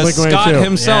Blink-182. Scott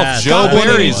himself. Yeah, Joe Scott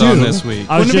Barry's on this week.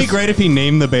 Wouldn't it be great if he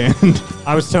named the band?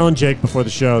 I was telling Jake before the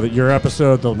show that your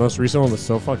episode, the most recent one, was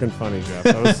so fucking funny, Jeff.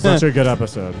 That was such a good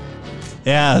episode.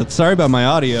 Yeah, sorry about my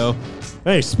audio.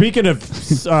 Hey, speaking of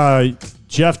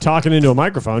Jeff talking into a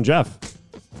microphone, Jeff.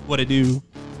 What I do?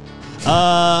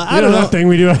 I don't know that thing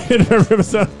we do in every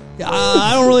episode.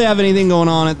 I don't really have anything going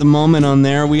on at the moment on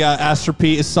there. We got Astro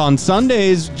Pete on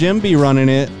Sundays. Jim be running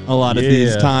it a lot of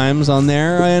these times on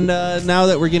there. And now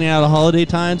that we're getting out of the holiday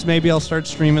times, maybe I'll start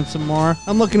streaming some more.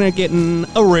 I'm looking at getting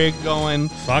a rig going.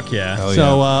 Fuck yeah.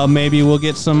 So maybe we'll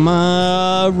get some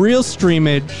real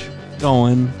streamage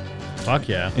going. Fuck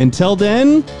yeah. Until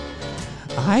then,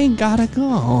 I gotta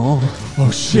go.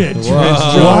 Oh shit!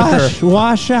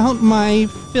 Wash out my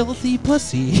filthy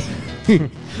pussy.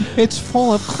 It's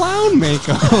full of clown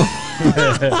makeup.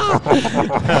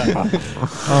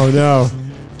 Oh no!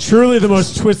 Truly, the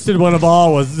most twisted one of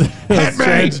all was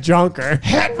Strange Junker.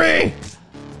 Hit me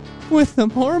with them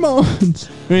hormones.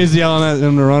 He's yelling at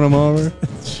him to run him over.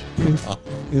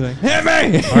 He's like, hit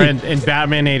me! Or in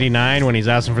Batman 89, when he's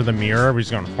asking for the mirror, he's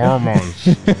going,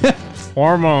 hormones.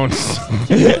 Hormones.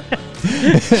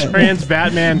 Trans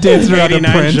Batman Dancing around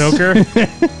 89 Prince. Joker.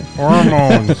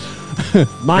 Hormones.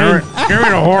 Mine. Give me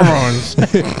the hormones.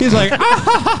 He's like,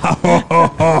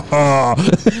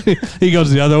 he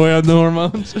goes the other way on the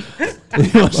hormones.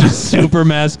 He was just super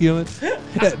masculine.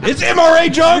 It's MRA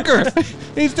Joker.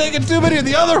 He's taking too many of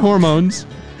the other hormones.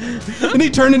 And he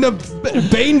turned into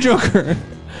Bane Joker.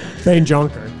 Bane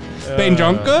Junker. Bane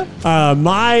Junker?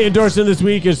 My endorsement this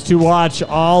week is to watch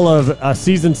all of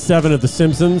season 7 of The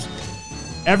Simpsons.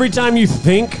 Every time you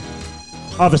think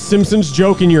of a Simpsons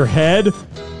joke in your head,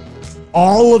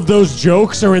 all of those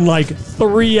jokes are in like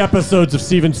 3 episodes of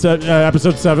season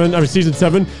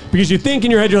 7, because you think in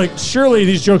your head, you're like, surely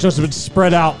these jokes must have been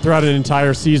spread out throughout an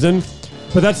entire season.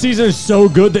 But that season is so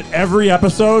good that every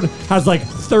episode has like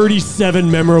 37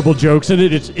 memorable jokes in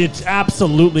it. It's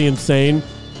absolutely insane.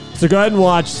 So go ahead and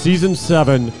watch season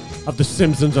 7 of The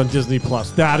Simpsons on Disney+.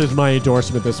 That is my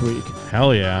endorsement this week.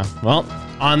 Hell yeah. Well,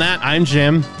 on that, I'm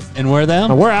Jim. And we're them.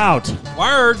 And we're out.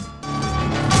 Word.